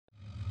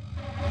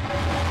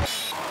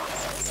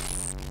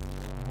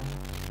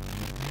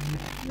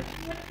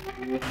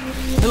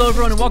Hello,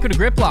 everyone, and welcome to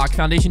Grip Lock,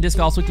 Foundation Disc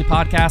Golf's weekly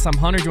podcast. I'm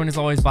Hunter, joined as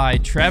always by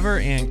Trevor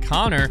and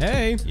Konner.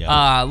 Hey.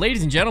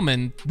 Ladies and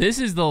gentlemen, this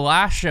is the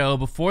last show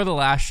before the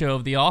last show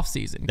of the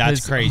off-season.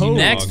 That's crazy.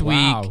 Next week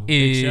Wow.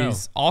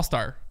 is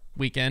All-Star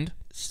weekend.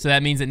 So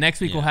that means that next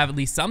week we'll have at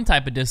least some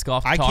type of disc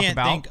golf to talk about. I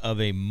can't think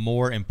of a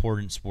more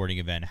important sporting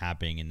event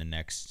happening in the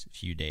next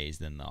few days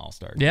than the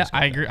All-Star. Yeah,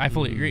 I agree. I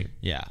fully agree.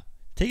 Yeah.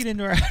 Take it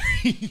into our...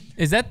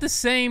 Is that the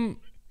same?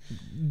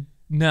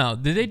 No.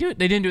 Did they do it?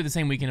 They didn't do it the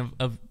same weekend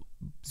of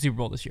Super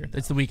Bowl this year.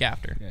 It's the week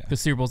after.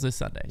 Because Super Bowl's this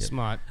Sunday.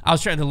 Smart. I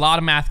was trying to a lot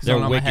of math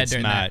going on in my head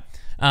during that.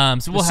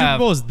 So we'll Super have...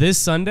 Bowl is this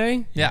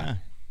Sunday? Yeah.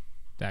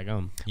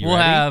 Daggum. We'll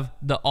have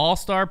the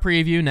All-Star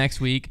preview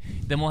next week.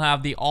 Then we'll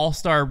have the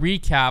All-Star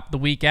recap the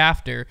week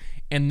after.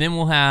 And then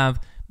we'll have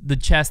the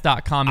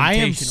chess.com invitational. I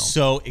am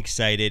so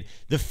excited.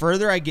 The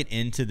further I get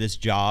into this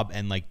job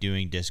and like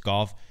doing disc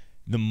golf,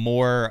 the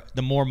more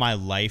my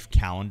life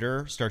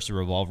calendar starts to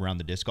revolve around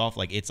the disc golf.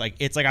 It's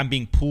like I'm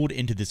being pulled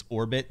into this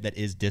orbit that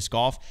is disc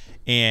golf.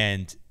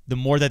 And the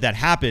more that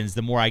happens,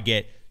 the more I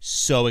get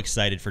so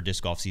excited for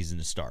disc golf season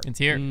to start. It's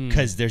here.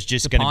 Because there's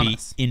just going to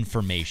be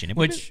information. And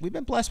we've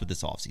been blessed with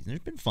this offseason. There's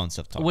been fun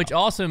stuff to talk about. Which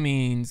also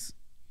means,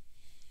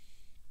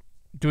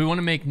 do we want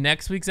to make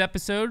next week's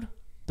episode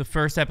the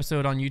first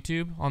episode on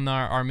YouTube, on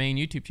our main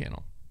YouTube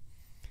channel?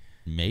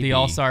 Maybe. The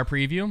All-Star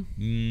preview?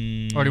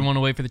 Or do we want to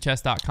wait for the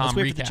chess.com recap? Let's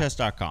wait for the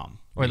chess.com.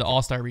 Or the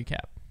All-Star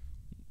recap?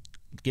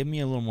 Give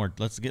me a little more.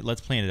 Let's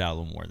plan it out a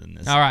little more than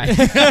this. All right.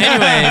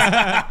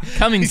 Anyways,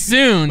 coming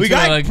soon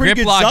to a Grip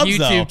Lock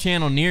YouTube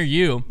channel near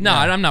you. No,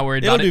 I'm not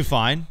worried about it. It'll do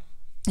fine.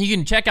 You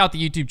can check out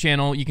the YouTube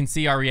channel. You can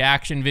see our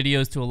reaction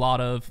videos to a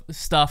lot of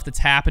stuff that's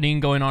happening,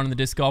 going on in the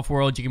disc golf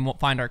world. You can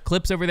find our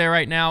clips over there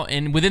right now.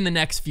 And within the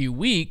next few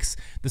weeks,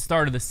 the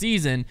start of the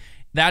season,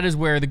 that is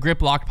where the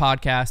Grip Lock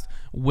podcast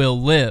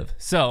will live.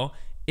 So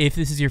if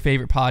this is your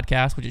favorite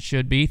podcast, which it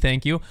should be,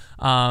 thank you,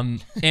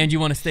 and you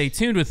want to stay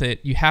tuned with it,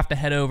 you have to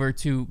head over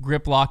to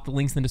Grip Lock. The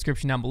link's in the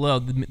description down below.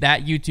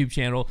 That YouTube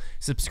channel,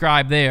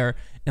 subscribe there.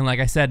 And like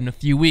I said, in a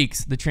few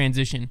weeks, the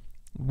transition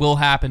will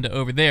happen to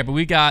over there. But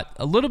we got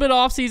a little bit of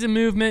off-season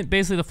movement.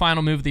 Basically, the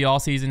final move of the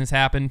all-season has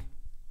happened.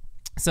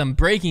 Some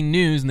breaking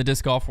news in the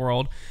disc golf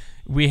world.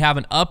 We have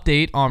an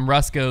update on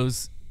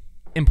Rusco's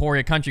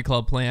Emporia Country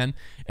Club plan.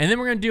 And then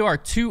we're going to do our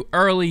 2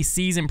 early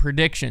season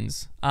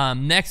predictions.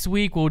 Next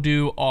week, we'll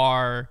do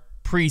our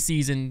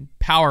preseason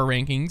power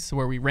rankings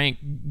where we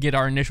get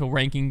our initial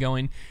ranking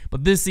going.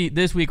 But this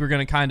week, we're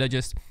going to kind of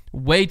just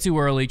way too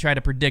early try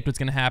to predict what's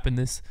going to happen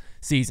this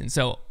season.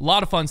 So a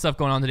lot of fun stuff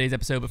going on in today's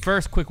episode. But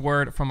first, quick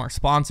word from our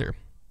sponsor.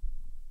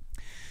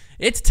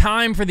 It's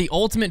time for the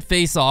ultimate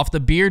face-off. The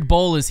Beard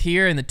Bowl is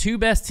here, and the 2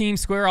 best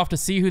teams square off to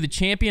see who the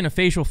champion of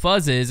facial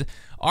fuzz is.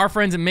 Our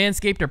friends at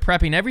Manscaped are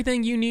prepping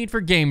everything you need for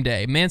game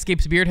day.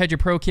 Manscaped's Beard Hedger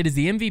Pro Kit is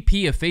the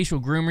MVP of facial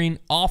grooming,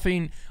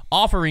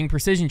 offering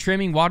precision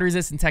trimming,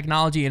 water-resistant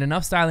technology, and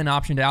enough styling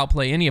option to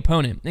outplay any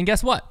opponent. And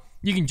guess what?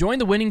 You can join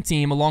the winning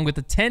team along with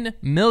the 10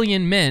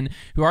 million men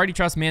who already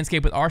trust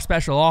Manscaped with our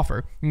special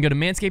offer. You can go to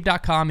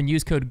manscaped.com and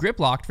use code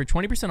GRIPLOCKED for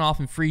 20% off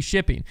and free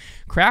shipping.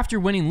 Craft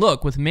your winning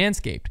look with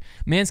Manscaped.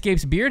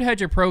 Manscaped's Beard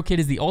Hedger Pro Kit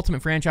is the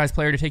ultimate franchise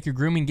player to take your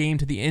grooming game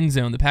to the end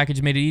zone. The package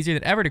has made it easier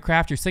than ever to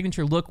craft your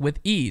signature look with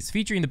ease.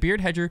 Featuring the Beard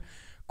Hedger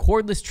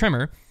cordless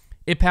trimmer,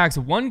 it packs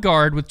 1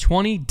 guard with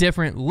 20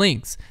 different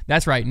lengths.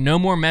 That's right, no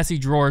more messy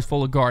drawers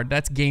full of guard.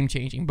 That's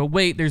game-changing. But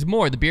wait, there's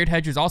more. The Beard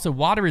Hedger is also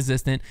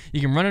water-resistant. You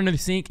can run under the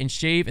sink and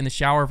shave in the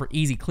shower for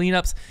easy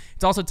cleanups.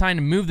 It's also time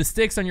to move the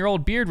sticks on your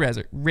old beard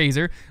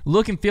razor.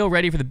 Look and feel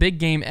ready for the big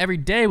game every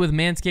day with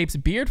Manscaped's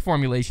beard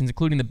formulations,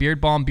 including the Beard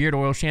Balm, Beard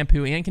Oil,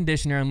 Shampoo, and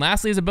Conditioner. And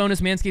lastly, as a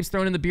bonus, Manscaped's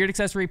thrown in the Beard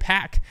Accessory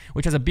Pack,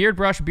 which has a beard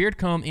brush, beard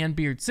comb, and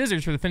beard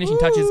scissors for the finishing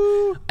touches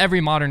every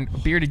modern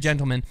bearded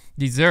gentleman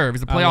deserves.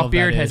 The playoff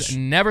beard has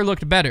never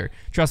looked better.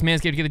 Trust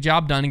Manscaped to get the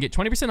job done and get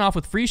 20% off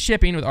with free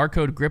shipping with our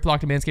code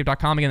GRIPLOCK at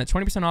manscaped.com. Again, that's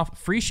 20% off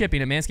free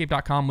shipping at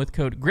manscaped.com with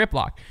code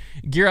GRIPLOCK.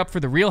 Gear up for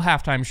the real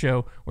halftime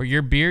show where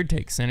your beard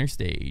takes center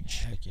stage.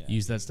 Heck yeah.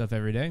 Use that stuff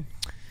every day.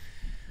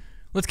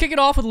 Let's kick it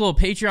off with a little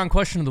Patreon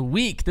question of the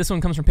week. This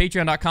one comes from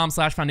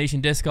patreon.com/Foundation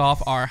Disc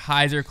Golf, our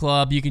Heiser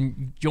Club. You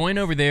can join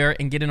over there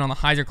and get in on the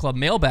Heiser Club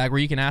mailbag where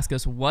you can ask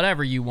us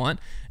whatever you want,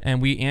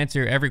 and we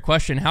answer every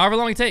question, however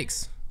long it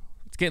takes.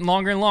 It's getting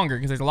longer and longer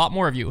because there's a lot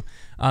more of you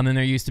than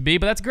there used to be,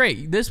 but that's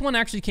great. This one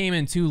actually came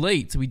in too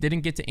late, so we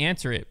didn't get to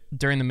answer it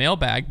during the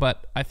mailbag,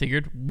 but I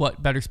figured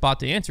what better spot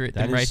to answer it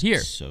than right here.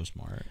 So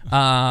smart.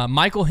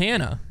 Michael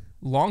Hanna,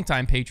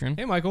 longtime patron.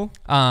 Hey, Michael.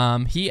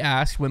 He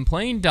asked, when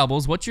playing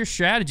doubles, what's your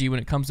strategy when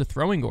it comes to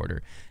throwing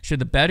order? Should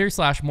the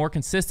better/more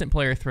consistent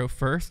player throw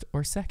first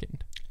or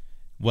second?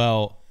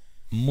 Well,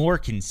 more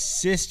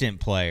consistent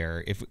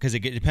player, because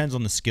it depends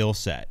on the skill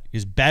set.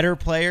 Because better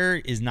player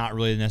is not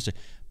really necessary,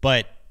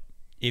 but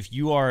if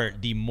you are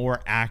the more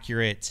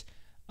accurate,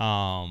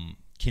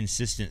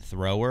 consistent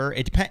thrower,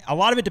 a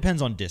lot of it depends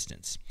on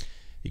distance.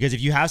 Because if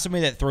you have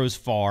somebody that throws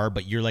far,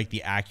 but you're like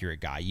the accurate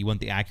guy, you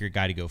want the accurate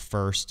guy to go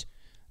first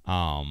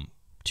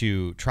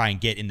to try and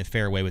get in the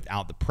fairway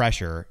without the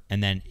pressure.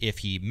 And then if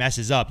he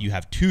messes up, you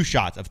have 2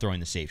 shots of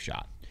throwing the safe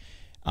shot.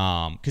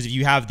 Because if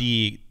you have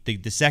the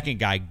second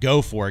guy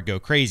go for it, go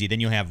crazy, then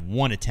you'll have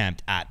one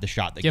attempt at the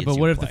shot that Yeah, gets but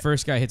you what in if play. the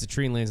first guy hits a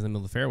tree and lands in the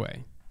middle of the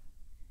fairway?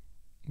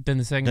 Then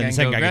the second then guy, the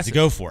second guy gets to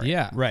go for it.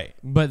 Yeah. Right.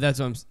 But that's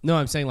what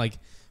I'm saying, like,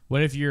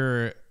 what if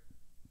you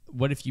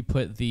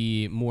put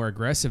the more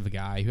aggressive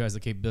guy who has the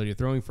capability of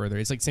throwing further?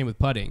 It's like same with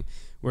putting,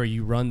 where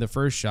you run the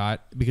first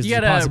shot because You there's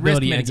a gotta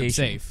possibility risk he ends up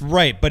mitigation. safe.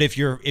 Right, but if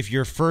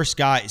your first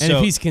guy, And so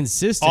if he's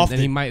consistent, off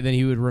then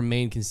he would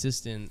remain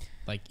consistent.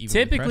 Like even with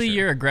Typically, pressure.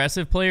 your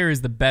aggressive player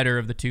is the better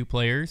of the two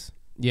players.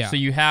 Yeah. So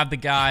you have the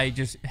guy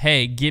just,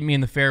 hey, get me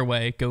in the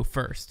fairway, go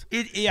first.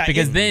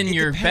 because Then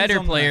your better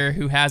player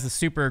who has a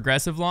super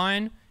aggressive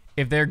line,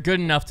 if they're good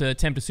enough to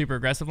attempt a super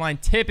aggressive line,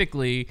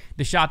 typically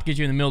the shot to get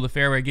you in the middle of the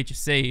fairway, get you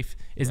safe,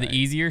 is the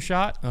easier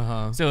shot.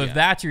 So if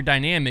that's your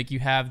dynamic, you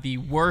have the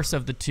worst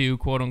of the two,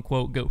 quote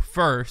unquote, go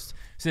first.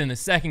 So then the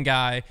second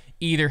guy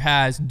either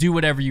has do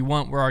whatever you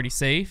want, we're already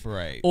safe,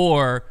 Right.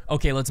 or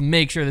okay, let's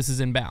make sure this is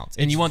in bounds.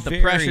 And It's you want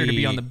the pressure to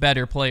be on the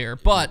better player.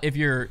 But if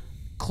you're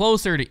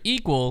closer to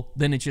equal,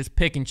 then it's just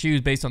pick and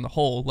choose based on the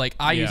hole. Like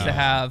I used to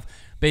have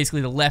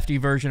basically the lefty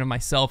version of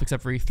myself,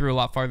 except for he threw a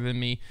lot farther than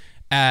me,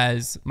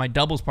 as my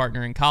doubles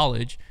partner in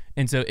college.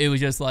 And so it was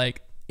just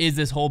like, is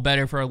this hole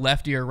better for a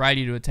lefty or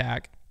righty to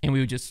attack? And we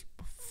would just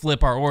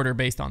flip our order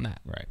based on that.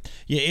 Right.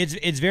 Yeah,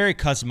 it's very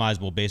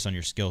customizable based on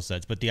your skill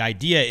sets. But the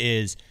idea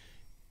is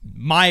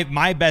my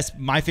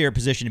favorite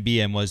position to be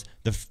in was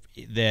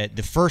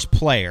the first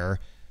player,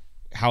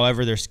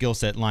 however their skill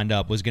set lined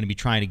up, was going to be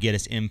trying to get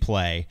us in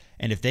play.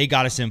 And if they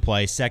got us in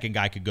play, second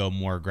guy could go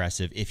more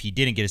aggressive. If he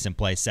didn't get us in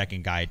play,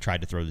 second guy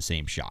tried to throw the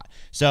same shot.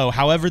 So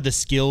however the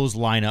skills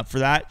line up for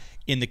that,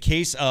 in the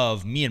case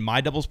of me and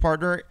my doubles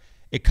partner,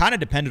 it kind of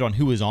depended on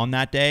who was on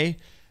that day.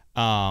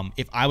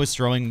 If I was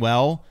throwing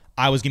well,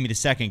 I was going to be the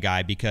second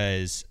guy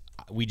because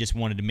we just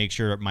wanted to make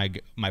sure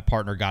my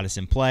partner got us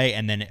in play,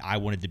 and then I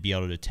wanted to be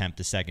able to attempt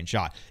the second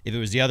shot. If it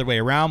was the other way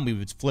around, we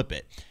would flip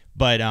it.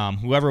 But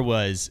whoever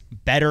was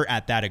better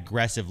at that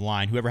aggressive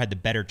line, whoever had the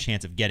better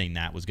chance of getting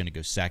that, was going to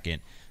go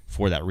second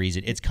for that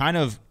reason. It's kind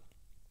of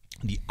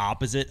the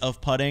opposite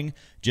of putting,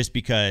 just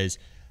because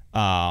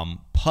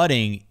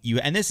putting,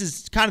 and this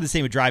is kind of the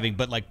same with driving,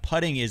 but like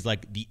putting is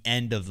like the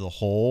end of the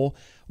hole,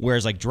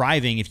 whereas like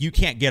driving, if you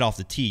can't get off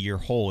the tee, you're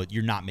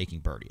not making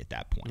birdie at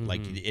that point.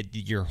 Like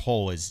your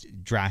hole is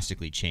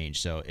drastically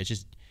changed. So it's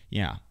just,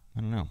 I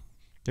don't know.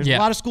 There's a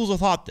lot of schools of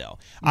thought though.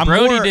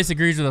 Brody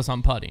disagrees with us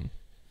on putting.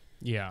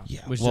 Yeah, Yeah,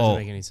 which doesn't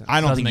make any sense.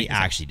 I don't Doesn't think he make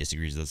sense. actually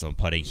disagrees with us on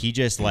putting. He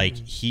just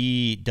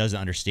he doesn't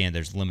understand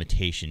there's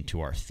limitation to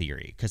our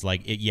theory. Because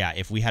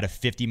if we had a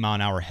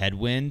 50-mile-an-hour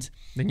headwind,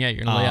 Then yeah,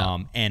 you're going to lay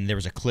up. and there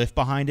was a cliff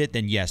behind it,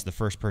 then yes, the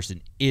first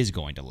person is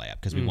going to lay up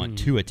because we want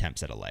 2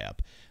 attempts at a layup.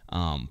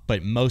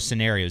 But most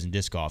scenarios in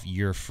disc golf,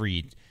 you're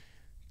free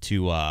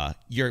to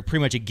you're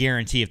pretty much a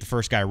guarantee if the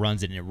first guy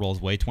runs it and it rolls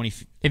away 20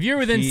 feet. If you're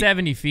within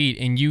 70 feet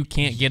and you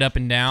can't get up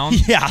and down,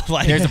 Yeah,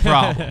 like there's a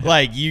problem.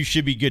 like you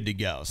should be good to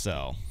go.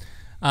 So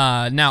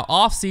Now,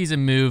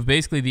 off-season move,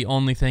 basically the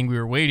only thing we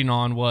were waiting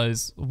on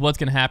was what's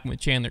going to happen with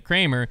Chandler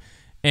Kramer.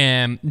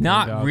 And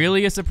not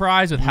really a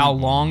surprise with how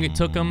long it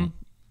took him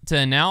to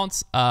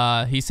announce.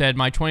 He said,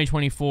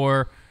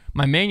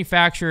 my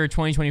manufacturer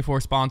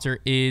 2024 sponsor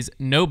is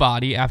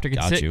nobody. After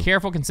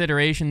careful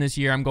consideration this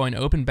year, I'm going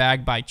open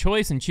bag by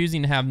choice and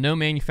choosing to have no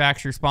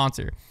manufacturer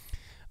sponsor.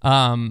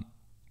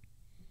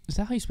 Is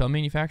that how you spell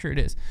manufacturer? It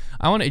is.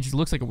 It just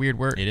looks like a weird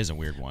word. it is a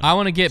weird one. I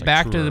want to get It's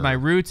back like to truer. my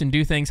roots and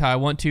do things how I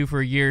want to for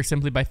a year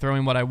simply by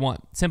throwing what I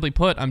want. Simply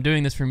put, I'm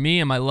doing this for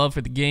me and my love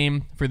for the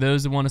game. For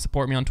those who want to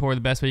support me on tour,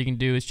 the best way you can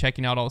do is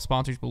checking out all the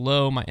sponsors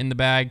below, my In the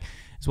Bag,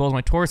 as well as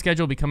my tour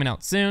schedule will be coming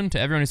out soon. To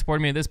everyone who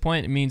supported me at this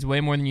point, it means way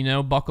more than you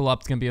know. Buckle up.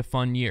 It's going to be a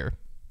fun year.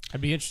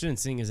 I'd be interested in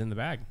seeing his in the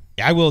bag.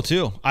 I will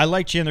too. I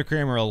like Chandler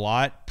Kramer a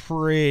lot.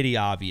 Pretty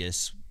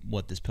obvious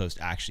what this post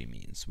actually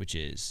means, which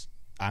is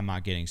I'm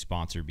not getting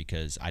sponsored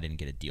because I didn't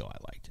get a deal I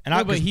liked.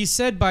 And But he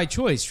said by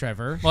choice,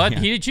 Trevor. Well,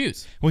 he did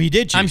choose. Well, he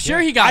did choose. I'm sure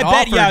he got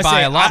offered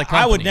by a lot of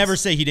I would companies. never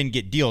say he didn't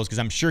get deals because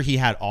I'm sure he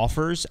had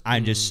offers.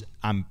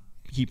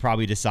 He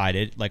probably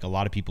decided, like a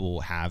lot of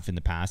people have in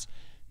the past,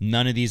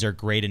 none of these are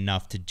great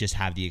enough to just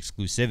have the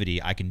exclusivity.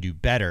 I can do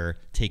better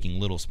taking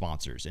little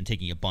sponsors and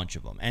taking a bunch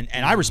of them. And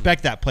I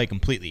respect that play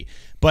completely.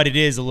 But it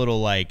is a little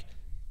like,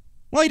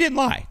 well, he didn't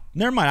lie.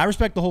 Never mind. I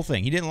respect the whole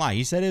thing. He didn't lie.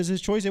 He said it was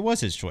his choice. It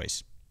was his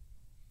choice.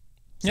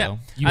 Yeah.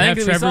 You I have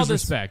think that Trevor's we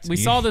respect.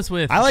 saw this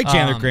with. I like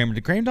Chandler Kramer. The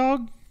Kramer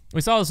dog.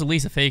 We saw this with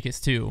Lisa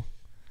Fakis too.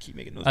 Keep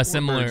making those A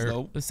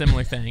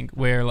similar thing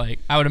where like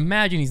I would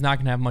imagine he's not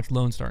going to have much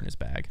Lone Star in his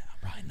bag.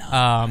 Probably not.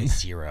 Probably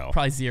zero.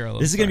 Probably zero.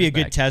 This is going to be a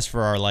good test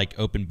for our like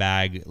open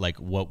bag. Like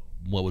what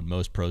would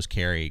most pros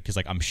carry? Because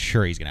like I'm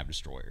sure he's going to have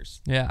destroyers.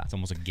 Yeah. It's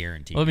almost a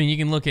guarantee. Well, I mean, you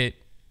can look at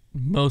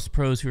most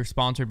pros who are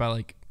sponsored by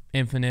like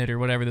Infinite or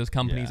whatever those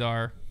companies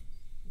are.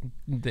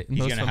 He's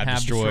going to have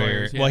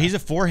destroyers. Well, he's a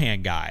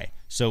forehand guy.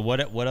 So what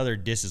other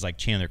discs is like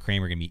Chandler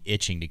Kramer going to be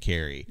itching to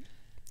carry?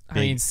 I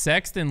mean,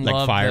 Sexton like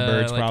loved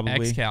Firebirds like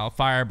probably. X-Cal.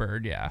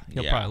 Firebird, yeah.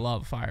 He'll probably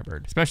love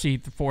Firebird. Especially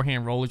the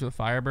forehand rollers with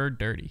Firebird.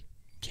 Dirty.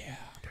 Yeah.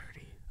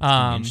 Dirty.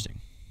 Um, Interesting.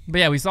 But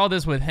yeah, we saw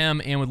this with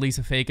him and with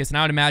Lisa Fakis, and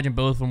I would imagine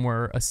both of them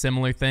were a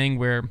similar thing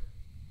where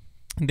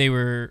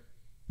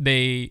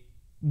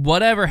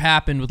whatever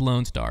happened with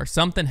Lone Star,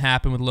 something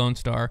happened with Lone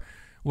Star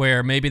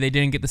where maybe they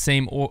didn't get the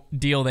same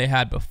deal they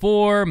had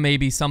before,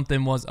 maybe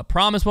a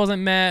promise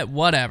wasn't met,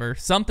 whatever.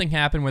 Something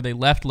happened where they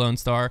left Lone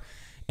Star,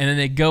 and then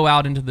they go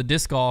out into the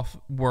disc golf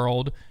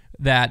world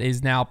that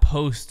is now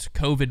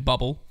post-COVID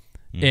bubble,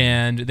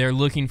 and they're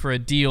looking for a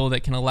deal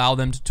that can allow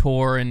them to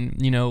tour and,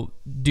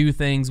 do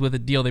things with a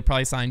deal they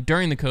probably signed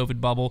during the COVID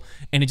bubble,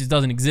 and it just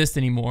doesn't exist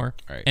anymore.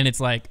 Right. And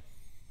it's like,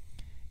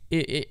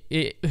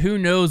 who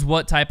knows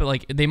what type of,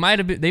 they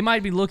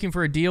might be looking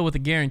for a deal with a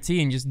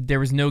guarantee, and just there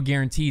was no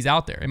guarantees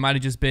out there. It might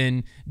have just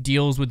been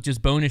deals with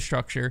just bonus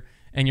structure,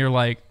 and you're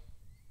like,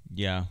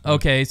 yeah,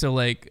 okay, so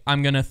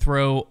I'm gonna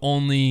throw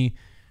only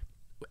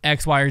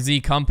X, Y, or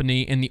Z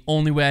company, and the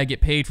only way I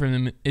get paid from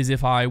them is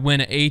if I win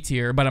an A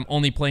tier, but I'm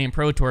only playing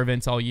Pro Tour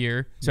events all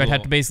year, so I'd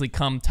have to basically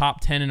come top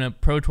 10 in a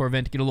Pro Tour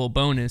event to get a little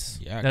bonus.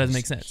 Yeah, that doesn't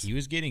make sense. He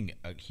was getting,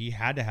 he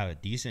had to have a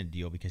decent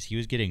deal because he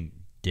was getting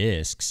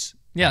discs.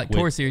 Yeah,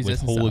 Tour Series with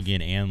discs and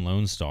Hooligan and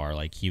Lone Star.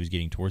 He was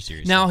getting Tour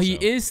Series. Now he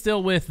is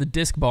still with the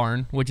Disc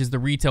Barn, which is the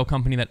retail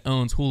company that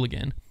owns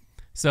Hooligan.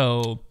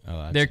 So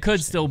there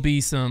could still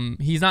be some.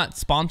 He's not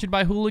sponsored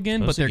by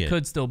Hooligan, but there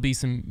could still be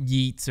some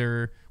Yeats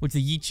which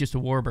the Yeats just a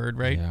Warbird,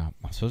 right? Yeah,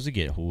 I'm supposed to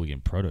get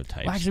Hooligan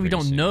prototypes. Well, actually, we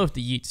don't know if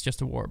the Yeats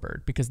just a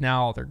Warbird because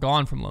now they're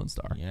gone from Lone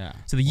Star. Yeah.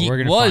 So the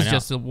Yeat was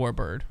just a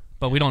Warbird,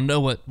 but we don't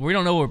know what we're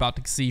about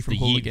to see from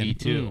Hooligan. Yeat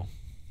V2.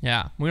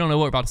 Yeah, we don't know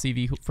what we're about to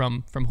see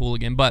from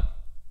Hooligan, but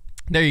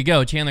there you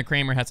go. Chandler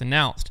Kramer has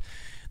announced.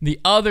 The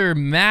other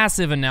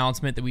massive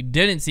announcement that we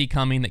didn't see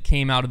coming that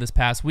came out of this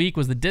past week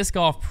was the Disc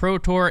Golf Pro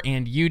Tour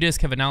and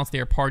UDisc have announced they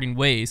are parting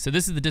ways. So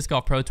this is the Disc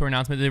Golf Pro Tour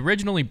announcement. They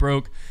originally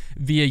broke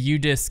via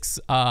UDisc's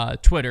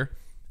Twitter.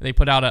 They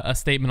put out a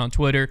statement on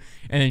Twitter,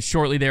 and then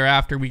shortly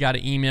thereafter, we got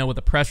an email with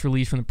a press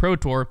release from the Pro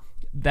Tour.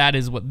 That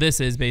is what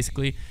this is,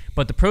 basically.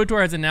 But the Pro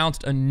Tour has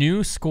announced a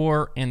new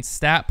score and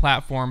stat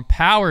platform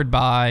powered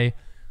by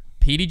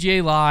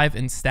PDGA Live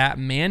and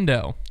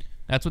StatMando.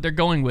 That's what they're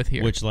going with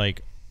here. Which,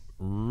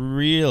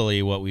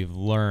 really what we've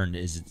learned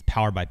is it's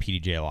powered by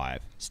PDGA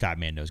Live.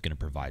 StatMando is going to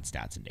provide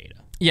stats and data.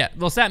 Yeah,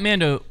 well,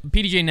 StatMando,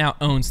 PDGA now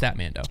owns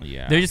StatMando.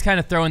 Yeah. They're just kind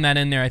of throwing that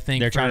in there, I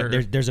think. They're trying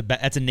to,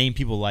 that's a name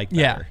people like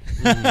better.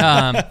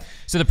 Yeah.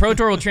 So the Pro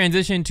Tour will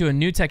transition to a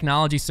new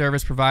technology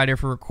service provider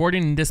for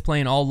recording and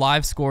displaying all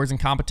live scores and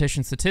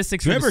competition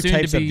statistics. Whoever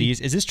types up these,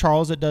 is this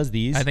Charles that does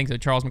these? I think so,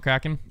 Charles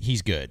McCracken.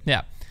 He's good.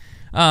 Yeah.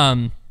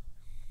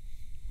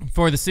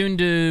 For the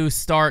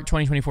soon-to-start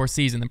 2024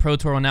 season, the Pro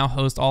Tour will now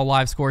host all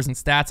live scores and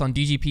stats on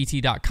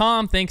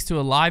DGPT.com thanks to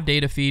a live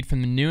data feed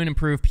from the new and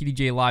improved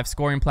PDGA Live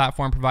scoring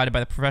platform provided by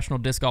the Professional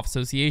Disc Golf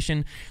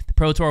Association. The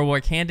Pro Tour will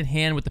work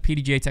hand-in-hand with the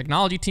PDGA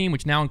technology team,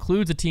 which now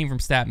includes a team from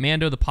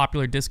StatMando, the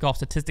popular disc golf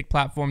statistic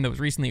platform that was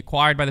recently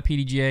acquired by the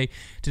PDGA,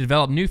 to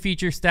develop new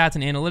features, stats,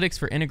 and analytics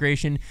for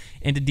integration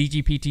into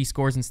DGPT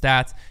scores and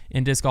stats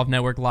and Disc Golf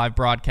Network live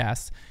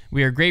broadcasts.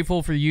 We are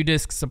grateful for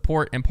UDisc's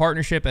support and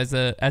partnership as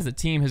the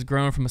team has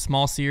grown from a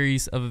small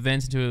series of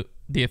events into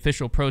the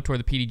official Pro Tour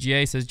of the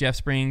PDGA, says Jeff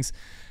Springs.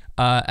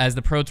 As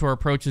the Pro Tour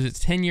approaches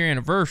its 10-year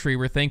anniversary,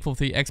 we're thankful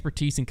for the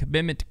expertise and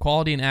commitment to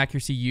quality and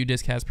accuracy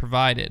UDisc has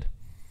provided.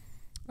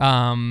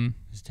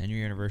 It's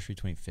 10-year anniversary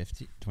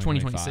 2050?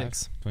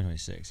 2026.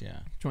 2026, yeah.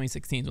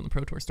 2016 is when the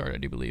Pro Tour started, I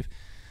do believe.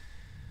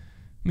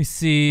 Let me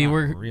see.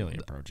 We're really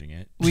approaching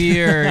it.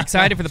 We are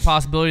excited for the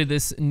possibility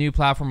this new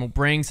platform will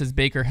bring, says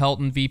Baker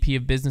Helton, VP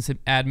of Business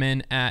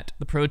Admin at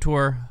the Pro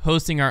Tour.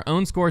 Hosting our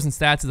own scores and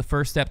stats is the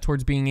first step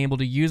towards being able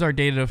to use our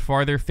data to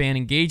farther fan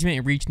engagement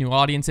and reach new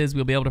audiences.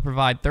 We'll be able to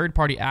provide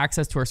third-party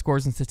access to our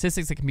scores and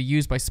statistics that can be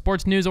used by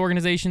sports news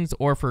organizations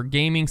or for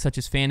gaming, such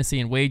as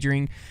fantasy and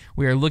wagering.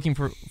 We are looking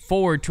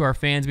forward to our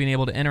fans being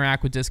able to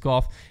interact with disc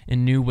golf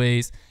in new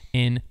ways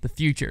in the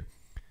future.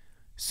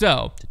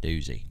 So, it's a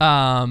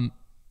doozy.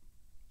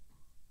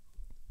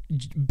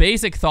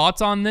 Basic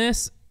thoughts on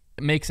this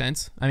make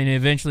sense. I mean,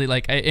 eventually,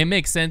 it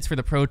makes sense for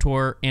the Pro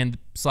Tour and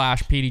 /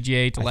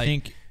 PDGA to I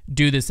think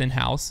do this in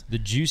house. The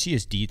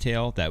juiciest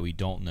detail that we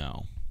don't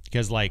know,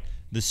 because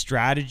the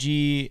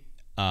strategy,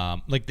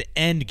 the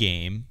end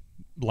game,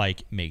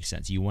 makes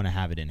sense. You want to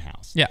have it in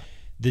house. Yeah.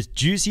 The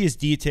juiciest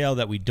detail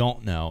that we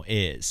don't know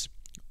is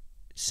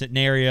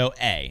scenario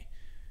A.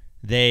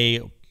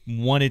 They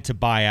wanted to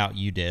buy out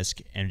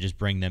UDisc and just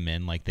bring them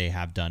in like they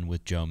have done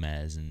with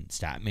Jomez and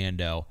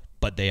StatMando,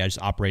 but they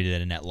just operated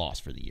at a net loss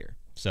for the year.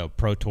 So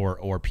Pro Tour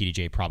or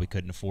PDGA probably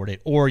couldn't afford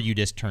it, or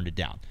UDisc turned it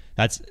down.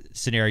 That's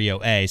scenario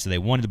A, so they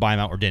wanted to buy them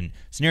out or didn't.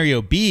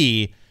 Scenario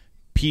B,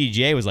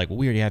 PDGA was like, well,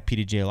 we already have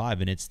PDGA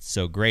Live, and it's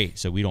so great,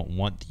 so we don't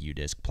want the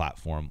UDisc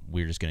platform.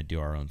 We're just going to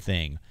do our own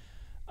thing.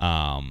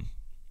 I'm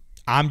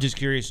just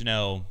curious to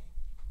know,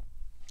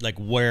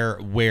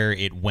 where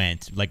it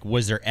went.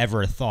 Was there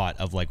ever a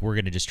thought of, we're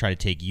going to just try to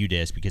take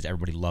UDisc because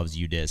everybody loves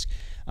UDisc?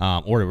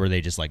 Or were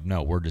they just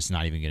no, we're just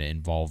not even going to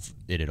involve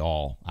it at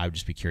all? I would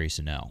just be curious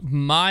to know.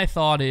 My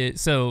thought is,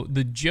 so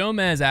the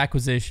Jomez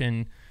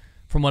acquisition,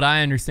 from what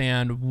I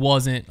understand,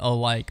 wasn't a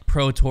like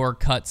Pro Tour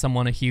cut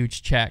someone a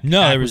huge check.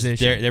 No,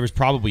 acquisition. there was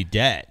probably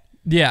debt.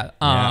 Yeah.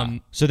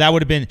 So that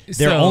would have been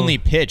their only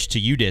pitch to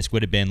UDisc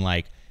would have been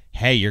like,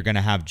 hey, you're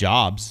gonna have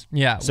jobs.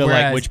 Yeah. So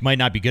like, which might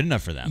not be good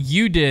enough for them.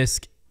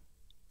 UDisc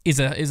is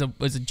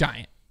a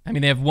giant. I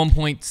mean, they have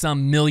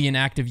 1 million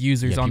active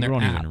users on their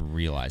app. People don't even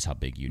realize how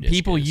big UDisc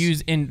People is.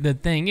 use, and the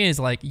thing is,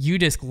 like,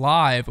 UDisc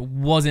Live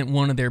wasn't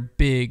one of their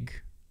big,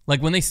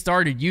 like, when they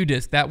started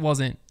UDisc, that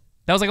was like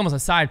almost a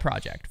side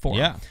project for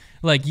them.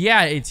 Like,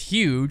 yeah, it's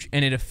huge,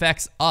 and it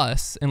affects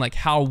us and, like,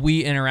 how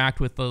we interact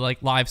with the,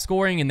 like, live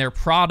scoring, and their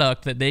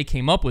product that they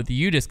came up with,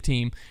 the UDisc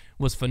team,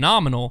 was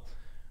phenomenal,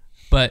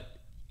 but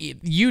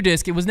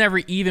UDisc, it was never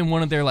even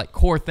one of their like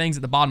core things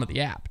at the bottom of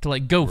the app to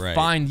like go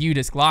find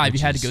UDisc Live.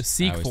 You had to go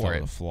seek for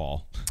it.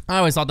 I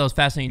always thought that was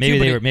fascinating.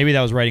 Maybe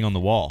that was writing on the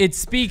wall. It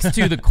speaks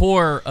to the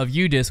core of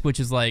UDisc, which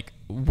is like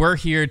we're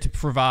here to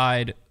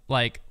provide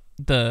like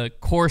the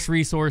course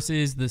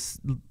resources, this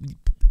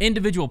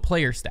individual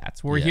player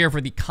stats. We're here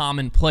for the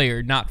common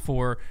player, not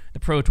for the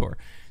Pro Tour.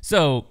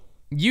 So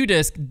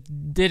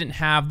UDisc didn't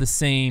have the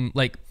same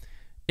like.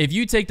 If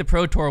you take the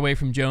Pro Tour away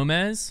from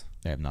Jomez,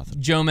 they have nothing.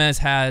 Jomez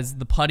has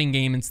the putting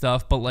game and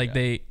stuff, but like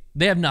they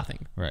have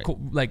nothing. Right.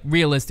 Like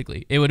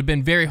realistically, it would have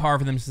been very hard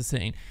for them to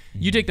sustain.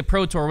 You take the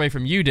Pro Tour away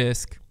from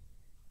UDisc,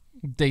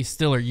 they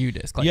still are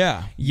UDisc.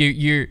 Like,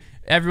 you're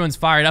everyone's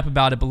fired up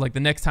about it, but like the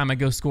next time I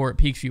go score at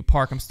Peaksview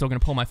Park, I'm still gonna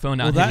pull my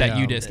phone out and hit that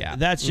UDisc app.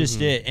 That's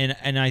just it.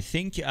 And I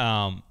think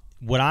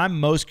what I'm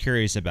most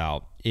curious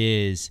about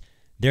is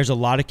there's a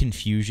lot of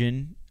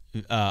confusion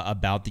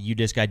about the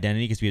UDisc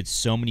identity because we had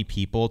so many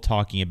people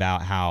talking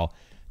about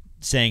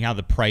saying how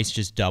the price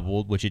just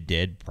doubled, which it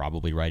did,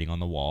 probably writing on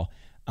the wall.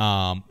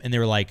 And they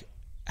were like,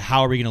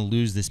 how are we going to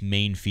lose this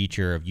main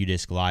feature of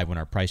UDisc Live when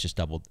our price just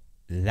doubled?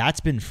 That's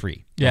been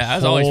free. Yeah,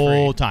 that's always free. The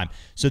whole time.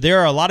 So there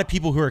are a lot of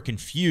people who are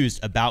confused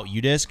about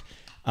UDisc.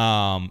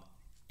 And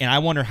I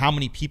wonder how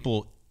many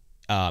people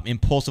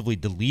impulsively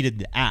deleted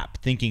the app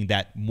thinking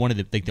that one of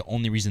the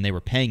only reason they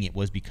were paying it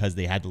was because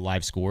they had the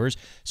live scores.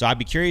 So I'd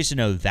be curious to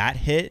know that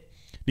hit,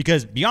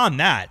 because beyond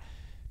that,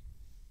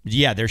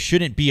 yeah, there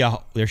shouldn't be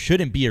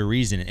a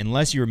reason,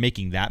 unless you were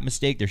making that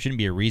mistake. There shouldn't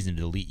be a reason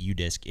to delete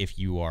UDisc if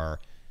you are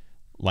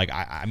like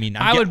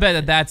I would bet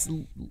that that's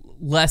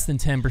less than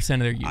 10% of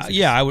their users.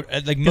 Yeah, I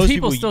would like most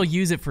people still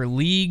use it for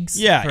leagues.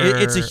 Yeah,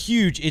 it's a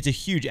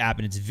huge app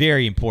and it's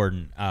very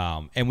important.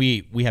 And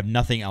we have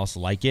nothing else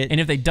like it. And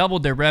if they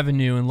doubled their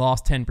revenue and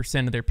lost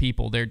 10% of their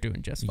people, they're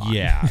doing just fine.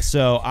 Yeah,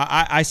 so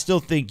I still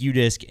think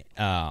UDisc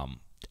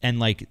and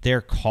like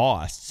their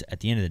costs at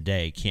the end of the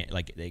day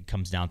it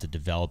comes down to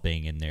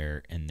developing and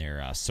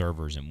their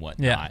servers and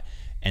whatnot. Yeah.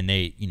 And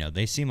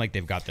they seem like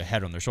they've got their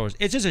head on their shoulders.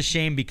 It's just a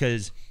shame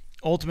because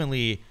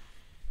ultimately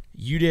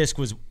UDisc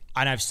was,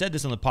 and I've said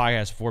this on the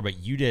podcast before, but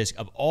UDisc,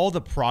 of all the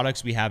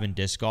products we have in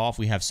disc golf,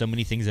 we have so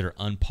many things that are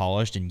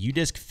unpolished, and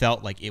UDisc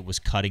felt like it was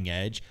cutting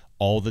edge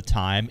all the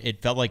time.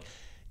 It felt like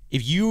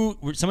if you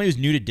were somebody who's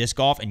new to disc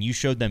golf and you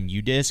showed them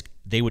UDisc,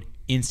 they would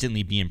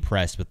instantly be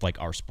impressed with like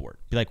our sport.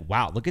 Be like,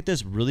 wow, look at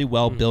this really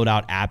well built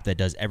out app that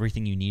does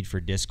everything you need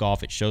for disc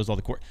golf. It shows all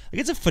the court. Like,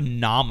 it's a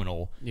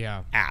phenomenal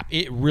app.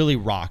 It really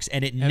rocks,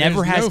 and it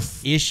never has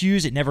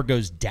issues. It never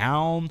goes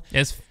down.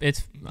 It's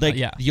like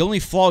the only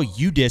flaw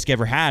UDisc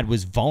ever had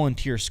was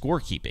volunteer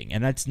scorekeeping,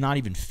 and that's not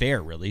even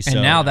fair, really. So,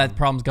 and now that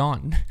problem's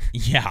gone.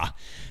 Yeah.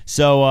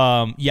 So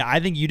I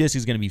think UDisc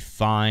is going to be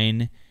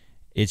fine.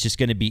 It's just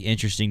going to be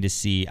interesting to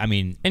see. I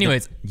mean,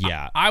 anyways,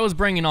 I was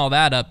bringing all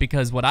that up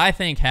because what I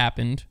think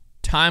happened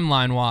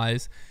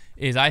timeline-wise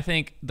is I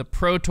think the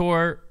Pro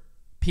Tour,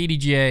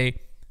 PDGA,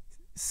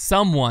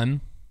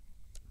 someone,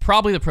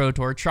 probably the Pro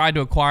Tour, tried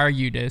to acquire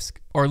UDisc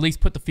or at least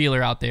put the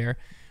feeler out there.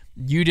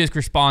 UDisc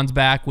responds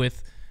back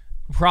with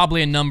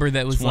probably a number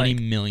that was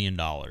 $20 million.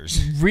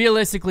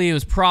 Realistically, it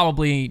was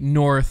probably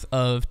north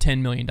of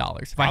 $10 million,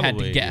 if I had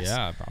to guess.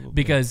 Yeah, probably.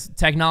 Because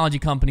technology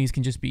companies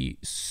can just be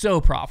so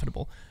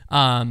profitable.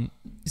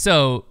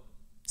 So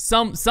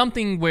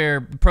something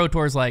where Pro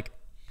Tour is like,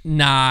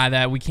 nah,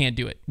 that we can't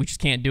do it. We just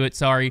can't do it.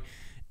 Sorry.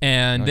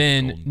 And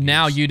then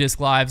now UDisc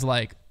Live's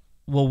like,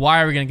 well,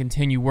 why are we going to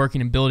continue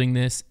working and building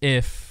this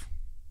if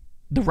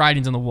the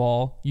writing's on the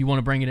wall? You want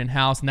to bring it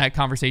in-house, and that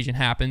conversation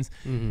happens.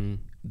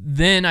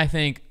 Then I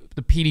think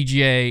the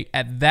PDGA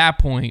at that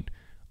point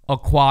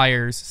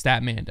acquires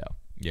Statmando.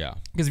 Yeah.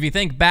 Because if you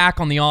think back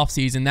on the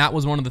offseason, that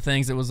was one of the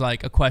things that was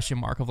like a question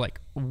mark of like,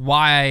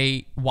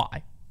 why?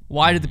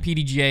 Why did the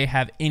PDGA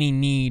have any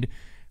need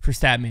for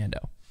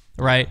Statmando,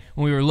 right?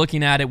 When we were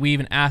looking at it, we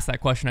even asked that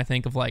question, I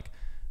think, of like,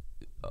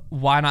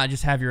 why not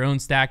just have your own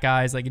stat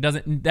guys? Like,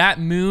 that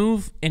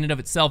move in and of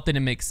itself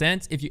didn't make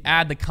sense. If you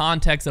add the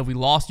context of we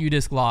lost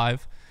UDisc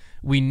Live,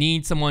 we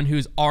need someone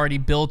who's already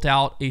built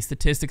out a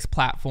statistics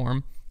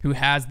platform, who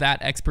has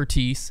that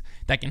expertise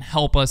that can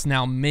help us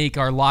now make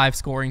our live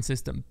scoring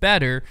system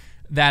better.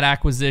 That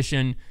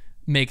acquisition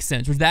makes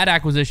sense. Or that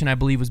acquisition, I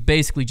believe, was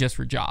basically just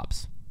for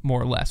jobs, more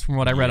or less, from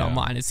what I read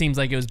online. It seems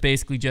like it was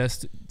basically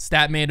just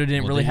Statmando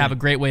didn't really have a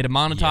great way to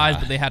monetize,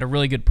 but they had a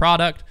really good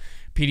product.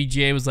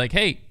 PDGA was like,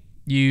 hey,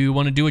 You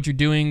want to do what you're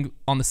doing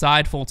on the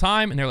side full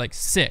time, and they're like,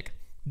 sick,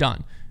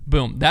 done,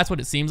 boom. That's what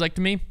it seems like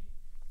to me.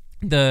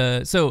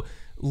 So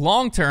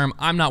long term,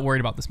 I'm not worried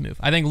about this move.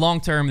 I think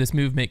long term, this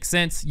move makes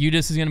sense.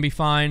 UDisc is going to be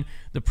fine.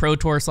 The Pro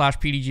Tour /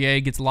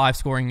 PDGA gets live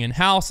scoring in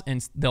house,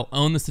 and they'll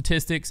own the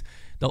statistics,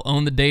 they'll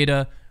own the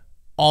data.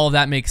 All of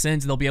that makes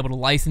sense. They'll be able to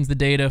license the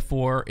data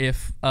for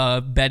if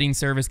a betting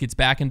service gets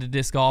back into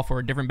disc golf or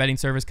a different betting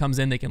service comes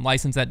in, they can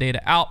license that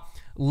data out.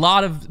 A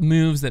lot of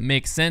moves that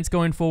make sense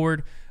going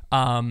forward.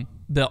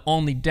 The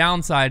only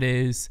downside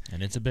is,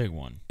 and it's a big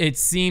one, it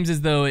seems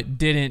as though it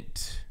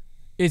didn't.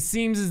 It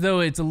seems as though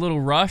it's a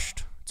little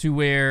rushed to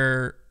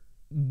where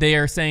they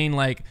are saying,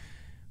 like,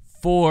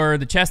 for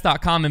the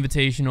chess.com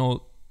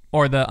Invitational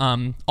or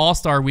the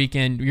All-Star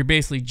Weekend, you're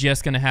basically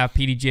just going to have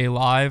PDGA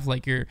live.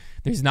 Like,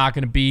 there's not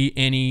going to be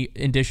any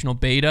additional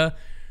beta.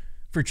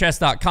 For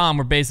chess.com,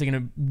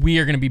 we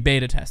are going to be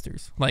beta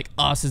testers. Like,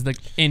 us as the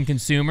end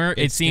consumer,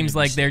 it seems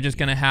like they're just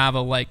going to have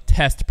a, like,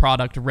 test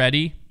product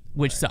ready,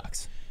 which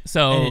sucks.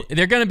 So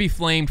they're going to be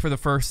flamed for the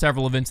first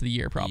several events of the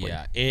year, probably.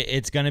 Yeah,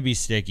 it's going to be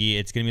sticky.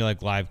 It's going to be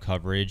like live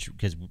coverage,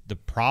 because the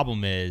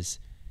problem is,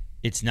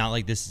 it's not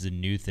like this is a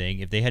new thing.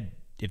 If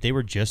they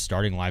were just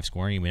starting live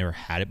scoring and we never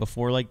had it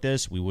before like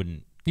this, we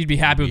wouldn't. You'd be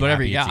happy with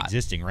whatever you got. It's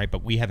existing, right?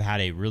 But we have had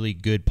a really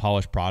good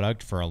polished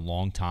product for a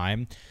long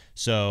time,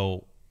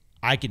 so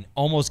I can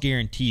almost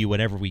guarantee you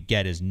whatever we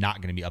get is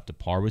not going to be up to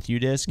par with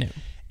UDisc, no.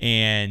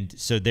 And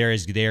so they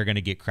are going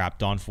to get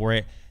crapped on for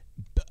it.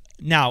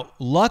 Now,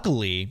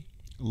 luckily,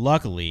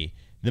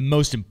 the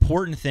most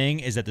important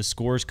thing is that the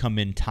scores come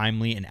in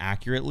timely and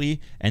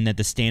accurately, and that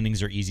the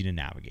standings are easy to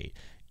navigate.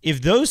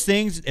 If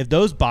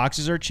those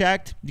boxes are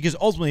checked, because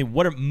ultimately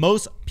what are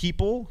most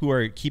people who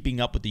are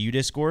keeping up with the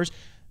UDisc scores,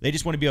 they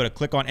just want to be able to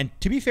click on. And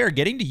to be fair,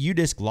 getting to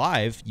UDisc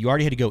Live, you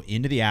already had to go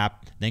into the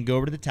app, then go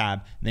over to the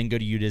tab, then go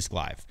to UDisc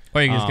Live.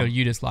 Or you can just go to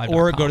udisclive.com.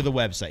 Or go to the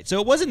website.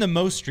 So it wasn't the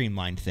most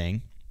streamlined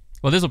thing.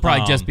 Well, this will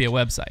probably just be a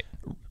website.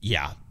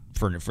 Yeah,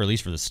 for at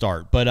least for the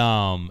start. But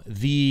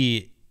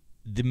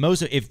the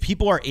most, if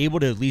people are able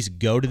to at least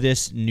go to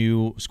this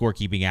new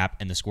scorekeeping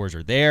app and the scores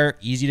are there,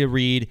 easy to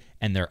read,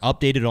 and they're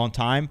updated on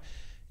time,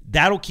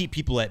 that'll keep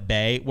people at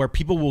bay. Where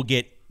people will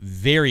get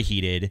very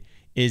heated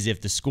is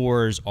if the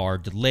scores are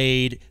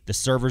delayed, the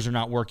servers are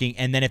not working,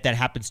 and then if that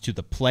happens to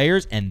the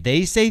players and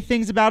they say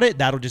things about it,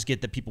 that'll just get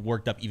the people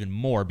worked up even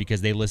more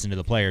because they listen to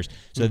the players.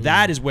 So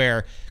that is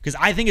where, because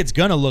I think it's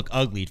gonna look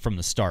ugly from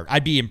the start.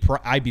 I'd be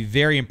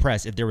very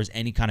impressed if there was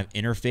any kind of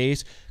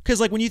interface,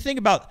 because like when you think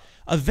about,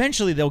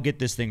 eventually they'll get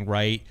this thing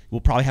right. We'll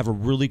probably have a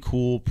really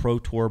cool Pro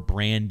Tour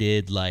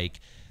branded like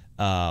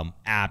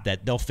app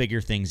that they'll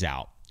figure things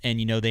out. And,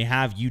 you know, they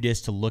have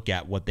UDisc to look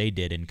at what they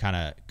did and kind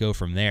of go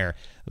from there.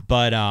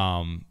 But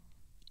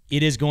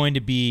it is going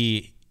to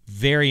be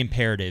very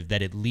imperative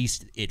that at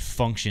least it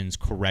functions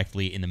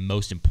correctly in the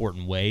most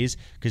important ways,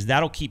 because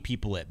that'll keep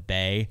people at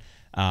bay.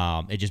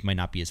 It just might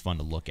not be as fun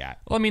to look at.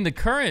 Well, I mean, the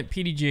current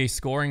PDGA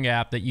scoring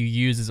app that you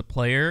use as a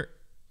player,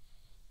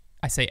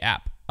 I say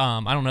app.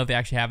 I don't know if they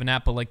actually have an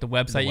app, but like the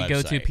website you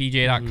go to,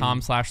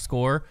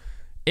 pga.com/score,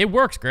 it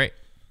works great.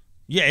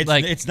 Yeah,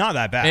 it's not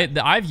that bad.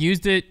 I've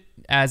used it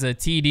as a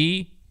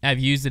TD, I've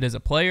used it as a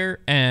player,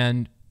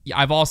 and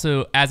I've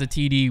also, as a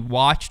TD,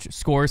 watched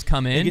scores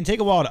come in. It can take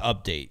a while to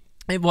update.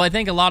 Well, I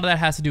think a lot of that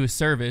has to do with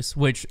service,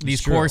 which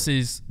these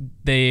courses,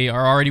 they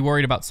are already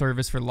worried about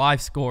service for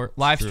live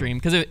stream.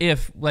 Because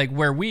if, like,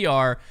 where we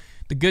are,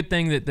 the good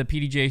thing that the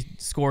PDGA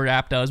score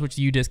app does, which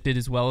UDisc did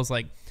as well, is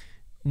like,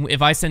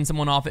 if I send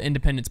someone off at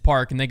Independence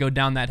Park and they go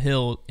down that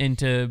hill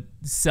into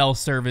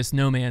self-service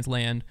no man's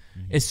land,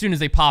 as soon as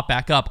they pop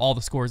back up, all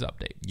the scores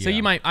update. Yeah.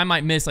 So I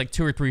might miss like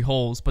 2 or 3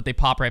 holes, but they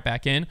pop right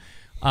back in.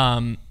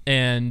 And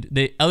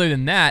other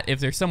than that, if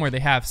there's somewhere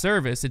they have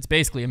service, it's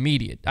basically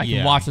immediate. I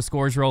can watch the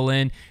scores roll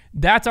in.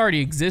 That's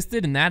already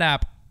existed in that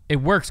app. It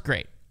works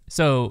great.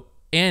 So,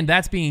 and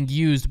that's being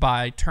used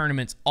by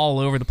tournaments all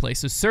over the place.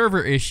 So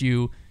server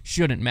issue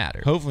shouldn't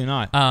matter. Hopefully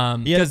not.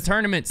 Because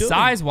tournament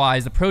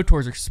size-wise, the Pro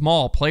Tours are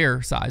small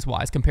player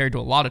size-wise compared to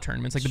a lot of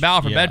tournaments. Like the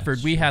Battle for Bedford,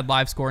 we had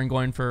live scoring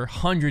going for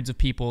hundreds of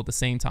people at the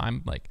same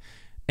time. Like,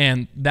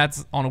 and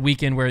that's on a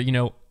weekend where, you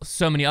know,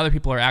 so many other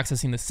people are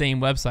accessing the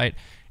same website,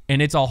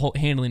 and it's all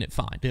handling it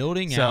fine.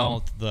 Building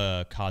out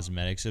the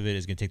cosmetics of it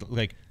is going to take,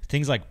 like,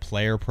 things like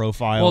player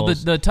profiles. Well,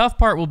 the tough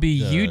part will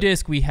be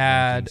UDisc. We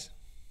had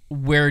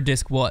where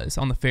disc was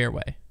on the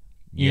fairway.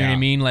 You know what I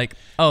mean? Like,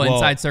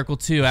 inside circle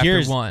 2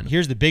 after 1.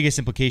 Here's the biggest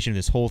implication of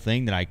this whole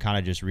thing that I kind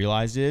of just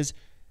realized is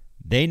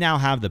they now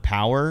have the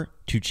power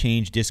to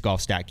change disc golf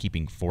stat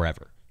keeping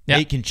forever. Yeah.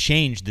 They can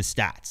change the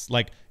stats.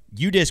 Like,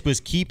 UDisc was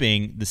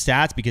keeping the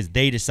stats because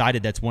they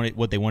decided that's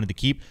what they wanted to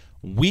keep.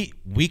 We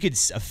could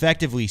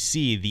effectively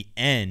see the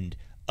end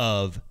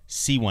of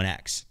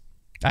C1X.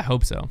 I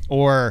hope so.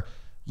 Or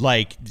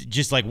like,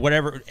 just like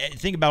whatever.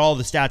 Think about all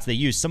the stats they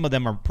use. Some of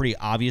them are pretty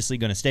obviously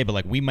going to stay, but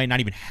like we might not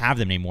even have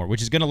them anymore,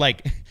 which is going to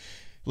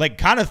like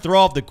kind of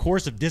throw off the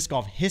course of disc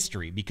golf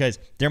history, because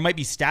there might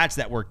be stats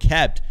that were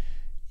kept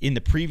in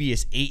the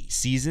previous 8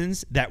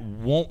 seasons that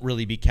won't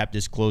really be kept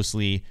as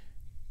closely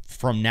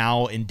from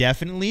now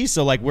indefinitely.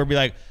 So like we'll be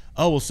like,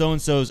 oh, well,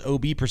 so-and-so's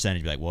OB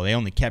percentage. Be like, well, they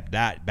only kept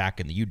that back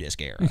in the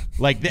UDisc era.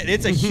 Like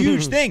it's a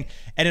huge thing.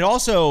 And it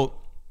also,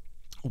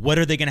 what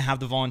are they going to have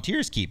the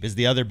volunteers keep is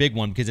the other big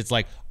one, because it's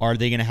like, are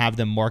they going to have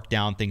them mark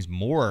down things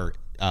more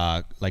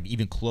like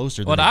even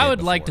closer than what they I did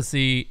would like before? to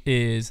see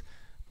is,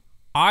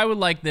 I would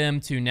like them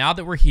to, now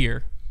that we're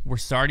here, we're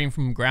starting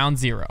from ground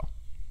zero,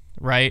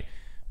 right?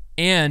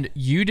 And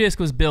UDisc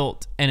was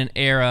built in an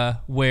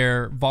era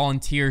where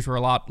volunteers were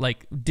a lot,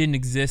 like, didn't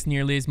exist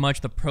nearly as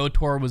much. The Pro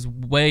Tour was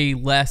way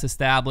less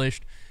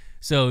established.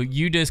 So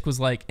UDisc was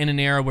like in an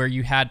era where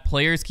you had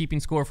players keeping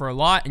score for a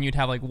lot, and you'd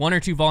have like 1 or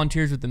 2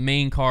 volunteers with the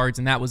main cards,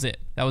 and that was it.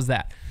 That was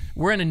that.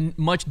 We're in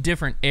a much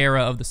different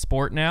era of the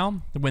sport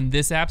now when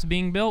this app's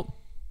being built.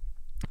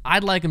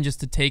 I'd like them just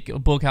to take a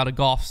book out of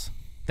golf's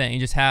thing and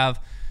just have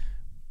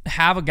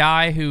a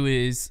guy who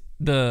is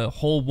the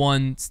hole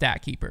 1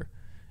 stat keeper,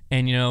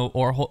 and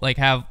or like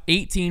have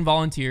 18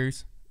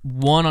 volunteers,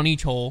 1 on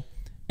each hole,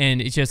 and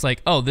it's just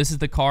like, oh, this is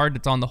the card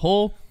that's on the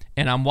hole,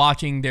 and I'm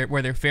watching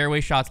where their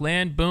fairway shots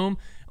land. Boom,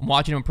 I'm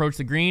watching him approach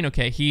the green.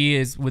 Okay, he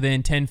is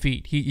within 10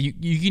 feet.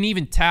 You can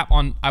even tap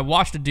on. I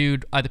watched a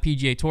dude at the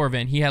PGA Tour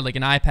event. He had like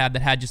an iPad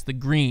that had just the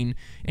green,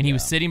 and he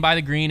was sitting by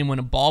the green, and when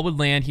a ball would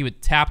land, he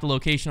would tap the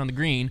location on the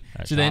green.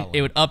 So then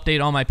it would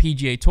update on my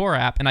PGA Tour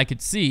app, and I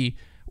could see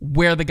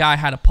where the guy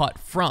had a putt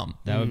from.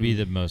 That would be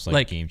the most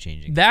like game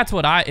changing. That's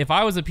what if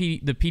I was the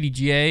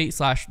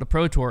PDGA / the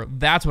Pro Tour,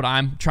 that's what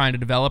I'm trying to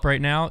develop right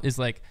now, is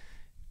like,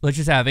 let's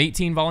just have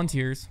 18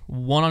 volunteers,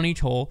 1 on each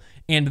hole,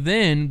 and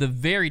then the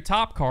very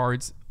top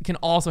cards can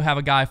also have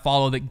a guy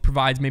follow that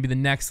provides maybe the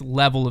next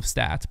level of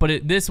stats.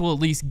 But this will at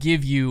least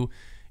give you,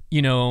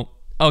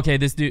 okay,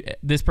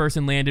 this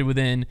person landed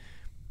within,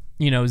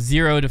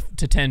 0 to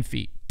 10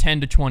 feet,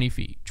 10 to 20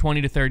 feet,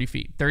 20 to 30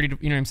 feet, 30 to,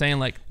 you know what I'm saying?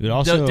 Like,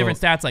 also, different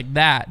stats like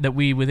that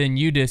we within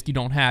UDisc you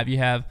don't have. You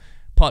have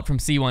putt from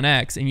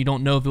C1X, and you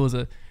don't know if it was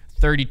a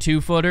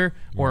 32-footer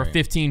or a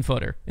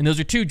 15-footer, and those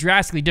are 2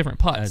 drastically different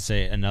putts. I'd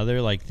say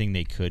another like thing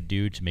they could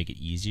do to make it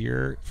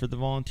easier for the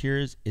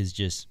volunteers is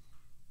just,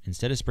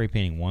 instead of spray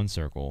painting 1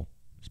 circle,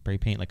 spray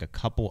paint like a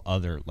couple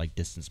other like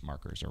distance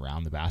markers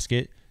around the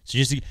basket. So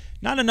just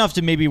not enough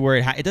to maybe where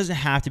it doesn't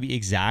have to be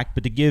exact,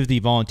 but to give the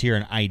volunteer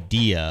an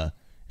idea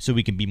so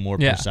we can be more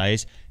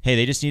precise. Hey,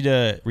 they just need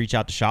to reach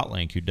out to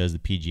ShotLink, who does the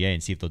PGA,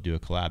 and see if they'll do a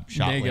collab.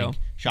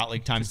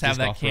 ShotLink times just have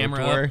that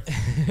camera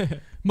up.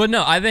 But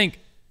no, I think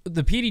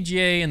the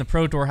PDGA and the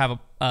Pro Tour have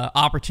a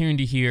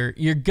opportunity here.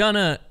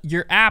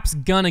 Your app's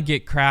gonna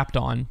get crapped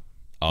on.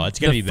 Oh, it's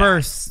gonna be bad.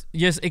 First,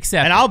 just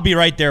accept and it. I'll be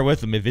right there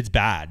with them if it's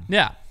bad.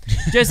 Yeah,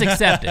 just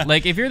accept it.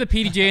 Like, if you're the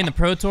PDGA and the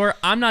Pro Tour,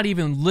 I'm not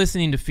even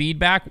listening to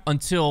feedback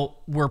until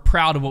we're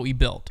proud of what we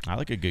built. I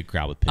like a good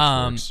crowd with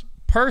pitchforks.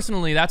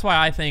 Personally, that's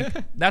why I think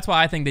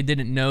they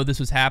didn't know this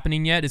was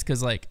happening yet, is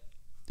because, like,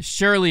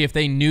 surely if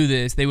they knew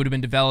this, they would have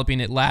been developing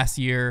it last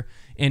year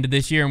into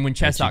this year, and when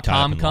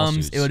chess.com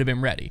comes, it would have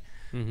been ready.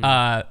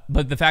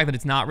 But the fact that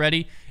it's not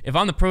ready, if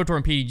I'm the Pro Tour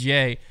and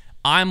PDGA,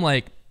 I'm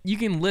like, you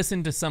can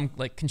listen to some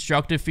like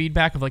constructive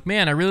feedback of like,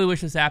 man, I really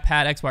wish this app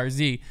had X, Y, or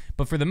Z.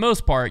 But for the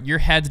most part, your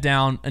head's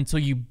down until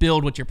you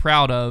build what you're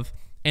proud of,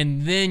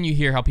 and then you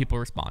hear how people are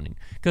responding.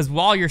 Because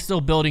while you're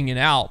still building it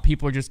out,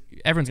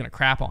 everyone's gonna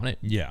crap on it.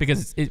 Yeah.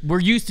 Because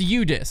we're used to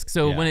UDisc,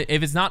 so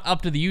if it's not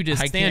up to the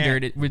UDisc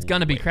standard, it's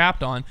gonna be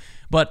crapped on.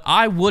 But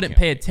I wouldn't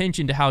pay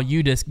attention to how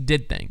UDisc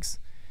did things,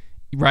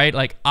 right?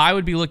 Like, I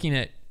would be looking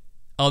at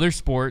other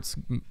sports,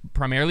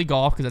 primarily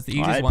golf, because that's the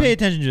easiest one. I pay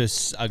attention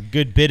to a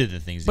good bit of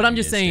the things. But I'm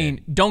just saying,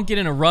 don't get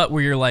in a rut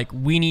where you're like,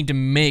 we need to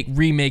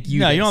remake UDisc.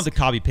 No, you don't have to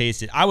copy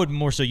paste it. I would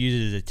more so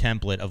use it as a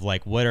template of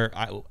like,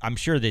 I'm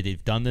sure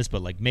they've done this,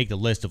 but like make the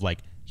list of like,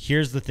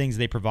 here's the things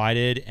they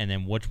provided, and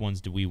then which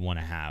ones do we want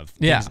to have?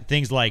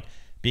 Things like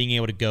being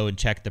able to go and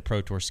check the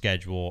Pro Tour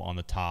schedule on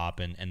the top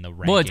and the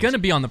rankings. Well, it's going to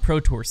be on the Pro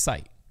Tour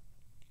site.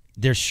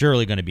 There's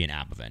surely going to be an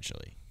app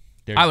eventually.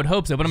 I would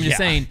hope so, but I'm just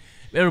saying,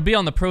 it'll be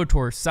on the Pro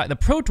Tour site. The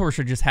Pro Tour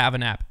should just have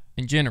an app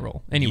in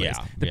general. Anyways,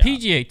 the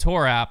PGA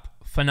Tour app,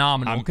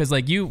 phenomenal, because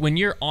like when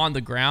you're on the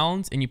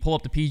grounds and you pull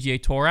up the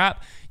PGA Tour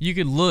app, you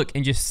could look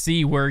and just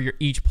see where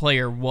each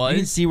player was. You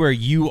can see where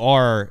you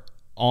are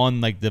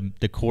on like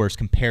the course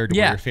compared to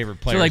where your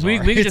favorite players are. So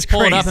like we could just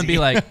pull it up and be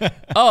like,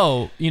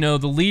 oh, the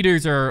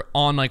leaders are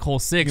on like hole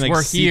 6.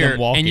 We're here,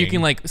 and you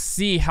can like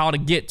see how to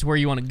get to where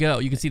you want to go.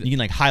 You can see you can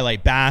like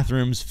highlight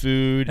bathrooms,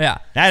 food. Yeah,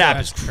 that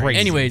app is crazy.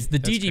 Anyways, the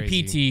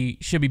DGPT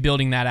should be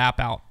building that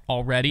app out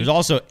already. There's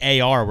also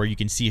AR where you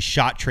can see a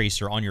shot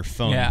tracer on your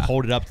phone. Yeah. And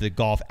hold it up to the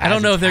golf. I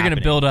don't know if they're going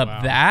to build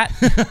up that.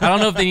 I don't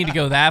know if they need to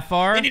go that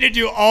far. They need to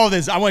do all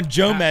this. I want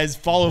Jomez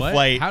follow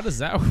flight. How does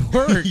that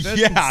work?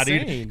 That's insane.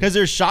 Dude. Because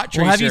there's shot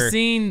tracer. Well, have you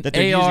seen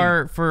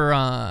AR for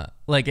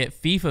like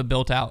at FIFA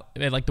built out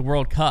at like the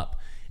World Cup?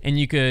 and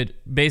you could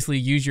basically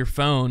use your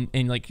phone,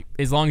 and like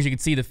as long as you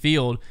could see the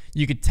field,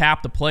 you could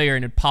tap the player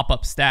and it'd pop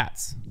up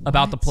stats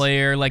about the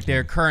player, like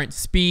their current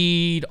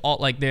speed, all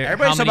like their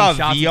Everybody's how talking many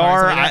about shots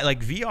VR. and targets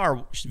Like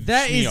VR.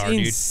 That is VR, dude.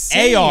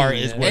 insane. AR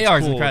is what's AR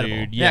is cool, incredible.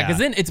 dude. Yeah, because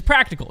then it's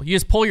practical. You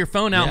just pull your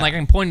phone out and Yeah. like I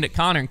can point it at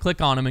Konner and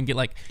click on him and get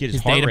like Get his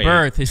his heart date of rate.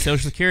 birth, his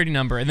social security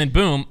number, and then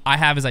boom, I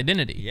have his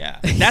identity. Yeah.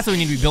 That's what we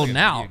need to be building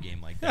Like a out. video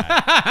game like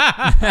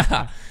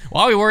that.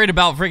 Why are we worried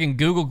about freaking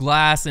Google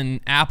Glass and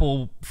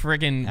Apple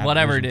freaking Apple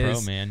whatever it Vision Pro,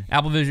 is? man.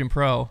 Apple Vision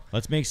Pro.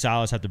 Let's make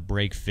Silas have to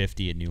break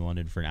 50 at New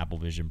London for an Apple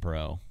Vision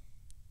Pro.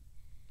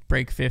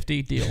 Break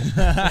 50 deal.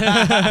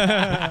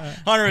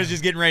 Hunter was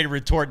just getting ready to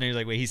retort, and he was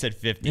like, wait, he said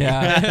 50.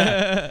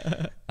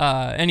 Yeah.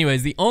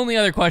 Anyways, the only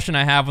other question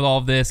I have with all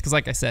of this, because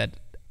like I said,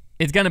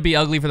 it's going to be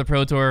ugly for the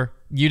Pro Tour.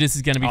 UDisc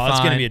is going to be fine. It's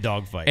going to be a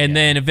dogfight. And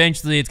then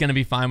eventually it's going to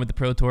be fine with the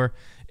Pro Tour,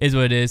 is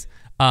what it is.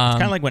 It's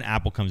kind of like when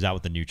Apple comes out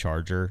with the new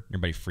charger.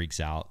 Everybody freaks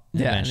out.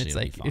 Yeah, and Eventually it's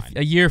it'll like be if fine.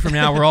 a year from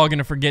now we're all going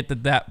to forget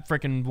that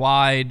freaking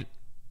wide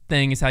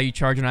thing is how you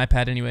charge an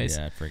iPad anyways.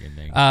 Yeah, freaking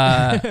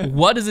thing.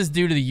 What does this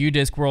do to the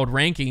UDisc World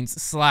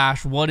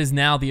Rankings / what is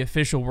now the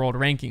official World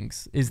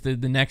Rankings is the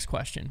next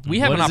question. We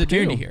have What an does it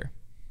opportunity do? here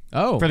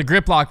Oh, for the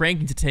Grip Lock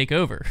ranking to take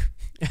over.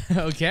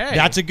 okay.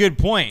 That's a good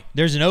point.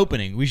 There's an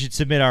opening. We should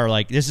submit our,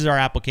 this is our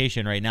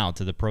application right now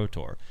to the Pro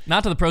Tour,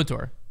 Not to the Pro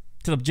Tour,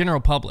 to the general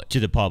public.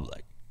 to the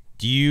public.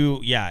 Do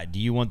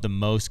you want the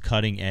most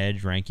cutting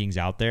edge rankings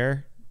out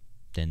there?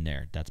 Then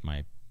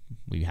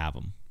we have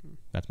them.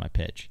 That's my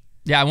pitch.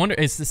 Yeah, I wonder,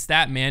 is the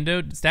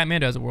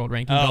StatMando has a world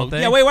ranking, don't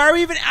they? yeah. Wait, why are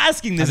we even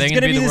asking this? Are they It's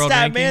gonna going to be be the the world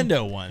ranking?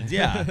 StatMando ones.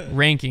 Yeah.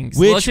 Rankings.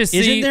 Which Let's just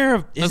see.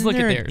 Let's Let's look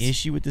there at an theirs.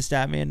 issue with the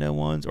StatMando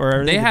ones, or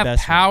are They the have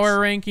best power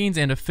ones? rankings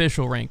and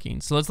official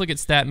rankings. So let's look at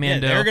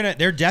StatMando. Yeah,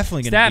 they're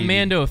definitely going to be.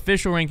 StatMando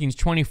official rankings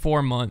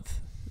 24 month.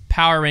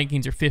 Power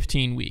rankings are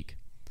 15 week.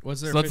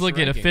 What's their So let's look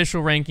at ranking?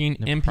 official ranking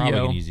They're probably MPO.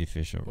 gonna use the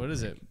official. What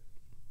is it?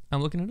 I'm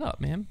looking it up,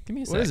 man. Give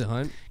me a sec. What is it,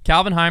 Hunt?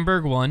 Calvin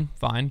Heimberg 1,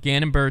 fine.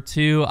 Gannon Burr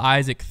 2,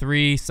 Isaac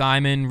 3,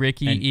 Simon,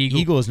 Ricky, And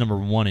Eagle. is number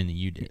 1 in the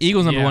UDisc.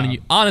 Eagle's number Yeah. 1.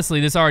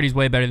 Honestly, this already is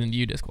way better than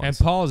the UDisc And ones.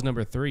 Paul is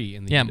number 3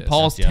 in the Yeah, UDisc.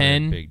 Paul's That's the other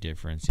 10. big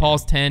difference.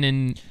 Paul's yeah. 10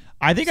 in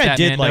I think I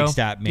did StatMando. like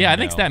StatMando. Yeah, I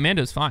think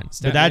StatMando's fine.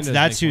 But that's StatMandos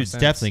makes who more it's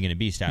sense. definitely going to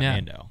be. Yeah.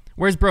 StatMando.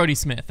 Where's Brody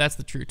Smith? That's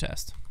the true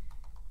test.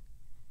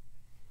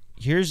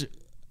 Here's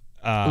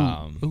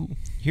Ooh.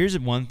 here's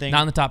one thing.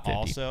 Not in the top 50.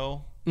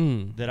 Also,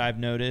 Mm. that I've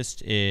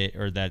noticed,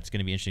 or that's going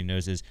to be interesting to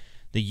notice, is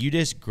the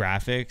UDisc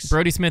graphics.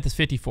 Brody Smith is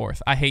 54th.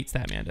 I hate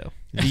StatMando.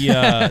 The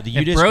UDisc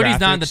If Brody's graphics,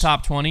 not in the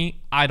top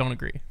 20, I don't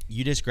agree.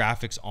 UDisc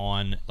graphics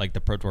on like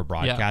the Pro Tour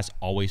broadcast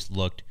always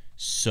looked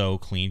so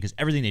clean because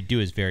everything they do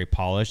is very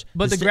polished.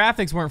 But the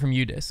graphics weren't from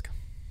UDisc.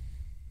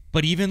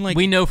 But even like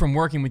We know from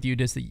working with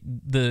UDisc that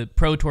the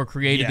Pro Tour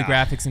created the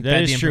graphics and that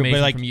fed is the true. information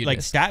But like from UDisc. like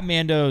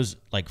StatMando's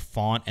like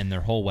font and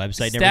their whole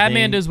website and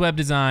everything. StatMando's web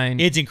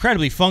design. It's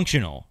incredibly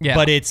functional. Yeah.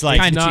 But it's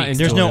like Kinda not cheap.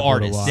 there's no enjoyable to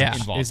artists watch. Yeah.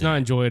 involved. It's in not it.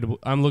 enjoyable.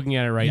 I'm looking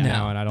at it right No.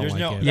 now, and I don't There's like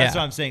no. it. That's Yeah.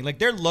 what I'm saying. Like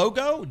their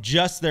logo,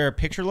 just their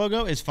picture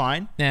logo, is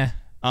fine. Nah,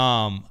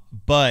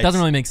 But doesn't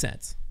really make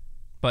sense.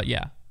 But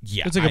yeah.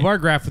 yeah, It's like a bar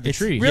graph with the it's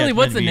tree. Yeah, Really, it's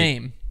what's meant the to be-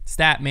 name?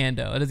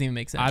 StatMando. It doesn't even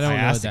make sense. I don't I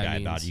know asked what the that guy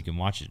means. about it. You can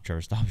watch it at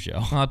Trevor Stop Show.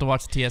 I'll have to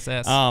watch the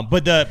TSS.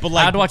 But like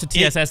I had to watch the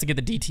it- TSS to get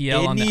the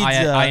DTL it on the needs,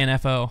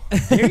 INFO.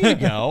 There you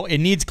go. It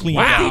needs clean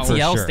What out does for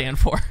DTL sure. stand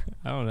for?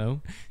 I don't know.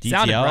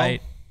 Sounded DTL?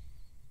 right.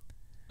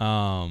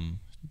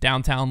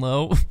 Downtown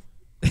low.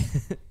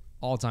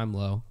 All-time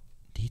low.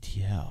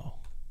 DTL.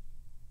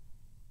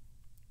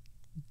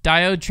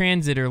 Diode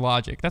transitor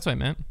logic. That's what I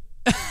meant.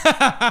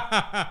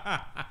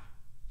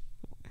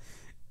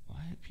 What?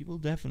 People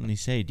definitely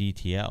say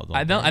DTL. Don't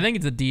I don't. they? I think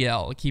it's a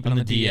DL. Keep it on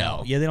on the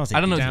DL. Yeah, they don't say.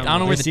 I don't know. DTL. I don't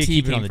know where They the say T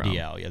keep it came on the from.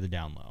 DL. Yeah, the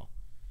down low.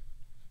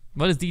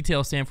 What does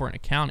DTL stand for in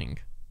accounting?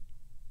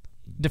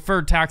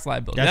 Deferred tax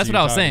liability. That's That's what what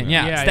I you're was saying. talking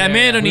Yeah, about.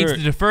 StatMando Yeah. needs to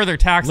defer their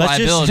tax Let's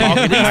just liability talk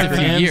at in least a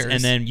few acronyms, years.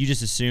 and then you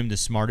just assume the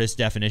smartest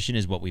definition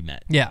is what we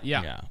meant. yeah,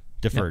 Yeah.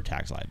 Deferred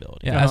tax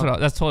liability. yeah. That's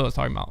totally what I was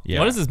talking about. Yeah.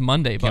 What is this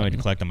Monday Can't wait button?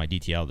 to collect on my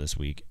DTL this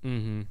week.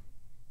 Mm-hmm.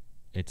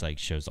 It's like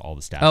shows all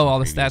the stats. Oh, from all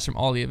the previous- stats from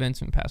all the events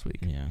from the past week.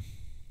 Yeah,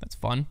 That's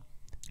fun.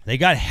 they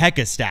got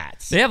hecka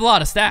stats. They have a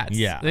lot of stats.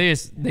 Yeah.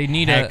 They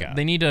need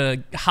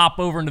to hop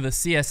over into the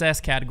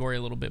CSS category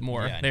a little bit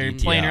more. Yeah, They're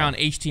DTL. playing around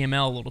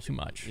HTML a little too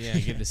much. Yeah,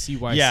 give the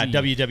CYC. yeah,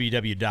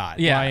 www dot.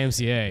 Yeah.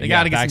 YMCA. They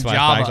gotta get some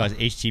Java.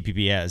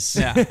 HTTPS.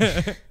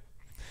 Yeah.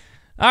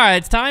 All right,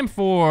 it's time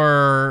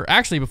for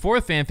before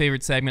the fan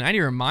favorite segment. I need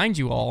to remind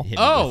you all. Hit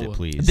me with it,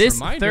 please. This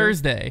Reminder.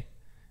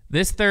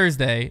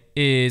 Thursday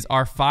is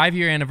our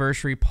 5-year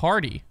anniversary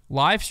party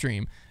live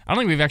stream. I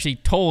don't think we've actually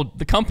told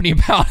the company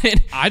about it.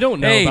 I don't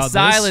know hey, about this.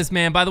 Silas,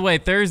 man. By the way,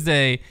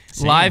 Thursday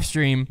Same. live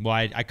stream. Well,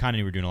 I kind of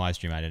knew we were doing a live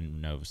stream. I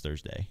didn't know it was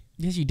Thursday.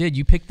 Yes, you did.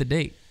 You picked the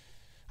date.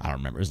 I don't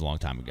remember. It was a long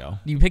time ago.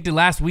 You picked it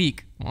last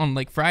week on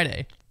like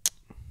Friday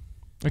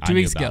or I 2 knew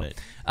weeks ago. about it.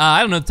 I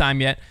don't know the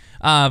time yet.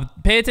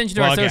 Pay attention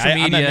to our social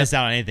media. I'm not missed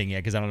out on anything yet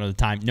because I don't know the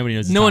time. Nobody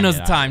knows the time. No one knows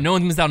yet. the time. No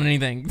one's missed out on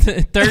anything.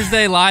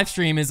 Thursday live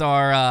stream is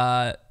our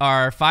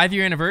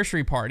 5-year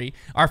anniversary party.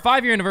 Our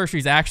 5-year anniversary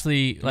is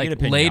actually we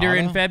get a later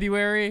in pinata?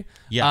 February.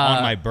 Yeah,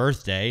 on my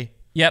birthday.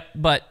 Yep,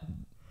 but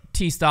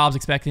T. Staub's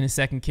expecting his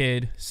second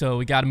kid, so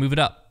we got to move it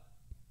up.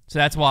 So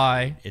that's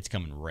why It's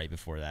coming right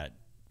before that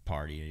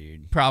party,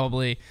 dude.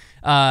 probably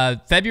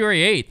February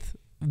 8th.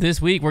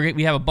 This week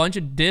we have a bunch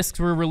of discs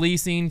we're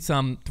releasing,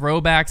 some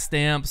throwback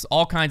stamps,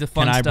 all kinds of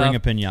fun Can I stuff. bring a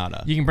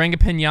pinata? You can bring a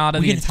pinata.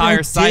 We the can entire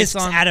throw site's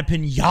discs on. at a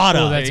pinata.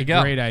 Oh, that's you a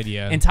go. great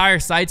idea. Entire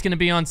site's going to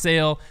be on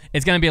sale.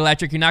 It's going to be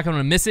electric. You're not going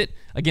to miss it.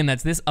 Again,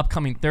 that's this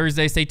upcoming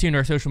Thursday. Stay tuned to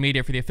our social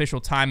media for the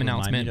official time Remind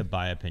me announcement. to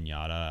buy a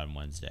pinata on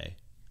Wednesday.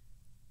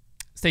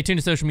 Stay tuned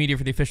to social media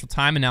for the official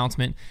time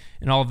announcement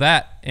and all of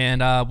that. And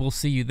we'll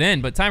see you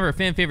then. But time for a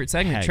fan favorite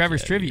segment, Heck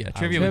Trevor's yeah, Trivia. dude.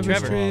 Trivia I with love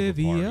Trevor. a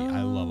party.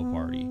 I love a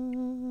party.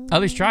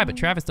 Others try, but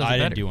Travis does I it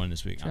didn't better. do one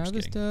this week. I'm just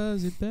Travis kidding.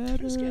 does it better.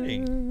 Just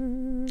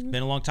kidding. It's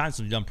been a long time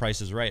since we've done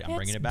Prices Right. I'm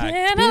bringing it back.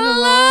 Been a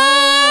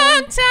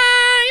long time.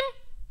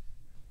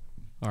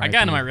 All I right,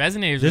 got into dude. my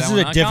resonators. This is with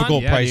that a one,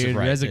 difficult Yeah, Prices dude,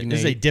 Right. This is a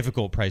resignate.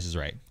 difficult Prices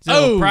Right. So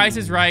Oh. Price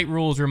is Right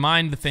rules.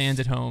 Remind the fans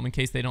at home in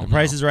case they don't know.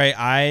 Price is Right.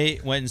 I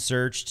went and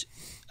searched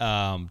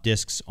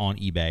discs on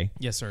eBay,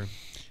 Yes, sir.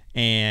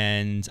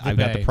 and I've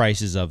got the bay.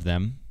 prices of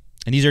them.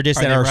 And these are discs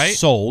Are that they are right?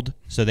 sold,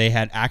 so they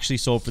had actually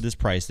sold for this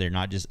price. They're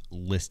not just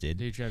listed.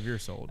 Dude, Trev, you're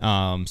sold.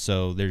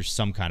 So there's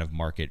some kind of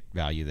market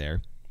value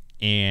there.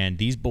 And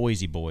these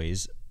Boise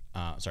boys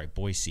are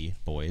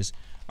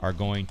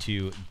going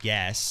to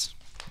guess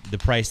the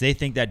price they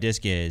think that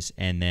disc is,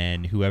 and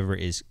then whoever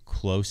is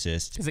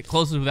closest. Is it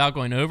closest without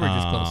going over or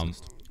just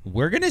closest?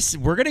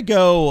 We're gonna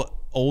go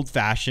old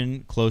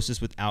fashioned,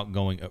 closest without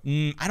going.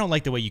 I don't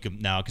like the way you can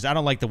because I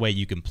don't like the way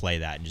you can play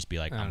that and just be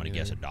like, I'm gonna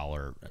guess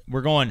 $1.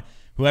 We're going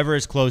whoever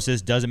is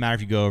closest. Doesn't matter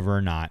if you go over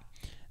or not.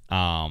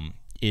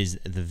 Is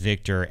the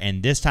victor,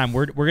 and this time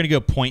we're gonna go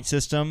point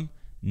system,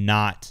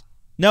 not.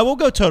 No, we'll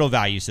go total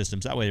value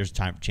systems. That way, there's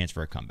a chance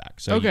for a comeback.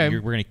 So Okay.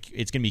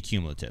 it's gonna be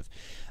cumulative.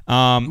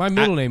 My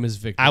middle name is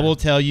Victor. I will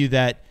tell you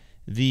that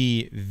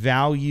the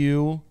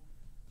value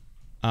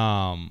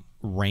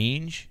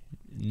range,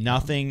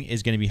 nothing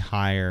is going to be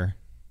higher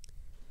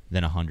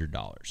than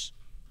 $100.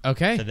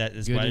 Okay. So that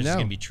is Good why to it's know.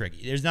 going to be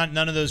tricky. There's none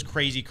of those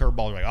crazy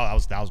curveballs like, oh, that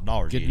was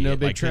 $1,000. Good you to know, idiot.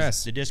 Big Like, 'cause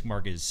Tress. the disc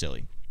market is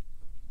silly.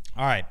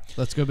 All right.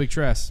 Let's go, Big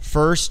Tress.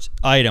 First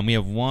item. We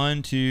have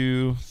 1,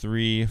 2,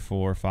 3,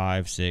 4,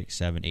 5, 6,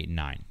 7, 8,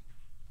 9.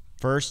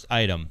 First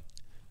item.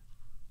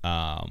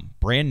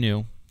 Brand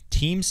new.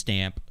 Team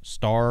Stamp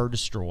Star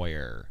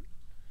Destroyer.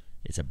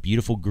 It's a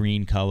beautiful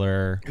green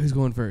color. Who's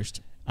going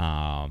first?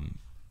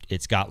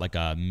 It's got like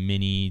a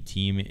mini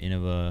Team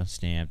Innova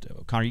stamped.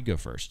 Konner, you go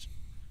first.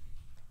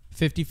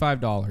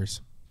 $55.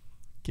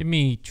 Give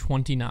me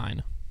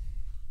 29.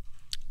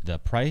 The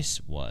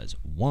price was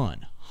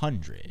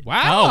 $100.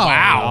 Wow. Oh,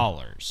 wow.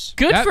 Dollars.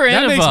 Good That- for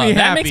that Innova. makes me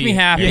That makes me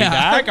happy.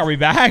 Yeah. Are we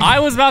back? I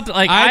was about to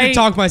I had to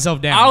talk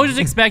myself down. I was just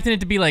expecting it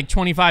to be like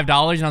 $25, and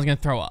I was going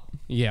to throw up.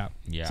 Yeah.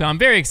 Yeah. So I'm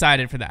very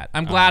excited for that.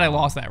 I'm glad I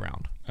lost that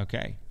round.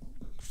 Okay.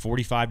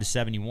 45 to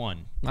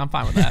 71. I'm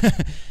fine with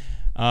that.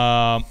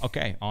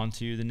 Okay. On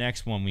to the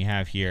next one we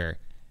have here.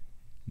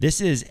 This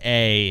is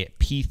a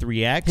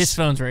P3X. His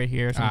phone's right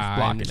here, so I'm just I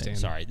blocking understand. it.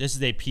 Sorry. This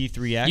is a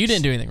P3X. You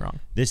didn't do anything wrong.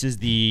 This is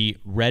the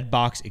red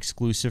box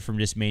exclusive from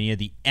Discmania,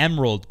 the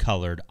emerald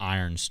colored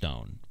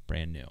Ironstone.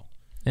 Brand new.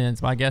 And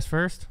it's my guess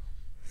first.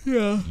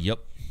 Yeah. Yep.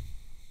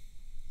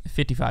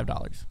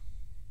 $55.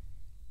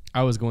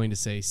 I was going to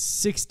say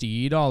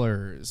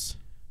 $60,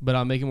 but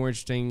I'll make it more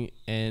interesting.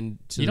 And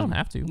You don't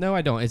have to. No,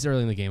 I don't. It's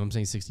early in the game. I'm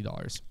saying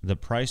 $60. The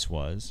price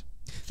was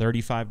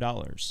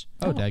 $35.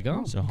 Oh,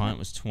 daggone. So Hunt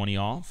was 20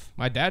 off,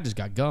 My dad just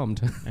got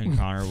gummed. and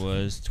Konner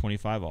was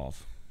 25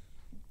 off.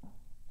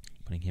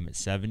 Putting him at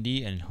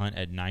 70 and Hunt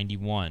at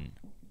 91.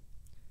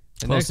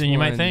 The Closer next than you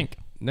might one- think.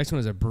 Next one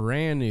is a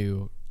brand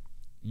new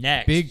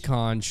Next, Big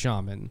Con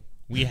Shaman.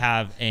 we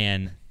have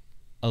an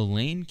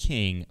Elaine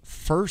King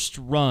first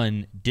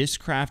run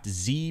Discraft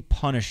Z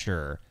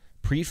Punisher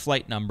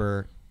pre-flight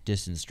number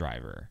distance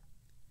driver.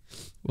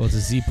 Well, it's a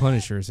Z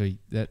Punisher, so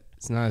that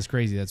it's not as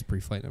crazy. That's a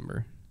pre-flight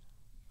number.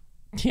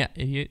 Yeah,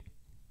 idiot.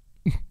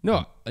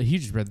 No, he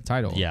just read the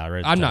title. Yeah, I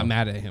read the I'm not title.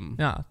 mad at him.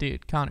 No,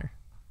 dude, Connor.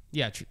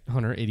 Yeah,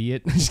 Hunter,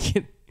 idiot. Just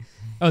kidding.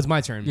 Oh, it's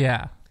my turn.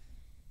 Yeah.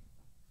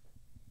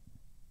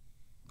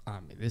 I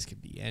mean, this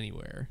could be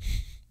anywhere.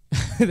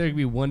 There could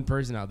be one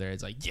person out there.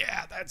 It's like,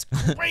 yeah, that's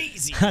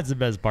crazy. That's the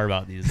best part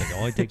about these. Like, it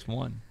only takes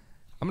one.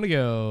 I'm gonna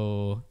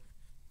go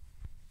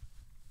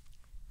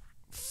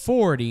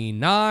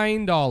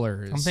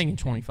 $49. I'm thinking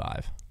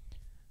 25.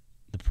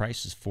 The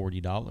price is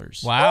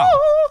 $40. Wow.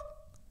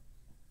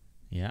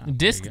 Yeah.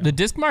 The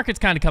disc market's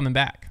kind of coming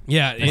back.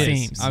 Yeah, It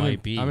seems.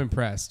 Might be. I'm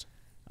impressed.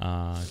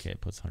 Okay,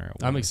 it puts Hunter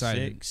at I'm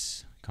 106.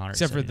 excited. Konner at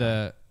Except for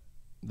 79.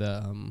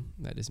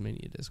 that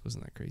Discmania disc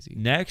wasn't that crazy.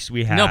 Next,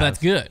 we have. No, but that's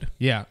good.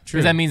 Yeah, true.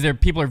 Because that means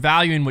people are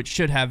valuing what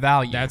should have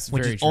value. That's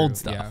which very is old true,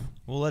 stuff. yeah.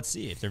 Well, let's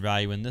see if they're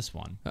valuing this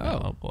one.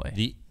 Oh boy.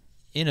 The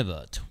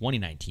Innova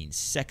 2019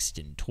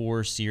 Sexton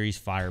Tour Series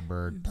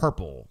Firebird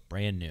purple,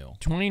 brand new.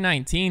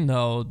 2019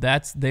 though,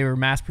 they were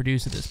mass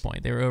produced at this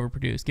point. They were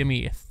overproduced. Give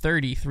me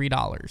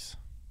 $33.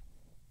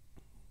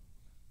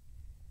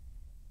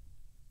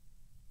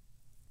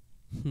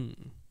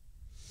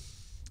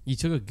 You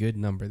took a good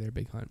number there,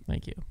 Big Hunt.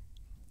 Thank you.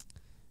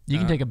 You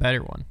can take a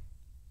better one.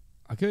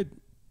 I could.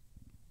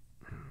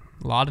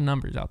 A lot of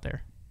numbers out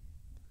there.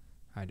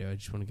 I do. I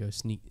just want to go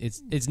sneak.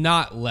 It's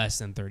not less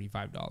than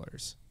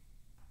 $35.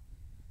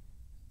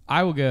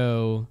 I will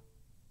go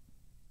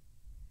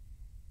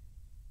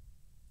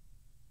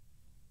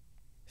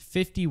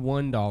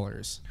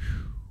 $51.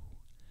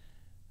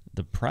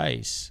 The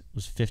price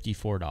was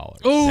 $54.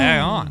 Oh, Hang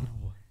on.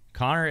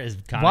 Konner is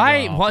kind of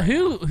Why? What?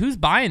 Who's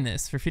buying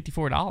this for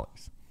 $54?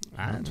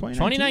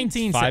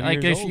 2019.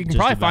 Like you can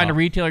probably find a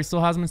retailer that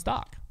still has them in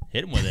stock.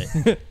 Hit him with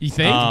it. You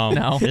think?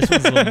 No. This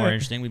one's a little more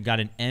interesting. We've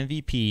got an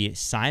MVP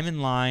Simon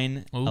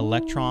Line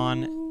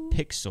Electron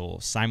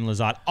Pixel Simon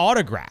Lizotte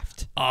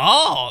autographed.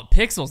 Oh,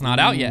 Pixel's not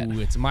out yet. Ooh,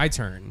 it's my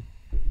turn.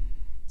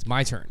 It's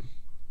my turn.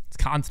 It's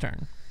Con's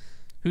turn.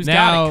 Who's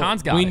Now, got it?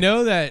 Con's got we it.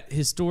 know that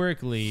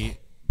historically,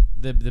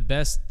 the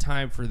best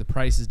time for the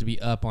prices to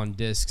be up on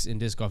discs in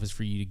disc golf is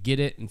for you to get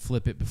it and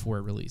flip it before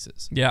it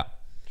releases. Yeah,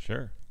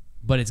 Sure.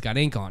 But it's got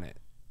ink on it,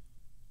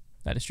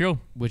 that is true.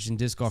 which in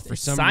disc golf for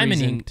It's some Simon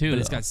reason, ink, too, but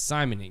it's though. got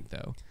Simon ink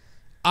though.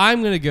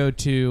 I'm gonna go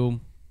to.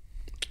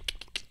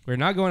 We're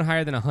not going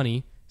higher than a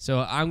honey, so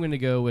I'm gonna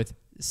go with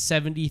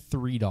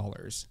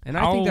 $73, and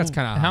I think that's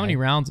kind of How many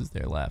rounds is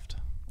there left?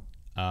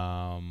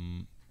 I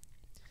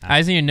I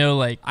just need to know,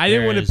 like, I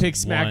didn't want to There's pick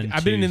smack. 1,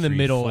 I've been 2, in the 3,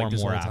 middle 4 like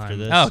this more whole after time.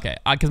 this. oh, okay,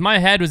 because my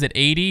head was at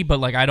 80, but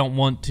like I don't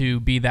want to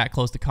be that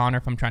close to Konner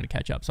if I'm trying to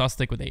catch up, so I'll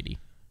stick with 80.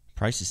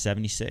 Price is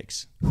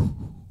 76.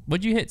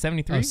 What'd you hit?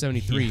 73? Oh,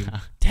 73.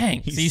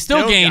 Dang, He so you still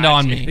still gained got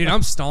on you. me. Dude,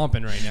 I'm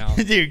stomping right now.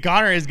 Dude,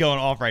 Konner is going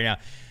off right now.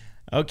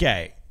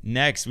 Okay,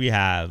 next we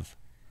have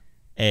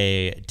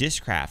a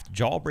Discraft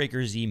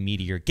Jawbreaker Z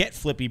Meteor Get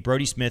Flippy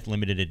Brody Smith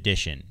limited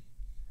edition.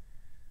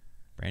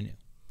 Brand new.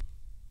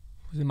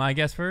 Was it my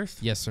guess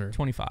first? Yes, sir.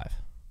 25.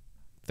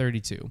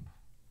 32.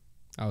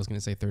 I was going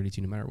to say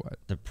 32 no matter what.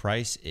 The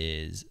price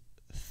is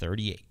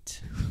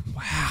 38.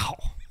 Wow.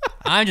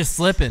 I'm just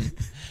slipping,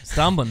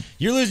 stumbling.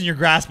 You're losing your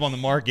grasp on the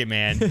market,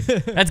 man.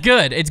 That's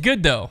good. It's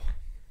good though.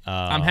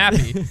 I'm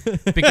happy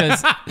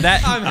because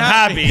that I'm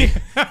happy.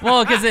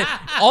 well, because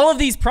all of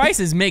these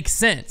prices make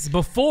sense.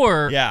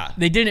 Before, Yeah.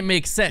 they didn't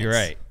make sense. You're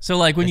right. So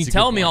like when That's you a good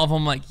tell me point. all of them,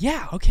 I'm like,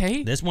 yeah,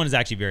 okay. This one is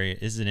actually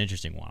this is an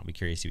interesting one. I'll be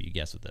curious to see what you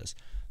guess with this.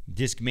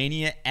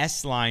 Discmania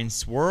S-Line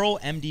Swirl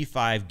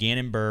MD5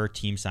 Gannon Burr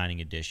Team Signing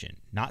Edition.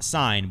 Not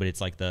signed, but it's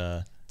like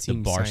the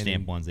Team bar signing.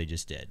 stamp ones they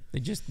just did. They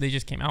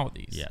just came out with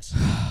these. Yes.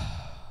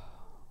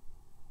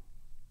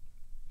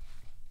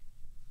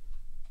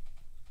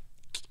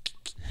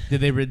 Did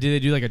they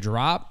do like a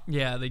drop?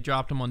 Yeah, they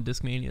dropped them on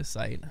Discmania's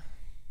site.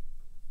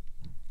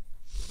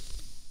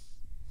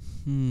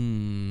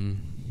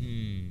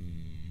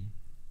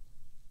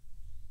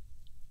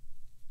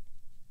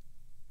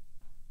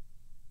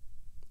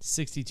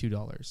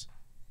 $62.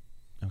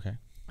 Okay.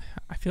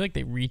 I feel like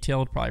they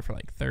retailed probably for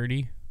like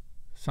 30.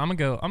 So I'm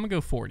gonna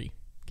go 40.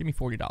 Give me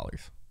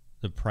 $40.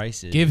 The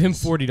price is Give him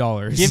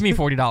 $40. Give me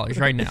 $40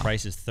 right the now.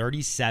 price is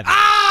 37. All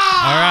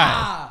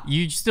right.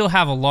 You still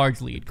have a large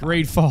lead. Con.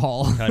 Great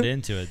fall. Cut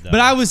into it though. But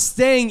I was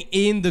staying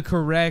in the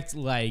correct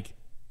first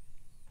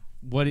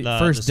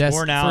the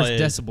score now first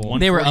is decibel.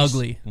 They were 140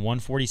 ugly.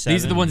 147.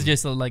 These are the ones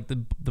just like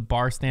the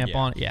bar stamp Yeah.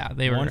 on it. Yeah,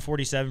 they were.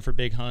 147 for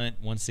Big Hunt,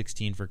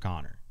 116 for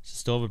Konner.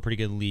 Still have a pretty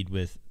good lead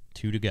with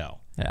 2 to go.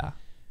 Yeah.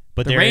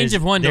 But The there range is-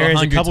 of 1 to there is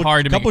 100 is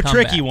hard to make a couple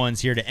tricky comeback. ones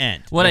here to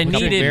end. What I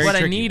Couple needed, very what I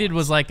tricky needed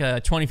ones. was like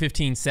a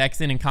 2015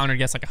 Sexton, and Konner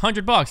gets like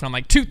 $100, and I'm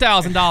like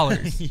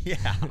 $2,000. Yeah.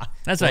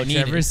 That's what I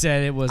needed. Trevor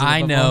said it wasn't I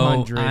above know,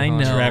 100, I huh?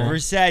 know. Trevor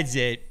says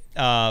it.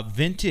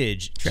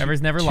 Vintage.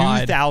 Trevor's never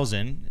lied.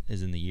 2000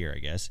 is in the year, I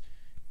guess.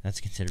 That's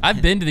considered. I've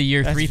been to the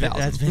year that's 3000.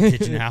 That's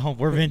vintage now.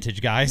 We're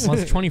vintage, guys. Well,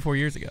 it's 24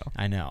 years ago.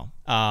 I know.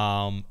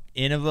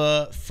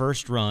 Innova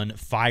First Run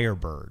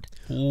Firebird.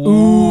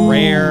 Ooh.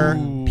 Rare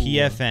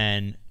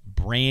PFN.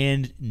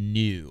 Brand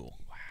new.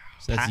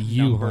 So that's Patent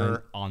you, number,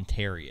 Hunt.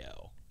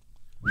 Ontario.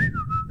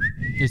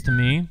 Just to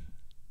me,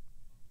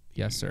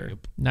 Yes, sir.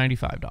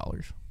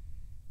 $95.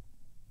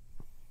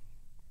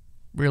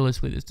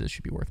 Realistically, this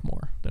should be worth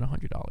more than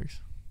 $100.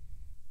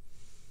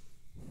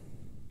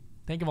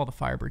 Think of all the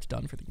Firebirds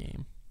done for the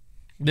game.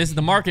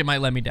 The market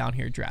might let me down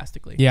here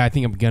drastically. Yeah, I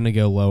think I'm going to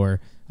go lower.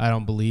 I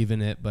don't believe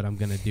in it, but I'm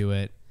going to do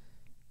it.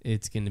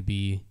 It's going to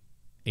be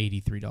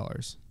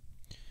 $83.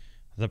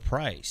 The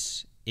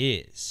price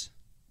is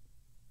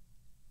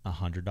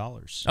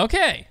 $100.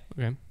 Okay.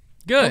 Okay.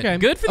 Good. Okay.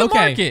 Good for the Okay.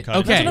 market. Cut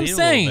it That's what down I'm a little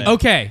saying. bit.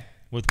 Okay.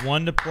 With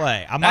 1 to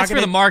play. That's for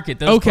the market.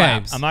 Those Okay.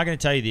 claps. I'm not going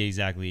to tell you the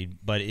exact lead,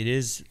 but it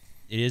is.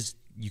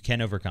 You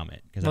can overcome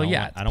it because Well,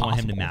 I don't want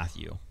him to possible. math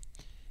you.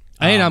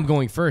 And I'm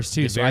going first,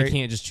 too, the so I very-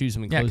 can't just choose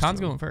something Yeah, close Con's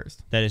to him. going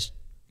first. That is.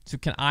 So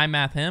can I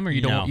math him, or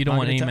you No, don't? You don't I'm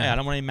want gonna any tell you, math? I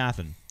don't want any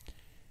mathing.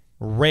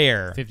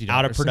 Rare, $50.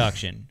 out of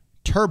production,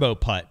 Turbo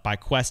Putt by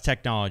Quest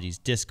Technologies,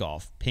 disc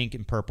golf, pink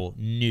and purple,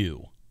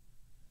 new.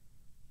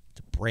 It's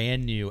a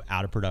brand new,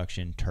 out of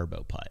production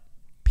Turbo Putt.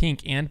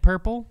 Pink and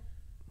purple?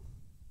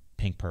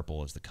 Pink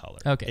purple is the color.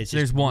 Okay, it's so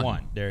there's just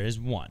one. There is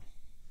one.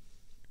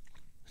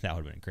 That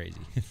would have been crazy.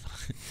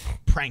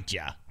 Pranked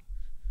ya.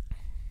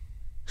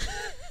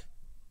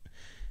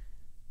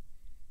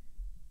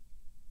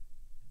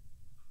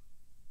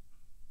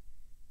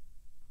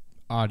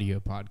 Audio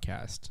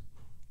podcast.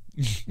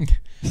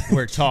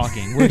 We're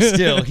talking. We're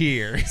still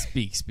here.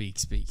 Speak.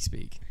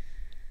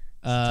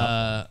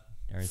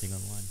 Everything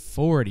on the line.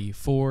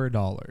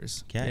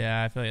 $44. Okay.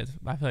 Yeah, I feel like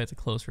it's a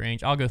close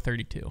range. I'll go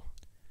 32.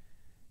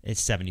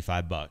 It's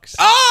 $75.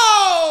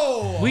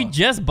 Oh! We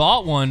just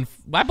bought one.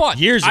 I bought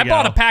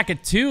ago. a pack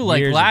of 2 like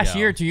Years last ago.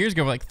 year, 2 years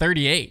ago, for like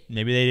 38.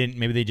 Maybe they didn't.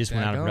 Maybe they just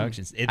went out of Daggone.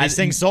 production. This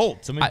thing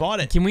sold. Somebody bought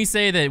it. Can we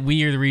say that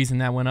we are the reason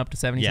that went up to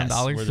 $70 Yes,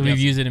 some? we're the Because we've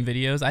reason. used it in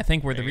videos. I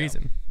think we're the There you go.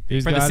 reason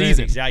Who's for the got it?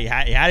 season. Exactly. You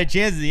had a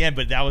chance at the end,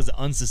 but that was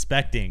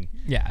unsuspecting.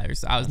 Yeah,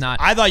 I was not.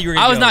 I thought you were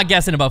gonna I was go- not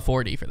guessing above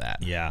 40 for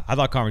that. Yeah, I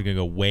thought Konner was going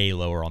to go way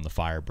lower on the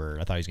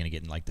Firebird. I thought he was going to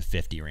get in like the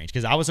 50 range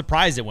because I was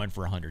surprised it went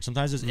for 100.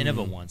 Sometimes those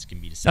Innova ones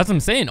can be That's deceptive. what I'm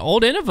saying.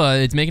 Old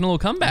Innova, it's making a little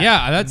comeback.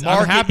 Yeah, that's I'm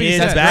Market happy is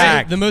that's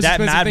back. great. The most that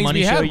expensive Mad things Money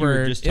we show had you were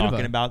were just Innova.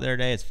 talking about the other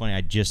day. It's funny. I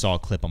just saw a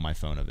clip on my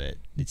phone of it.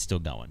 It's still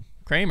going.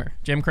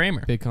 Jim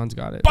Kramer. Bitcon's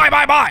got it. Buy.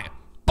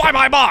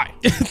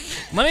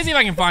 Let me see if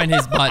I can find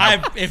his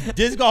button. If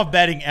disc golf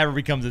betting ever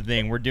becomes a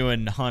thing, we're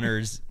doing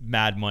Hunter's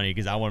Mad Money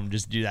because I want him to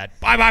just do that.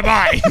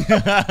 Buy.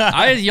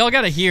 Y'all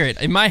got to hear it.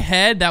 In my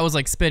head, that was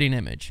like spitting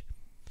image.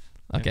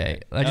 Okay,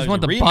 I just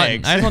want the remix.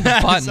 button. I just want the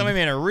button. Somebody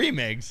made a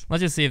remix.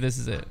 Let's just see if this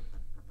is it.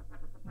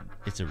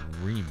 It's a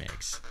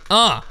remix.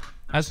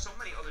 That's So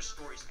many other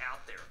stories out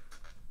there.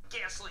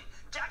 Gasoline.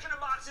 Jack in the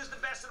Box is the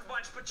best of the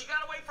bunch, but you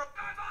gotta wait for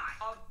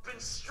I've been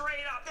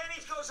straight up.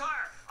 Denny's goes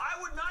higher. I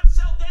would not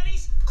sell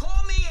Denny's.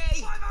 Call me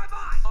a buy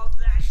of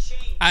that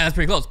chain. that's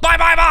pretty close. Buy.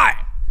 I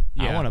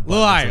want a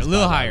little higher,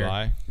 little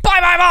higher.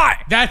 Buy.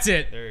 That's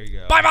it. There you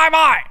go.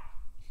 Buy.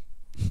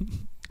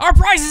 Our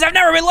prices have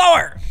never been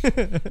lower.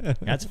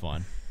 That's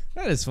fun.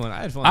 That is fun.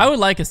 I had fun. I would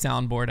like a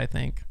soundboard. I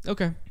think.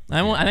 Okay.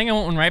 I think I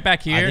want one right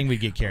back here. I think we'd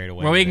get carried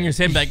away. where we with can it. just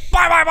hit and be like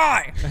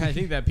buy. I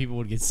think that people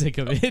would get sick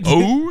of it.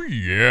 Oh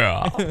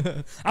yeah.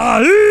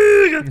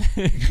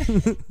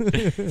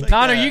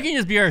 Connor, you can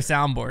just be our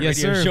soundboard. Yes,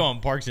 Radio sir. show on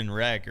Parks and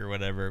Rec or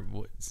whatever,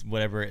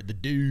 the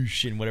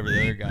douche and whatever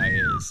the other guy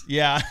is.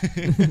 Yeah.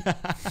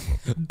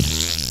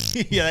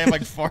 Yeah, they have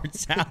like fart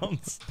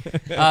sounds.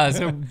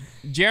 So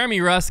Jeremy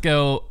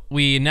Rusko,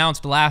 we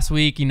announced last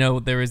week. You know,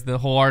 there was the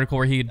whole article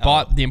where he had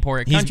bought the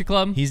Emporia Country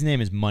Club. His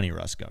name is Money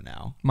Rusco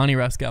now. Money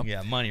Rusko.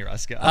 Yeah, Money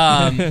Rusco.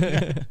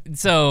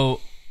 So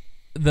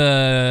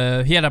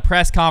he had a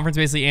press conference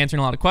basically answering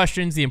a lot of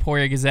questions. The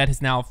Emporia Gazette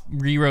has now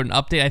rewrote an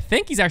update. I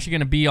think he's actually going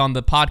to be on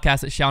the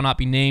podcast that shall not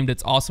be named.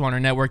 It's also on our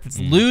network. That's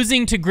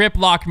losing to Grip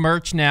Lock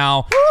merch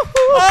now.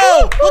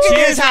 Oh, look at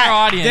Cheers this to our hat.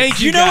 audience. Thank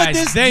Do you you know guys. what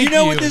this? Thank you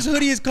know you. what this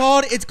hoodie is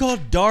called? It's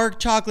called Dark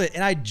Chocolate,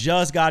 and I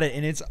just got it,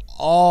 and it's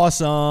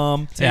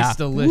awesome. Tastes Yeah.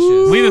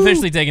 delicious. We've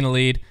officially taken the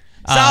lead.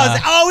 Silas,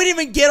 we didn't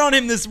even get on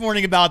him this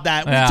morning about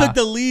that. We Yeah. took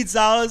the lead,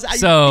 Silas. How you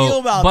feel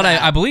about but that?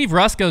 I believe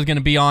Rusko is going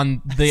to be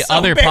on the So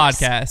other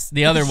embarrassing. podcast,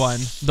 the other one,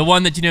 the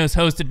one that you know is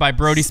hosted by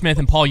Brody Smith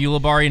and Paul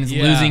Ulibarri and is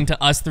Yeah. losing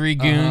to us three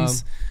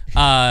goons.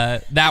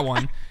 That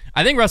one.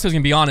 I think Rusko's going to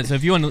be on it, so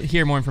if you want to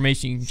hear more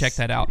information, you can check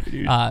that out.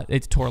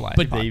 It's Tour Live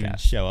but they even podcast.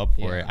 show up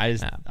for Yeah. it. I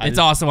just, It's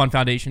also on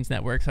Foundations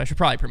Network, so I should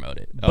probably promote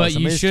it. Oh, But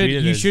somebody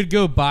tweeted you us. should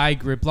go buy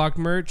Grip Lock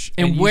merch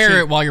And you wear should-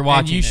 it while you're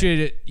watching And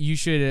it. you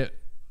should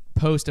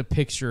post a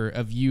picture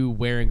of you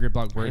wearing Grip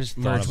Lock merch just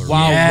thought of a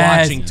while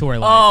Yes. watching Tour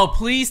Live. Oh,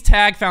 please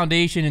tag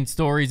Foundation and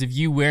stories of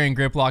you wearing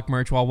Grip Lock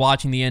merch while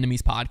watching the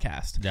Enemies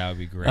podcast That would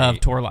be great. of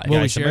Tour Life. Will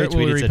we Guys, share it?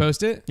 somebody Will we tweeted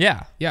repost it?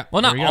 Yeah. Yeah,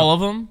 Well, not there we go. all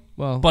of them.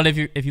 Well, But if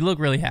you look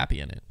really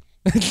happy in it.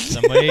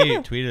 Somebody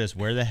tweeted us,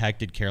 where the heck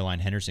did Caroline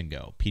Henderson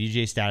go?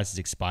 PDJ status is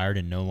expired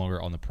and no longer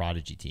on the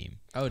Prodigy team.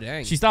 oh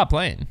dang. She stopped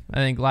playing, I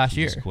think, last She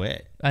year. just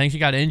quit. I think she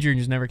got injured and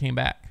just never came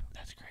back.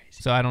 That's crazy.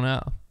 So I don't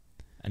know.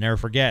 I never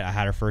forget, I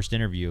had her first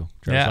interview,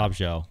 Trevor Staub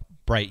Show.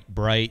 Bright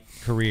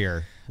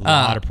career. A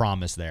lot of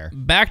promise there.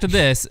 Back to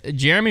this.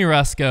 Jeremy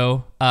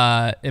Rusko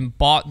and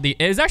bought it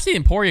was actually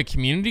Emporia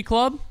Community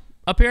Club,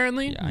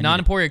 apparently. Yeah,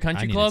 Non-Emporia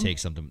Country I need Club. To take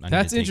something. I need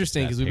That's to take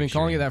interesting, that 'cause we've been picture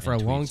calling it that for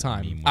and a long tweet some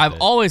time. meme with I've it.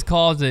 always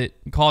called it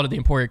the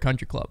Emporia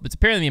Country Club. It's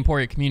apparently the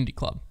Emporia Community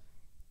Club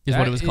is what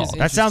That it was is called.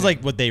 That sounds Interesting.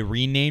 like what they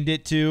renamed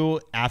it to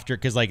after,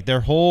 because like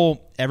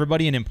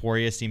everybody in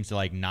Emporia seems to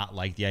like not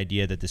like the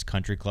idea that this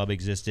country club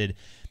existed,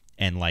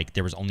 and like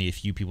there was only a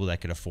few people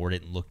that could afford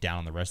it and look down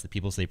on the rest of the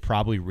people, so they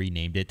probably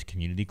renamed it to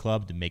Community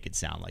Club to make it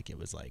sound like it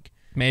was like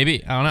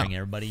Maybe. I don't know. bring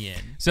everybody in.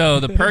 So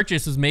the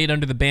purchase was made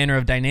under the banner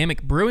of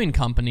Dynamic Brewing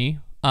Company,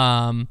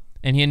 and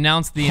he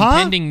announced the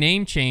impending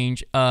name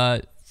change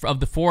of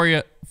the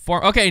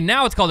okay,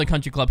 now it's called the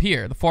Country Club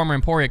here, the former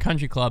Emporia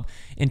Country Club,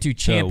 into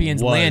Champions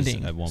So it was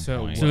Landing. at one So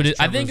point. So I Trevor's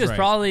think it was right.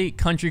 probably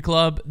Country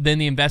Club, then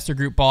the investor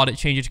group bought it,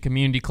 changed it to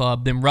Community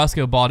Club, then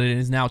Rusko bought it and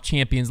is now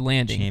Champions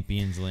Landing.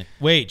 Champions Landing.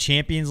 Wait,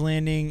 Champions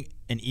Landing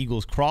and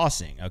Eagles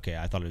Crossing. Okay,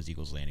 I thought it was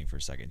Eagles Landing for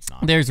a second. It's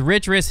not. There's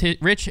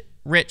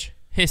rich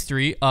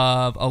history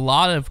of a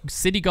lot of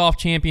city golf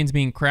champions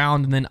being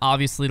crowned, and then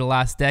obviously the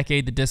last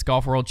decade, the disc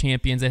golf world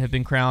champions that have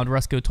been crowned.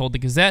 Rusco told the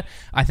Gazette,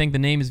 I think the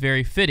name is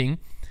very fitting.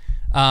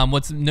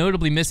 What's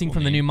notably missing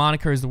from the new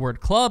moniker is the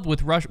word club,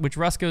 which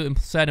Rusco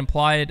said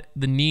implied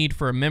the need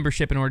for a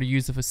membership in order to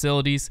use the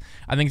facilities.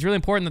 I think it's really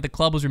important that the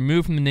club was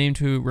removed from the name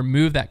to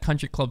remove that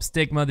country club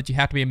stigma that you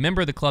have to be a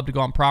member of the club to go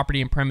on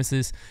property and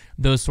premises,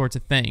 those sorts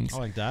of things. I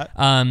like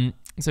that.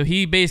 So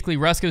he basically,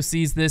 Rusco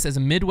sees this as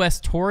a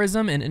Midwest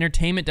tourism and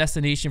entertainment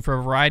destination for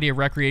a variety of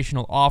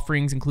recreational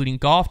offerings, including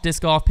golf,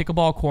 disc golf,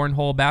 pickleball,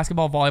 cornhole,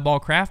 basketball,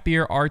 volleyball, craft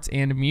beer, arts,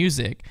 and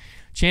music.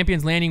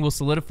 Champions Landing will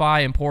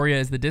solidify Emporia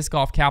as the disc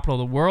golf capital of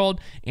the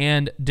world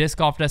and disc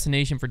golf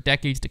destination for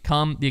decades to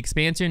come. The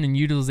expansion and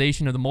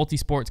utilization of the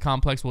multi-sports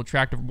complex will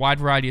attract a wide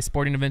variety of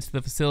sporting events to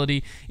the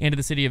facility and to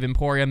the city of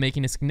Emporia,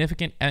 making a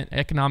significant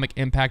economic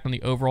impact on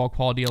the overall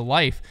quality of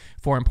life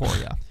for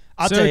Emporia.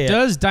 So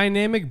does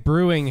dynamic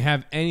brewing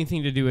have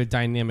anything to do with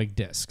dynamic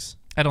discs?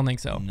 I don't think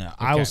so. No, okay.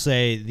 I will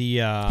say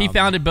the he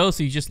founded both,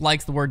 so he just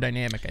likes the word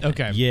dynamic. I think.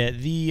 Okay. Yeah,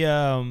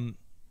 the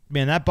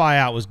man, that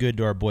buyout was good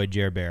to our boy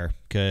Jer Bear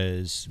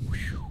because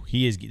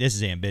this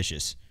is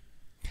ambitious.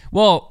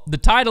 Well, the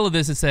title of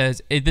this, it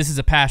says this is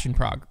a passion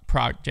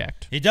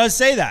project. It does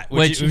say that,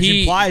 which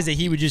implies that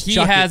he would just. He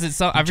has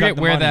it. I forget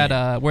where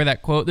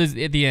that quote is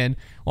at the end.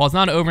 While it's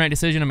not an overnight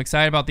decision, I'm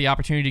excited about the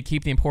opportunity to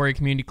keep the Emporia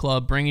Community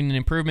Club, bringing in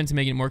improvements and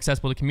making it more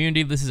accessible to the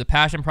community. This is a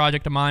passion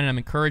project of mine, and I'm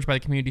encouraged by the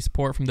community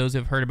support from those who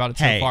have heard about it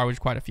so far, which is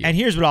quite a few. And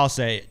here's what I'll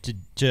say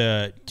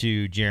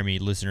to Jeremy,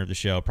 listener of the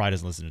show, probably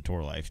doesn't listen to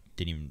Tour Life,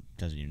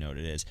 doesn't even know what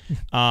it is.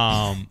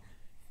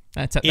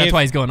 That's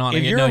why he's going on.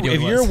 If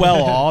you're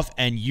well off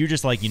and you're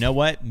just like, you know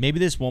what, maybe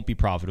this won't be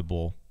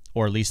profitable,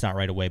 or at least not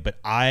right away, but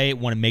I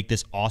want to make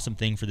this awesome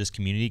thing for this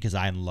community because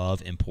I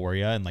love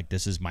Emporia and like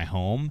this is my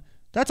home.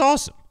 That's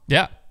awesome.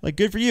 Yeah. Like,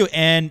 good for you.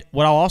 And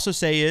what I'll also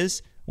say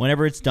is,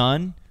 whenever it's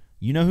done,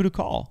 you know who to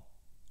call.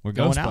 We're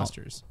going out.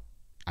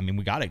 I mean,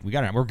 we got it. We're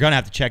gonna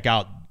have to check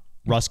out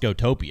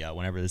Ruscotopia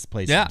whenever this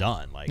place is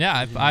done. Like,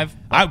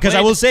 because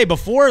I will say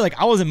before, like,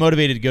 I wasn't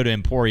motivated to go to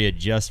Emporia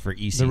just for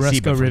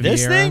ECC, but for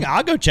this thing,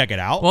 I'll go check it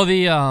out.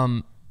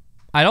 Well,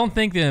 I don't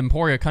think the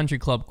Emporia Country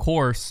Club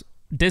course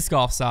disc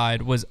golf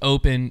side was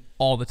open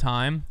all the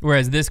time,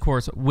 whereas this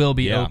course will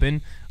be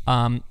open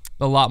a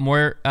lot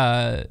more.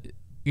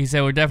 He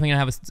said we're definitely gonna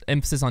have an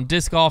emphasis on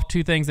disc golf.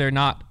 Two things that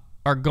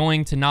are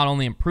going to not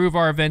only improve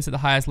our events at the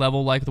highest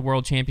level, like the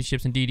World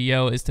Championships and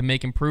DDO, is to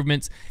make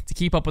improvements to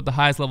keep up with the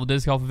highest level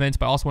disc golf events,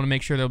 but I also want to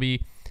make sure there'll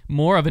be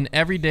more of an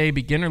everyday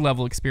beginner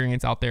level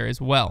experience out there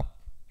as well.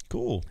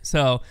 Cool.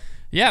 So,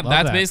 yeah,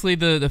 that's basically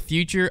the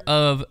future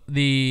of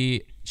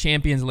the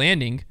Champions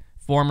Landing,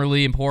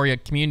 formerly Emporia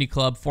Community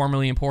Club,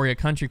 formerly Emporia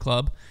Country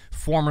Club,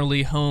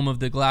 formerly home of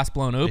the Glass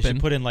Blown Open. They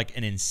should put in like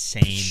an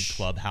insane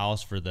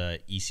clubhouse for the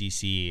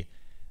ECC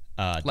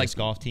disc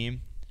golf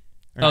team.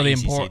 Oh, the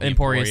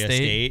Emporia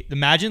State.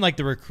 Imagine like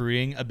the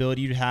recruiting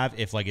ability you'd have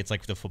if like it's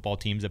like the football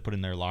teams that put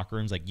in their locker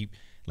rooms. Like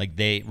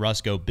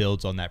Rusco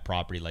builds on that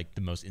property like the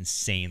most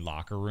insane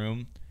locker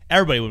room.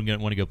 Everybody would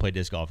want to go play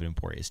disc golf at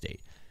Emporia State.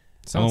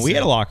 So when we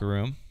had a locker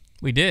room,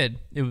 we did.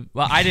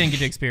 Well, I didn't get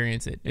to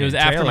experience it. It was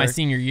after my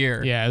senior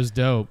year. Yeah, it was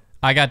dope.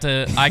 I got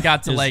to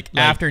like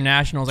after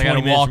nationals. I got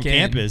to walk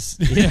in campus.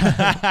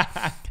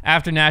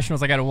 After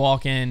nationals, I got to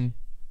walk in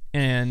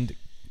and.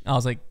 I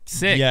was like,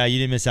 sick. Yeah, you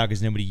didn't miss out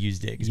because nobody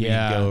used it because we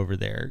didn't go over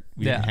there.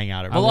 We didn't hang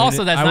out. Well,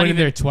 also that's I not went even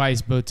there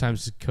twice. Both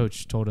times the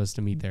coach told us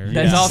to meet there.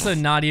 That's also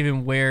not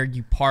even where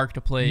you park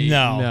to play.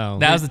 No.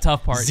 That was the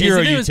tough part. Zero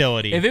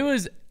utility. If it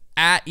was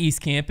at East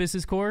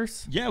Campus's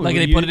course, like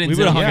they put it in we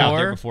zone would have hung out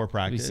there 4, before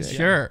practice.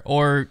 Sure.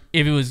 Or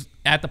if it was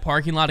at the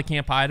parking lot of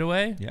Camp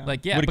Hideaway,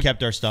 would have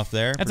kept our stuff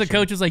there. That's what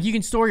coach was like. You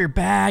can store your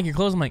bag, your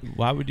clothes. I'm like,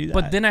 why would we do that?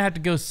 But then I have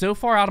to go so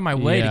far out of my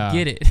way to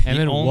get it. And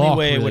the only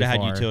way it would have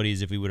had utility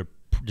is if we would have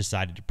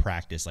decided to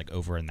practice like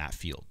over in that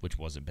field, which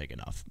wasn't big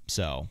enough.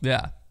 So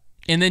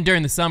and then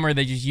during the summer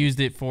they just used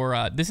it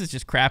for this is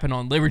just crapping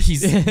on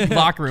Liberty's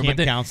locker room. Camp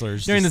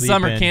counselors during the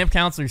summer camp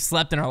counselors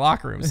slept in our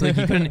locker room, so like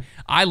you couldn't.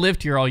 I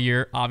lived here all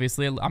year,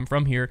 obviously I'm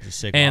from here,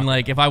 and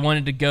like if I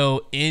wanted to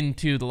go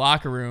into the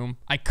locker room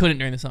I couldn't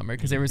during the summer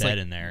because there was like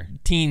in there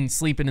teens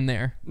sleeping in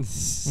there. I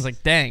was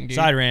like, dang, dude.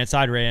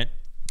 Side rant.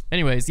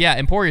 Anyways,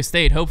 Emporia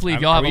State, hopefully if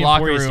y'all have a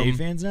locker room. Emporia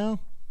State fans now?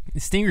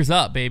 Stingers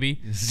up,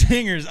 baby.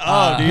 Stingers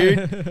up,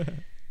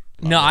 dude.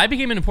 No, I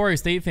became an Emporia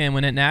State fan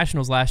when at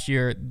Nationals last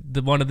year,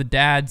 one of the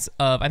dads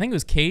of, I think it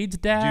was Cade's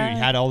dad. Dude,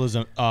 he had all those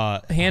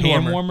hand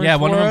warmers. Yeah,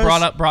 one of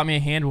them brought me a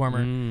hand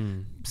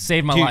warmer.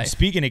 Saved my life.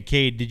 Speaking of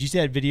Cade, did you see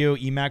that video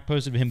EMAC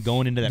posted of him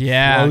going into that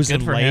frozen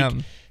good for lake?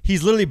 Him.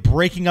 He's literally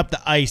breaking up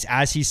the ice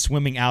as he's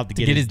swimming out to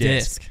get his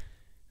disc.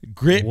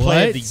 Grit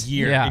play of the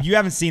year. Yeah. If you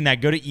haven't seen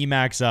that, go to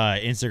EMAC's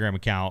Instagram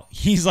account.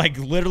 He's like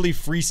literally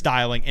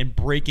freestyling and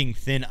breaking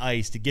thin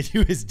ice to get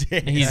to his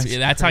disc.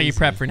 That's how you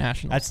prep for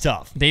nationals. That's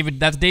tough.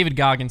 That's David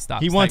Goggins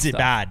stuff. He wants it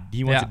bad.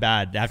 He wants it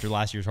bad after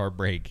last year's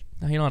heartbreak.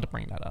 No, you don't have to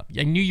bring that up.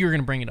 I knew you were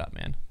going to bring it up,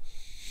 man.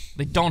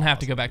 They don't have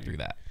to go back through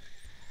that.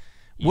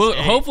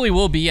 Hopefully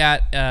we'll be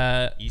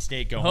at East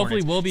State. Go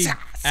hopefully Hornets. we'll be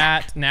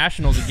at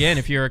nationals again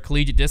if you're a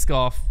collegiate disc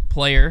golf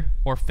player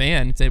or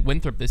fan. It's at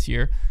Winthrop this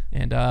year,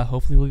 and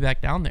hopefully we'll be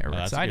back down there. We're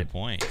That's excited. a good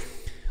point.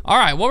 All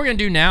right, what we're gonna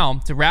do now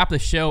to wrap the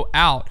show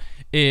out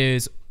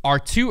is our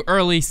 2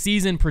 early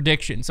season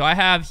predictions. So I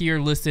have here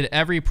listed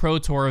every Pro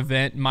Tour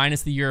event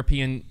minus the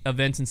European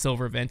events and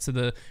silver events, so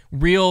the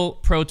real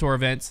Pro Tour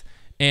events,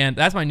 and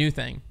that's my new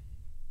thing.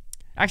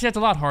 Actually, that's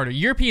a lot harder.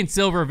 European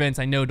silver events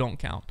I know don't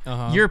count.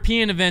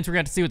 European events, we're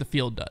going to have to see what the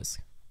field does.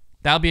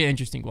 That'll be an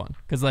interesting one.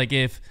 Because, like,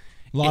 if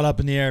A lot up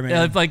in the air,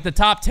 man. if like the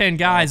top 10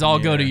 guys all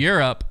go to air.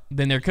 Europe,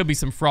 then there could be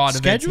some fraud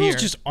events Schedules here.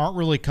 just aren't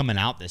really coming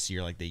out this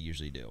year like they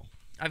usually do.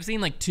 I've seen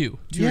like two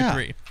Yeah. or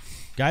three.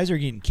 Guys are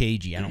getting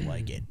cagey. I don't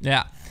like it.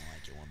 Yeah. I don't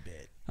like it one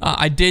bit.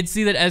 I did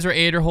see that Ezra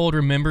Aderhold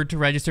remembered to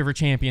register for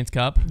Champions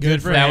Cup.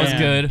 Good for That him. was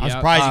good. I'm Yep.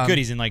 surprised he could.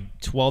 He's in like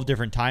 12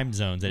 different time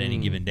zones at any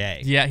given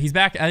day. Yeah, he's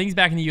back. I think he's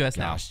back in the U.S.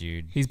 Gosh, now.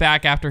 dude. He's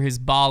back after his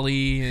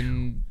Bali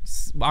and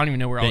I don't even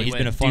know where all he He's went.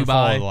 been a fun Dubai.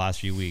 follow the last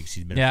few weeks.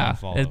 He's been a fun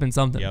follow. it's been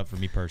something. Yep, for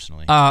me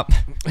personally.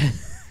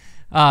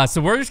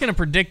 So we're just gonna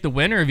predict the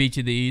winner of each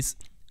of these,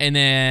 and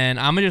then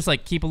I'm gonna just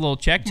like keep a little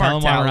check Tell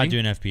mark him why we're tally. not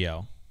doing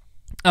FPO.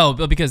 Oh,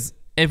 but because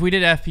if we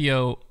did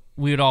FPO,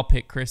 we would all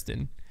pick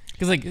Kristen.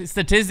 Because like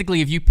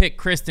statistically, if you pick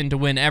Kristen to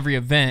win every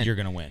event, You're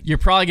gonna win. You're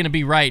probably gonna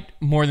be right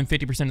more than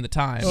 50% of the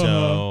time.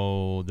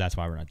 So that's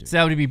why we're not doing So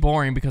that would be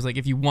boring because like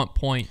if you want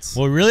points,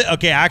 Well, really?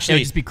 Okay, actually,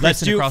 just be let's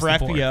Kristen do it across for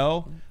the board.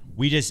 FPO.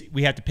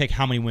 We have to pick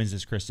how many wins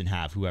does Kristen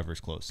have, whoever's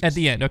closest. at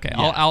the end, okay,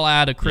 Yeah. I'll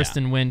add a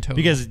Kristen win total.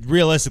 Because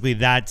realistically,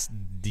 that's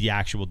the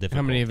actual difficulty.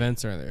 How many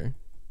events are there?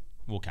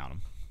 We'll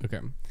count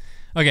them.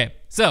 Okay,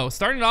 so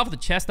starting it off with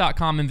the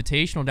Chess.com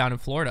Invitational down in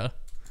Florida.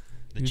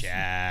 The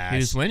Chess.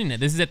 Who's winning it?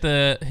 This is at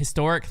the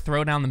historic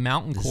Throw Down the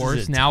Mountain This is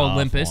course, a now tough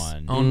Olympus,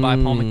 one. owned by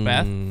Paul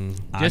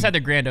Macbeth. Just had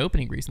their grand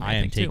opening recently. I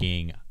am think, too.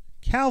 taking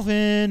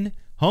Calvin,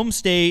 home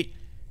state.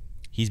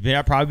 He's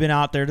probably been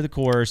out there to the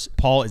course.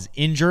 Paul is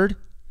injured.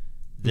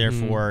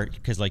 Therefore,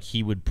 because like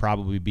he would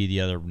probably be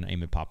the other name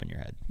that pop in your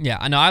head. Yeah,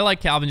 I know. I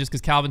like Calvin just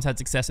because Calvin's had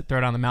success at Throw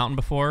Down the Mountain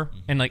before,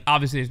 and like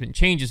obviously there's been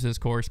changes to this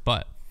course,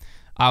 but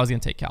I was gonna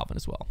take Calvin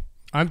as well.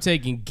 I'm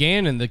taking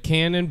Gannon, the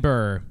Cannon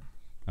Burr.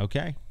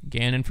 Okay.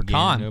 Gannon for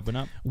Gannon, Con. open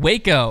up.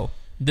 Waco.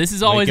 This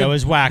is always Waco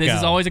is wacko. This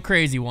is always a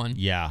crazy one.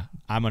 Yeah,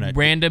 I'm gonna.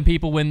 Random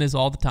people win this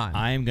all the time.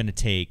 I am gonna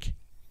take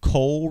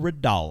Cole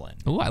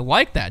Radalin. Ooh, I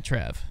like that,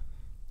 Trev.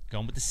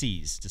 Going with the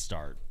C's to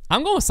start.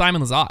 I'm going with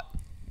Simon Lizotte.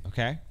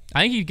 Okay.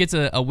 I think he gets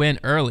a win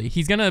early.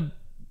 He's gonna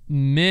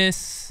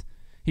miss.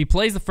 He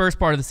plays the first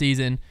part of the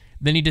season,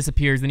 then he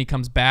disappears, then he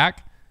comes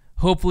back.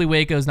 Hopefully,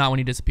 Waco's not when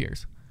he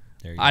disappears.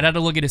 There you I'd go. have to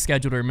look at his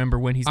schedule to remember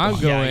when he's I'm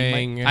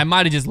going. going. I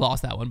might have just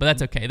lost that one, but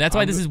that's okay. That's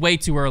why this is way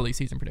too early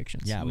season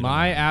predictions. Yeah. we don't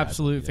My know.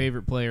 absolute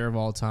favorite player of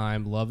all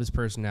time. Love his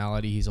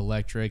personality. He's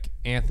electric.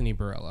 Anthony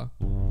Barella.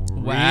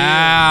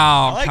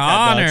 Wow, I like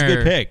Konner. that, though. That's a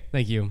good pick.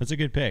 Thank you. That's a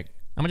good pick.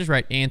 I'm gonna just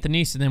write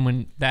Anthony, so then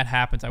when that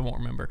happens, I won't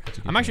remember.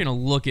 I'm actually gonna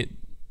look at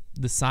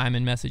the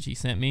Simon message he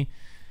sent me.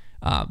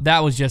 That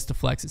was just to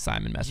flex that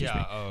Simon messaged Yeah,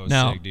 me. oh,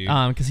 No, sick, dude.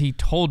 because he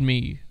told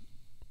me,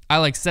 I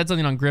like said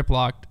something on Grip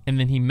Locked, and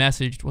then he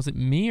messaged. Was it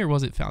me or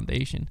was it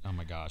Foundation Oh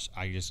my gosh,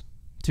 I just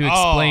to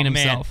explain man.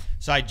 himself?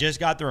 So I just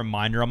got the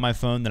reminder on my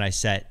phone that I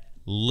set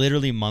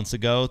literally months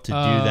ago to do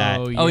that.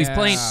 Oh, he's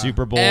playing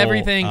Super Bowl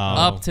everything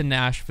up to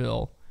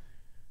Nashville,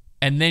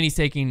 and then he's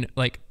taking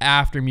like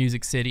after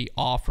Music City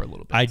off for a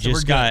little bit. I So we're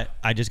just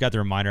good. got the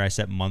reminder I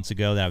set months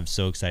ago that I was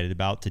so excited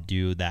about to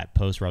do that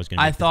post where I was going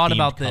to. I thought the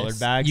about themed colored this.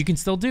 bags. You can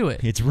still do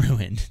it. It's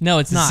ruined. No,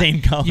 it's the not.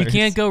 same colors. You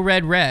can't go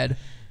red.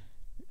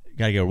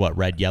 Gotta go what,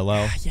 red,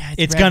 yellow? Yeah,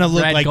 it's red- gonna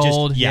look red, like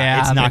gold. just Yeah,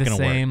 it's they're not the gonna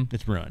same. work.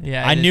 It's ruined.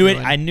 Yeah, I it is knew it.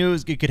 ruined. I knew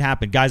it could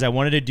happen, guys. I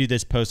wanted to do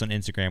this post on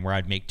Instagram where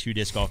I'd make 2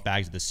 disc golf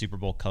bags with the Super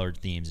Bowl colored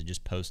themes and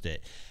just post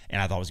it,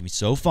 and I thought it was gonna be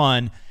so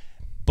fun.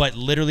 But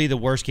literally, the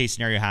worst case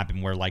scenario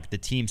happened where like the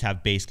teams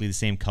have basically the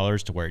same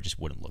colors to where it just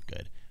wouldn't look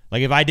good.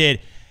 Like if I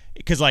did,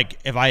 because like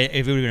if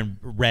it would have been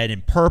red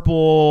and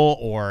purple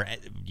or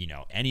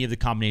any of the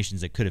combinations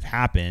that could have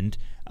happened,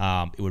 it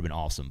would have been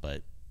awesome.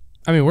 But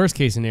I mean, worst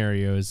case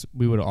scenario is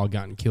we would have all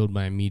gotten killed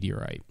by a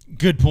meteorite.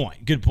 good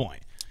point. Good point.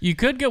 You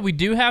could go. We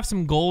do have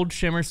some gold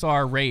Shimmer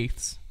Star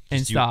Wraiths in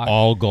Just do stock.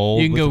 all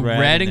gold You can with go red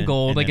red and and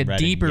gold, then- like and a then red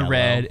and deeper yellow.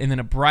 red, and then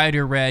a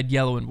brighter red,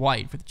 yellow, and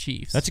white for the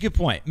Chiefs. That's a good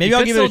point. Maybe You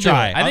I'll could give it a still do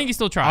try. it. I think you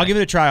still try. I'll give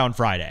it a try on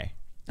Friday.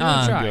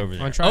 Try. over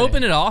there. On Friday.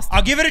 Open at Austin.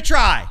 I'll give it a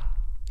try.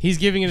 He's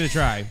giving it a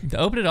try.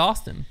 Open at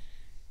Austin.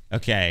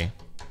 Okay.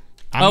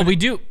 We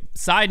do.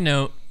 Side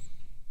note,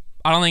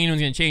 I don't think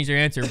anyone's going to change their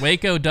answer.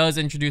 Waco does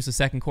introduce a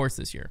second course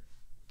this year.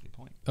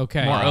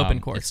 Okay. More open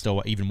course. It's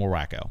still even more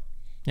wacko.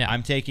 Yeah.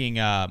 I'm taking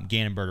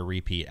Gannonburg to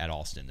repeat at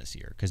Alston this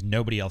year because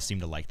nobody else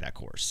seemed to like that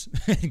course.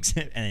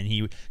 And then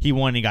he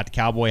won and he got the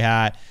cowboy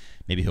hat.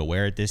 Maybe he'll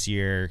wear it this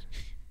year.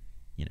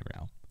 You never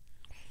know.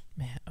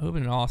 Man,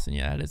 open at Austin.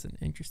 Yeah, that is an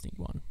interesting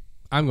one.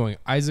 I'm going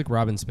Isaac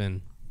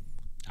Robinson.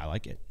 I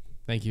like it.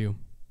 Thank you.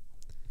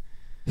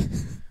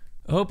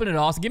 Open at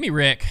Austin. Give me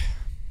Rick.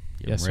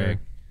 Give Yes, him sir. Rick.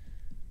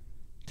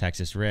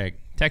 Texas Rick.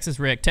 Texas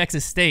Rick.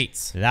 Texas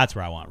States. That's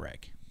where I want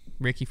Rick.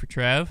 Ricky for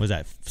Trev. Was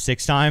that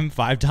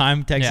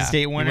 5-time Texas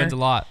State winner? He wins a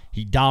lot.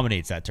 He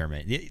dominates that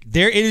tournament. It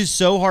is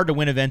so hard to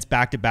win events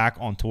back to back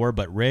on tour,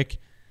 but Rick,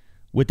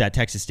 with that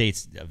Texas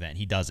State's event,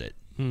 he does it.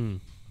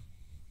 I'm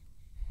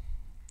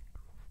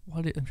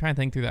trying to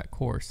think through that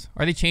course.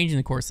 Are they changing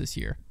the course this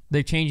year?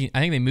 They're changing. I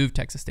think they moved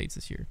Texas State's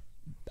this year.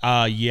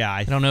 Yeah.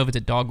 I don't know if it's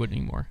at Dogwood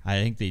anymore. I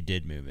think they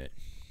did move it.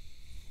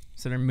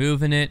 So they're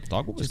moving it.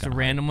 Dogwood was just a kinda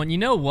random one. You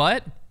know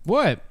what?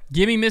 What?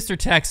 Give me Mr.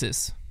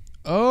 Texas.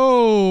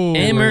 Oh,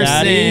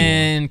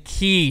 Emerson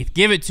Keith.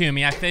 Give it to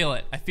me. I feel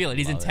it.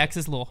 He's in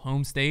Texas, little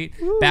home state.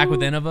 Back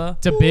with Innova.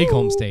 It's a big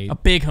home state. A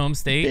big home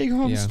state. Big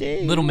home Yeah.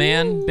 state. Little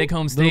man, big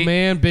home state. Little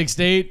man, big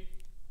state.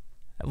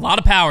 A lot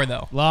of power,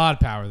 though. Lot of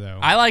power, though.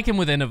 I like him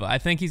with Innova. I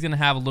think he's going to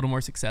have a little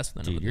more success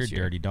with Innova Dude, you're a this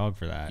year. dirty dog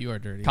for that. You are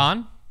dirty.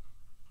 Con?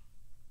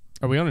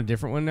 Are we on a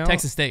different one now?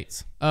 Texas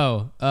State's.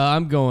 Oh,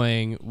 I'm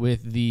going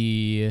with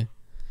the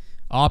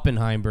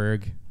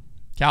Oppenheimberg.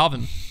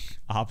 Calvin.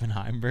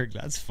 Oppenheimberg.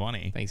 That's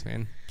funny. Thanks,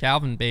 man.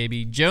 Calvin,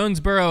 baby.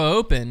 Jonesboro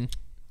Open.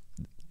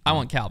 I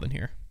want Calvin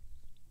here.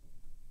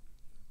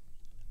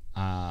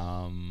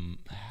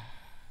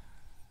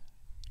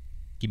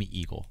 Give me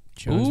Eagle.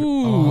 Ooh.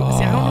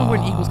 See, I don't know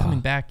when Eagle's coming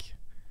back.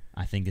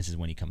 I think this is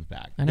when he comes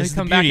back. I know This he's is the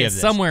coming back beauty at of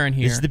this. somewhere in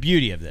here. This is the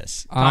beauty of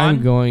this. I'm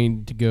Con?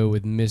 going to go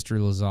with Mr.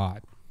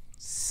 Lazat.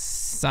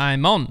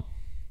 Simon.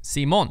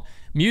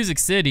 Music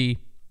City.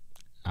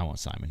 I want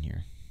Simon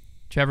here.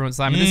 Trevor wants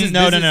Simon.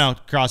 No.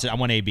 Cross it. I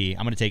want AB.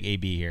 I'm going to take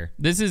AB here.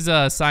 This is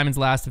Simon's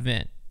last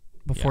event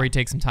before Yeah. he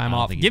takes some time I don't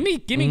off. think Give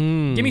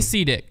me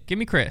C-Dick. Give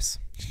me Chris.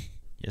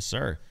 Yes,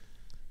 sir.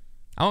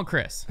 I want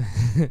Chris.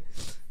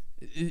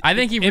 I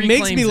think he It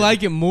makes me reclaims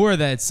like it more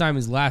that it's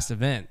Simon's last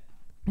event.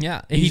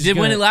 Yeah, He's he just did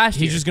win gonna- it last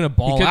year. he's just gonna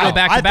ball He could out. go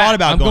back I to back. thought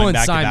about I'm going going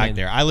back to back Simon.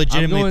 there. I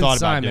legitimately I'm going thought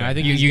Simon. about doing I it.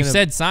 think You he's gonna-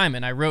 said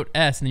Simon. I wrote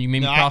S, and then you made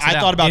me No, cross it I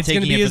out. thought about It's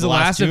going to taking be it his for the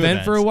last two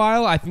event for a events.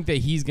 while. I think that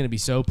he's going to be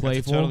so That's a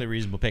playful. totally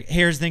reasonable pick.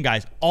 Here's the thing,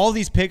 guys. All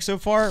these picks so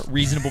far,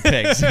 reasonable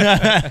picks.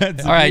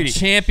 That's the All right, beauty.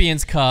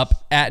 Champions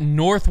Cup at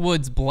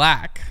Northwoods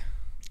Black.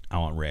 I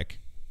want Rick.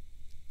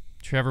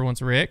 Trevor wants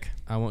Rick.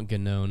 I want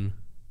Gannon.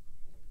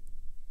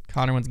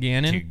 Connor wants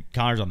Gannon. Dude,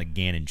 Connor's on the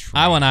Gannon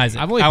train. I want Isaac.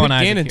 I've only I picked want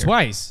Isaac Gannon here.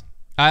 twice.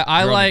 I You're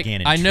on the like.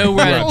 Gannon I know train.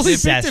 we're You're at. only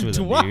obsessed picked with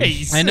him him, dude.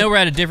 twice. I know we're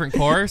at a different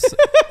course,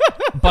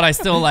 but I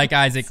still like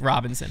Isaac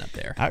Robinson up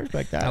there. I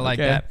respect that. I like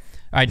Okay. that.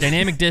 All right,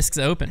 Dynamic Discs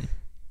Open.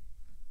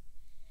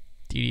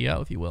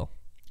 DDO, if you will.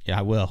 Yeah,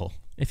 I will.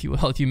 If you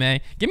will, if you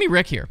may. Give me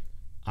Rick here.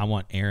 I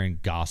want Aaron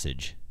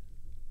Gossage.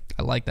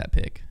 I like that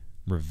pick.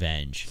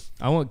 Revenge.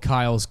 I want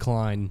Kyle's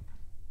Klein.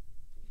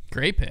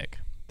 Great pick.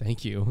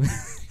 Thank you.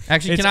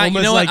 Actually, It's can I? You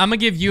almost know like- what? I'm gonna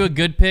give you a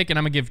good pick, and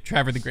I'm gonna give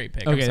Trevor the great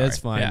pick. I'm Okay, sorry. that's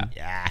fine. Yeah.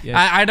 Yeah.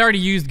 Yeah. I'd already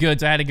used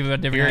good, so I had to give it a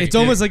different. It's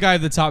almost like I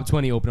have the top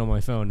 20 open on my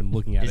phone and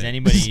looking at Is it.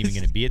 anybody even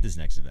going to be at this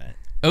next event?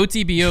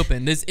 OTB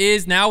Open. This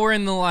is now we're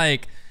in the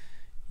like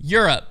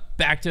Europe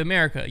back to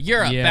America.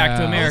 Europe Yeah. back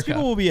to Most Most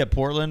people America. will be at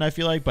Portland, I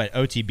feel like, but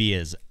OTB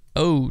is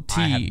OTB.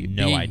 I have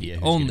no idea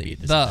who's gonna Only be at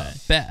this the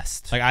event.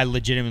 best. like I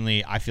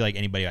feel like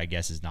anybody I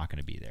guess is not going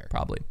to be there.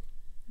 Probably.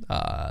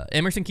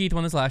 Emerson Keith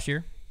won this last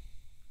year.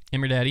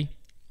 Emmer Daddy.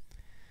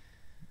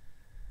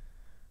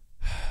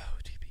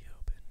 OTB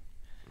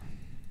Open.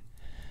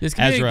 This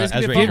could Ezra- be, this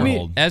could Ezra be a fun one.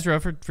 Emerald. Ezra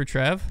for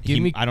Trev. Give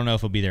me- I don't know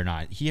if he'll be there or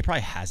not. He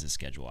probably has his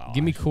schedule out.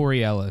 Give me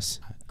Corey Ellis.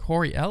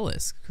 Corey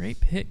Ellis. Great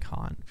pick,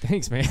 Con.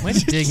 Thanks, man. Way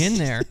to dig in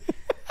there.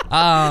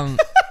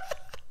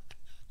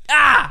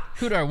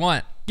 Who do I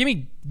want? Give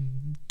me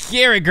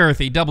Garrett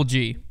Gerthy, double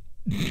G.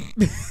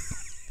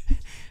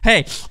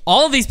 Hey,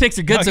 all of these picks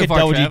are good so far,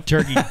 double G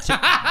Trev. turkey,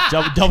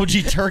 double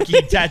G turkey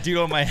tattooed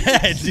on my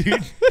head,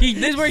 dude.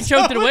 This is where he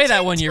choked it away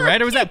that one year,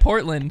 right? Or was that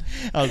Portland?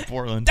 That was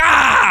Portland.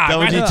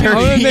 Double G I'm turkey.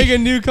 gonna make a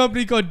new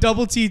company called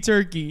Double T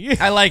Turkey.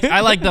 I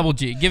like double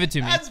G. Give it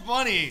to me. That's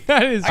funny.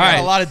 That is I got right.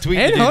 a lot of tweets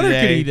And to do Hunter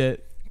today. could eat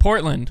it.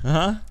 Portland.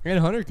 Huh? And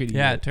Hunter could eat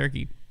Yeah, it.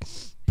 turkey.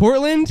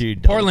 Portland?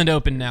 Dude, Portland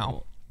Open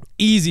now.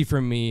 Easy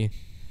for me.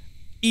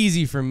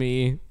 Easy for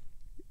me.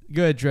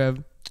 Good,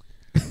 Trev.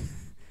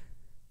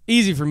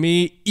 Easy for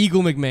me.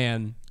 Eagle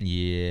McMahon.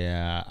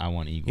 Yeah, I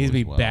want Eagle. He's as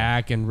be well.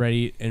 back and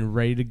ready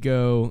to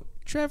go.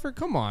 Trevor,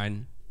 come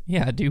on.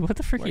 Yeah, dude, what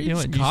the frick Why are are you you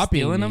doing? just You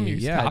copying stealing them? me? You're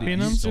just Yeah, copying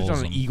dude, them? you switched on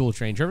Stole an some. Eagle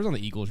train. Trevor's on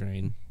the Eagle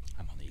train.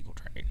 I'm on the Eagle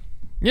train.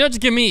 You know, just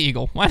give me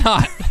Eagle. Why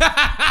not?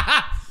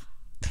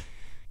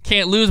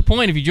 Can't lose a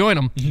point if you join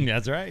them.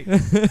 That's right.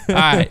 All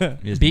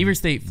right. Just Beaver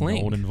State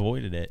Fling. Old and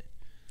voided it.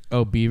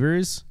 Oh,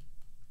 Beavers?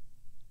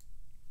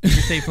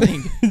 Beaver State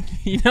Fling.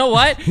 You know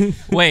what?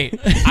 Wait.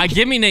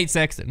 Give me Nate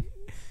Sexton.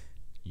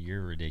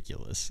 You're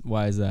ridiculous.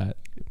 Why is that?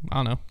 I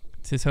don't know.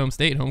 It's his home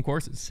state, home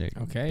courses. Sick.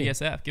 Okay.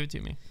 BSF. Give it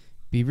to me.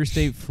 Beaver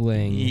State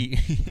Fling.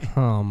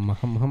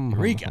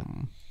 Eureka.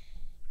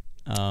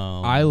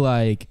 I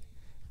like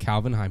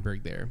Calvin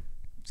Heimberg there.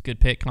 It's a good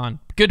pick, Con.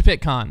 Good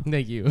pick, Con.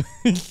 Thank you.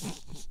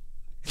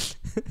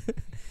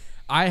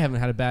 I haven't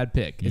had a bad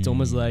pick. It's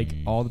almost like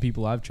all the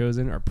people I've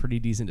chosen are pretty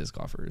decent disc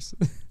golfers.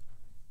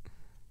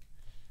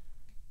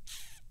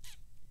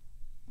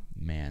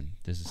 Man,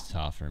 this is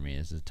tough for me.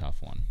 This is a tough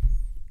one.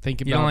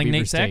 Think about You don't like Beaver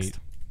Nate State.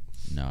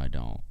 Sext? No, I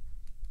don't.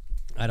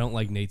 I don't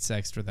like Nate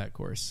Sext for that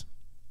course.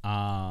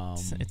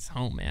 It's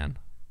home, man.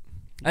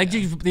 Like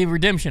the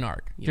redemption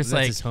arc. Yeah, just that's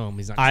like his home.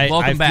 He's not. I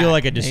Welcome back, feel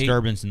like a Nate.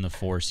 disturbance in the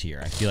force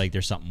here. I feel like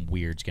there's something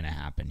weird's gonna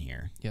happen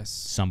here. yes.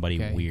 Somebody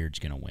Okay. weird's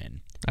gonna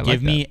win. I like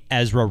Give me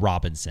Ezra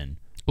Robinson.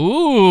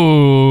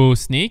 Ooh,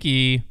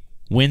 sneaky.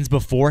 Wins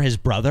before his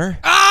brother.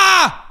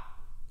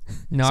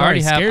 No, I Sorry,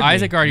 already have scared me.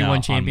 Isaac already No, won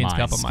on Champions mine.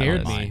 Cup on my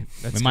Scared list. me.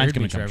 That Mine's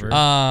scared me, gonna come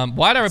Trevor. true.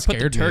 Why'd I put the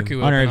Scared me. Turku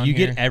open Hunter, if on you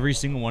here? get every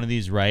single one of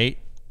these right,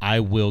 I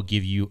will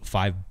give you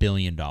 $5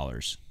 billion.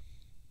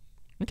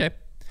 Okay.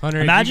 Hunter,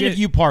 Imagine get- if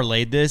you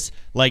parlayed this.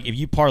 Like, if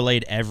you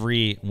parlayed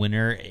every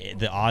winner,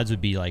 the odds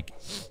would be like,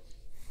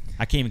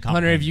 I can't even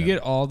comprehend Hunter, if you them. get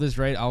all this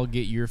right, I'll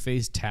get your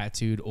face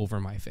tattooed over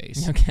my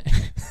face. Okay.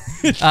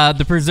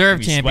 The Preserve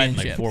You'd be sweating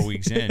Championship. like 4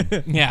 weeks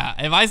in. Yeah,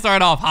 if I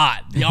start off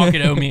hot, y'all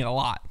could owe me a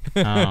lot.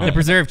 The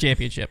Preserve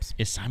Championships.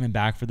 Is Simon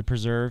back for the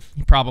preserve?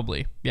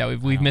 Probably. Yeah,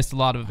 we've don't- missed a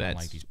lot of I don't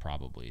events. like these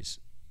probablys.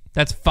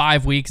 That's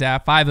 5 weeks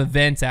after, 5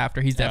 events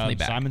after. He's definitely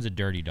back. Simon's a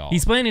dirty dog.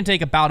 He's planning to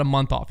take about a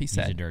month off, he He's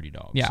said. a dirty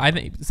dog. Yeah, so. I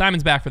think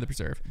Simon's back for the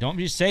Preserve. Don't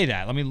just say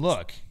that. Let me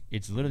look.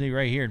 It's literally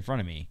right here in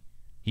front of me.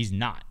 He's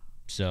not.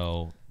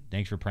 So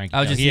thanks for pranking.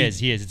 I was No, just-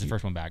 he is. It's the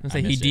first one back. I I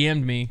say he missed it.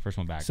 DM'd me. First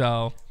one back.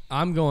 So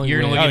I'm going.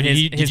 You're gonna with- look at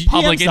did his you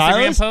public DM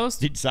Instagram Silas?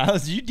 post? Did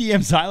you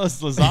DM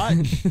Silas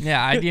Lazat?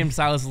 yeah, I DM'd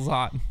Silas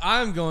Lazat.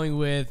 I'm going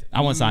with. I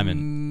want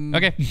Simon.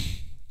 Okay.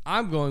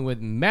 I'm going with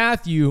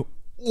Matthew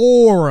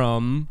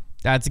Oram.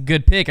 That's a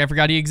good pick. I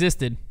forgot he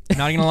existed. Not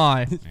gonna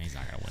lie. He's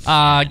not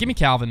gonna win. Give me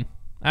Calvin.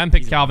 I haven't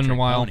picked Calvin in a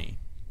while.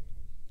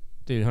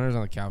 Dude, Hunter's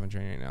on the Calvin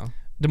train right now.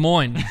 Des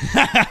Moines.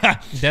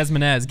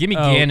 Desmonez. Give me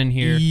Gannon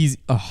here. Easy.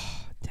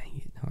 Oh, dang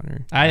it,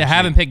 Hunter. I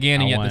haven't picked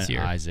Gannon yet want this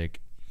year.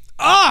 Isaac.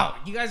 Oh,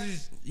 you guys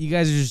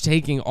are just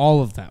taking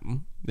all of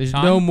them. There's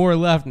Sean? no more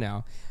left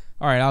now.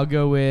 All right, I'll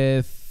go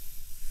with.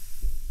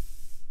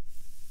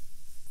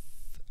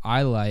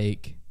 I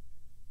like.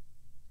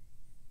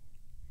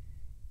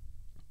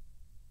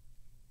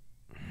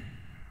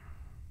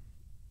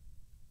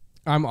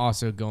 I'm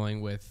also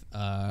going with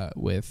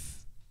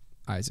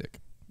Isaac.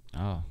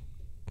 Oh.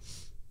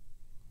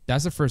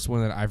 That's the first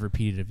one that I've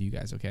repeated of you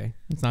guys. Okay.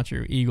 It's not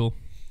your Eagle.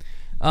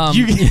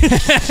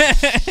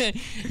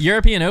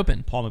 European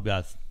Open. Paul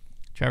Macbeth.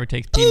 Trevor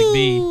takes P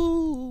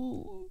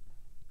McB.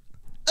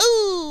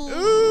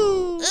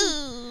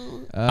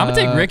 I'm gonna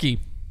take Ricky.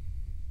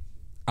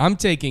 I'm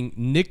taking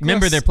Nicholas.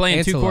 Remember, they're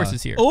playing 2 Antela.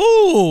 courses here.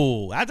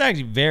 Ooh, that's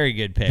actually a very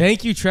good pick.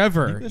 Thank you,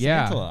 Trevor. Nicholas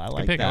Yeah. Antela, I Good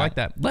like pick. that. I like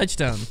that.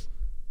 Ledgestone.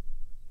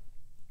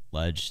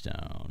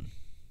 Ledgestone.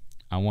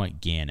 I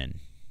want Gannon.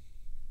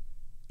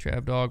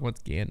 Trav Dog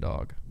wants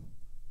Gandog.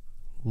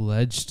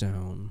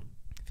 Ledgestone.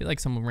 I feel like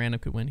someone random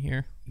could win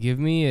here. Give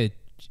me a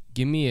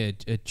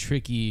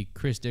tricky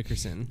Chris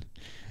Dickerson.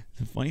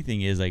 The funny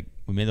thing is, like,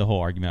 we made the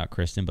whole argument about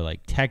Kristen, but like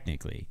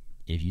technically,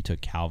 if you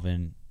took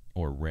Calvin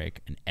or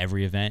Rick in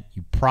every event,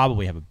 you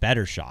probably have a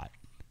better shot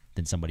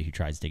than somebody who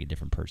tries to take a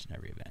different person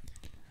every event.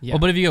 Yeah. Well,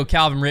 but if you go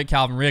Calvin, Rick,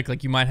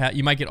 like you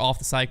might get off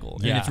the cycle.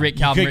 And it's Rick, You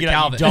Calvin, could Rick, get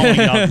out- Calvin. you don't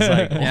get off the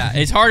cycle. Yeah,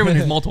 it's harder when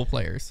there's multiple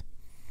players.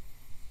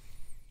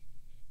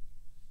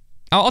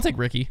 I'll take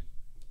Ricky.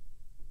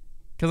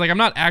 Because like I'm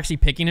not actually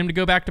picking him to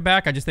go back to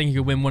back. I just think he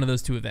could win one of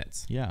those 2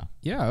 events. Yeah.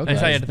 Yeah. Okay.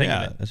 That's how you had to think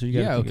yeah, of it. that's what you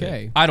got. Yeah.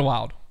 Okay.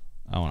 Idlewild.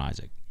 I want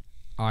Isaac.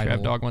 Trav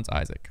Idle. Dog wants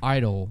Isaac.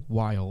 Idle.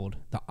 Wild.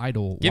 The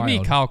Idle. Give me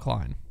Wild. Kyle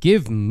Klein.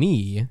 Give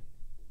me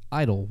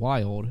Idle.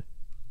 Wild.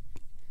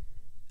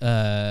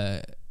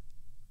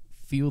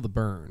 Feel the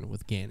burn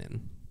with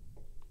Gannon.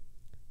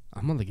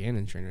 I'm on the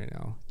Gannon train right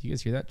now. Do you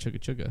guys hear that? Chugga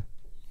chugga.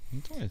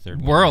 It's only a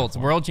third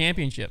World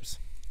Championships.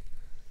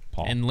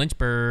 Paul. In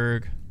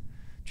Lynchburg.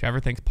 Trevor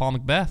thinks Paul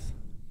Macbeth.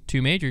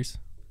 2 majors.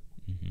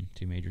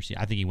 2 majors.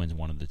 Yeah, I think he wins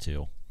one of the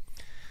 2.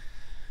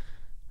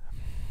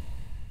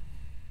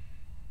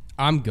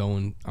 I'm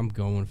going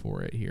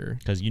for it here.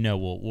 Because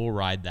we'll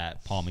ride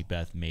that Paul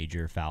Macbeth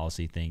major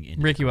fallacy thing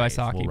into Ricky the grave.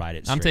 Wysocki. We'll ride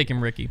it. I'm straight. taking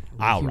Ricky.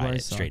 I'll Ricky ride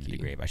it straight into the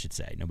Wysocki. grave. I should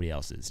say nobody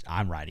else is.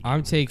 I'm riding. I'm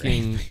it into the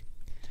taking. grave.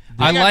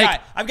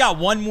 I've got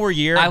one more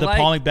year I of the like-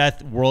 Paul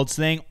Macbeth Worlds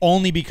thing,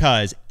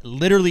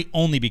 literally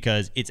only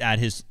because it's at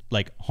his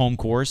like home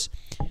course.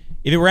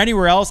 If it were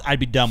anywhere else, I'd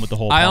be done with the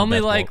whole. I Paul only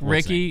Macbeth like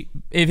Worlds Ricky.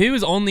 thing. If he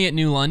was only at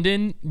New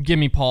London, give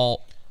me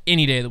Paul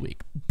any day of the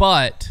week.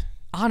 But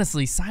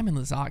honestly, Simon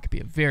Lizotte could be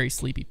a very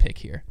sleepy pick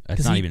here. That's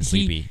 'Cause not even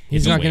sleepy.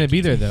 He's It's not way going to be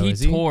too there though, He is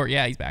he? tore.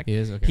 Yeah, he's back. He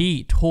is? Okay.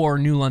 He tore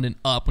New London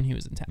up when he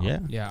was in town. Yeah.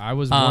 Yeah, I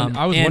was And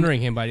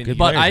wondering him, but I didn't. Good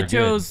But players I are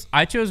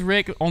good. chose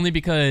Rick only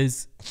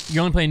because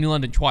you're only playing New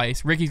London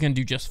twice. Ricky's going to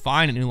do just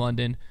fine at New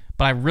London,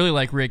 but I really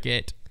like Rick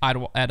at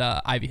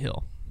Ivy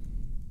Hill.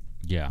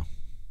 Yeah.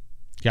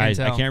 Guys,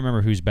 I Intel. can't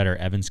remember who's better,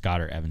 Evan Scott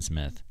or Evan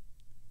Smith.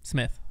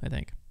 Smith, I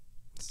think.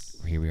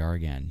 Here we are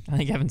again. I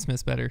think Evan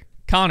Smith's better.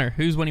 Konner,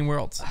 who's winning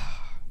Worlds?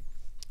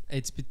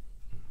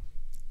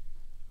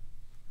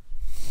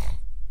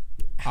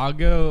 I'll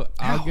go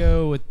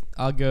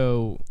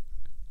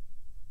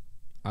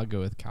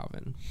with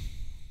Calvin.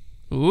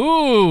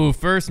 Ooh,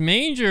 first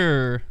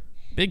major.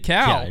 Big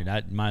cow. Yeah,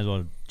 that might as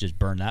well just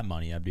burn that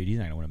money up, dude. He's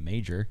not gonna win a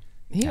major.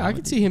 Yeah, I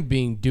could see him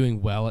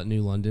doing well at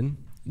New London.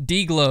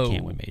 D-Glow.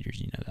 Can't win majors,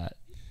 you know that.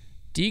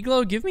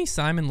 D-Glow, give me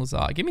Simon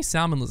Lizotte. Give me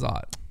Salmon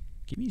Lizotte.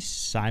 Give me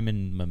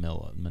Simon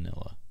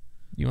Manila.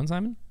 You want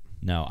Simon?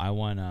 No, I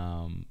want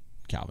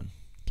Calvin.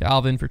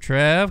 Calvin for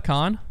Trev.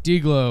 Con.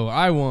 D-Glow,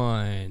 I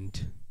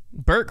want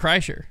Bert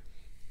Kreischer.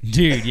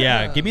 Dude,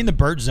 yeah. Give me in the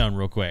Burt zone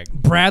real quick.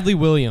 Bradley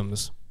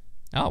Williams.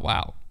 Oh,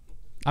 wow.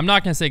 I'm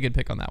not going to say good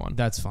pick on that one.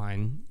 That's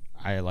fine.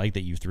 I like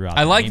that you threw out.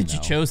 I the like name, that you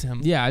though. chose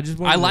him. Yeah, I just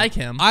I like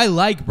him. I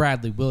like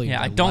Bradley Williams.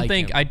 Yeah, I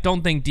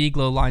don't think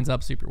D-Glow lines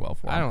up super well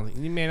for him. I don't think.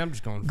 Man, I'm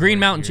just going for Green it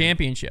Mountain here.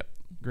 Championship.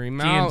 Green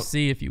Mountain.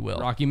 GMC, if you will.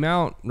 Rocky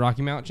Mount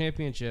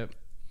Championship.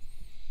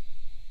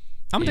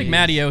 I'm going to take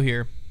Matty O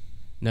here.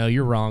 No,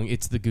 you're wrong.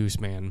 It's the Goose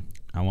Man.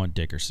 I want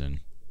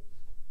Dickerson.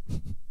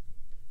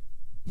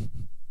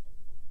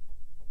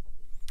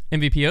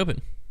 MVP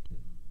Open.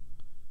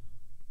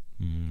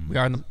 We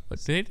are in the. What,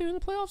 did they do in the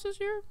playoffs this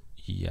year?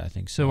 Yeah, I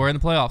think so. So we're in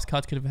the playoffs.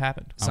 Cuts could have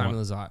happened. Simon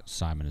want- Lizotte.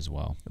 Simon as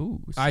well.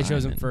 Ooh, I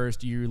chose him Simon.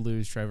 first. You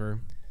lose, Trevor.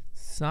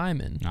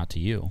 Simon. Not to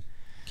you.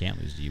 Can't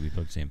lose to you. We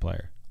put the same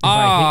player. I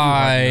hit you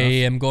hard enough.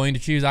 am going to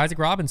choose Isaac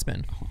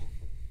Robinson.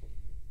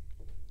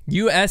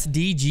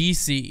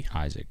 USDGC.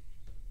 Isaac.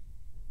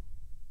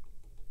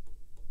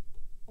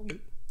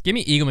 Give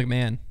me Eagle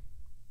McMahon.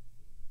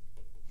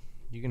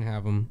 You can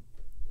have him.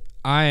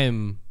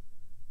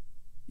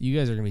 You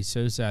guys are going to be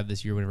so sad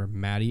this year whenever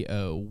Matty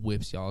O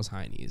whips y'all's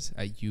heinies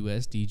at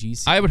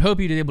USDGC. I would hope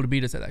you'd be able to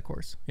beat us at that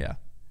course. Yeah.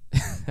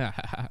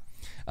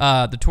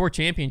 The Tour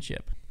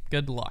Championship.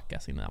 Good luck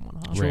guessing that one,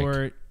 huh?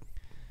 Chore.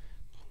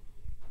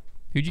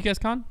 Who'd you guess,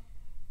 Con?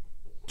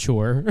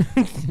 Chore.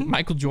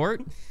 Michael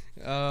Jort?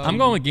 I'm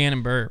going with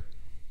Gannon Burr.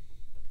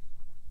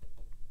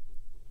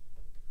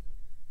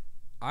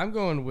 I'm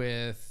going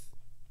with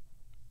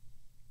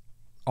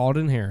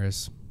Alden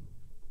Harris.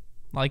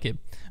 Like it.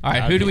 All right,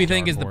 That'd who do be we a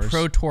think dark is the horse.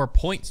 Pro Tour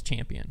points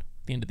champion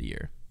at the end of the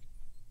year?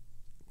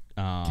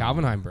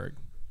 Calvin Heimberg.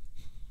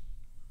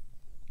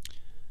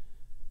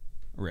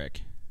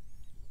 Rick.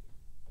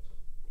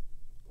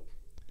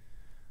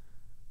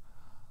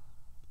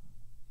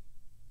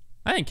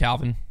 I think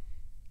Calvin.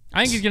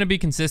 I think he's going to be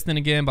consistent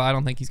again, but I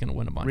don't think he's going to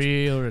win a bunch.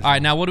 Real. All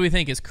right, now what do we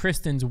think is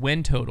Kristen's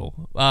win total?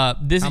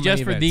 This How is many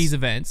just for events? these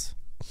events.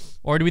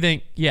 Or do we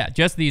think, yeah,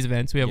 just these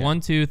events. We have Yeah.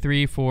 1, 2,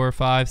 3, 4,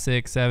 5,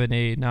 6, 7,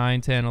 8,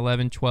 9, 10,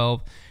 11,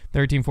 12,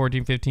 13,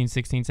 14, 15,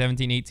 16,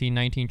 17, 18,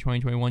 19, 20,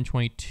 21,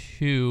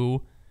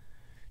 22.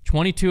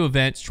 22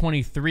 events,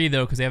 23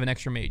 though, because they have an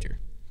extra major.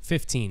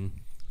 15.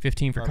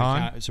 15 for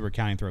Con. So we're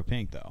counting throw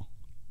pink though,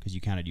 because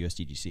you counted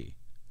USDGC.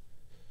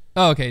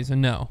 Oh, okay, so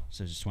no.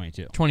 So it's just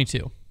 22.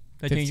 22.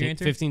 Did I change your 15,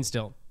 answer? 15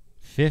 still.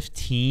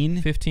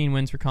 15. 15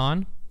 wins for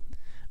Con.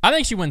 I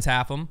think she wins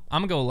half them.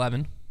 I'm going to go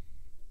 11.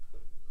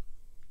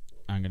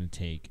 I'm gonna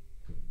take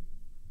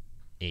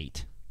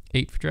 8.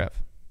 8 for Trev.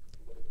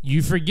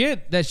 You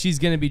forget that she's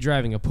going to be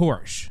driving a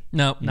Porsche.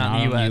 Nope, not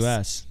in the US.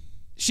 US.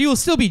 She will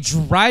still be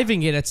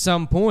driving it at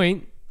some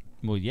point.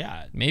 Well,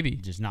 yeah, Maybe.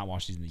 just not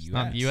watch these in the US.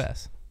 Not in the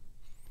US.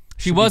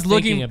 She Should was be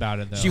looking thinking about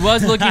it, though. She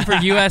was looking for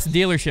US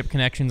dealership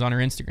connections on her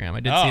Instagram. I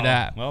did see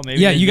that. Well,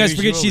 maybe. Yeah, they you guys knew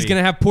forget she she's will going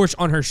to have Porsche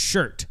on her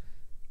shirt.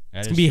 That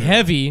It's is going to be true.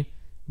 heavy,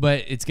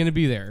 but it's going to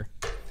be there.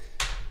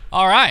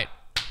 All right.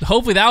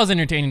 Hopefully that was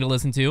entertaining to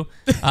listen to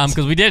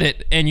because we did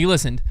it and you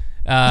listened.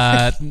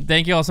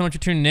 Thank you all so much for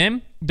tuning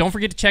in. Don't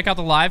forget to check out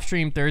the live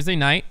stream Thursday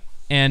night,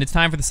 and it's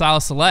time for the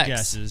Silas Selects.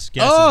 Guesses,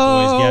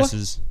 Oh! boys,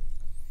 guesses.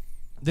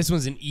 This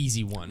one's an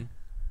easy one.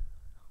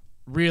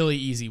 Really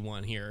easy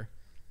one here.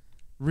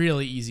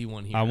 Really easy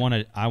one here. I want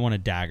a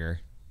dagger.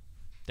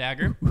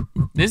 Dagger.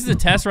 This is a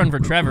test run for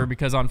Trevor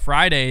because on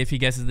Friday, if he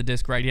guesses the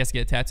disc right, he has to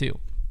get a tattoo.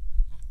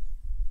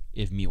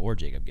 If me or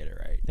Jacob get it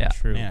right. Yeah.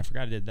 True. Man, I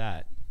forgot I did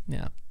that.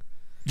 Yeah.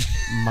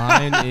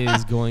 Mine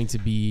is going to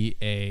be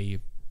a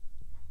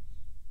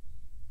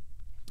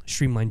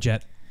Streamline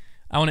Jet.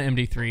 I want an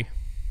MD3.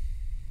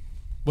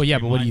 Well, yeah,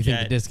 but what do you think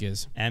Streamline the Jet. disc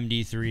is?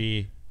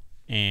 MD3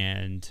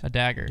 and A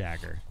dagger.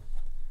 dagger.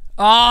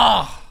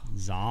 Oh!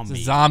 Zombie.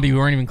 It's a zombie. We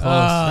weren't even close.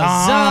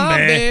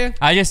 Zombie.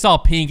 I just saw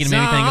pink and it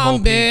made me think of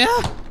old pink.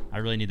 I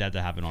really need that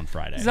to happen on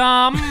Friday.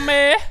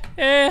 Zombie.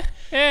 I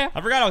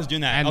forgot I was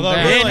doing that. And Although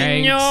their really,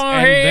 tanks, your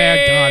and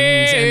their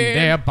guns, head. and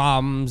their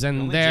bombs,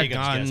 and only their Jacob's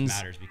guess guns.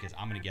 matters because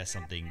I'm gonna guess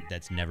something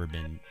that's never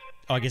been.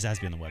 Oh, I guess it has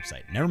to be on the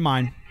website. Never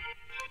mind.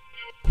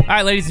 All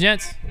right, ladies and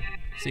gents.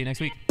 See you next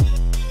week.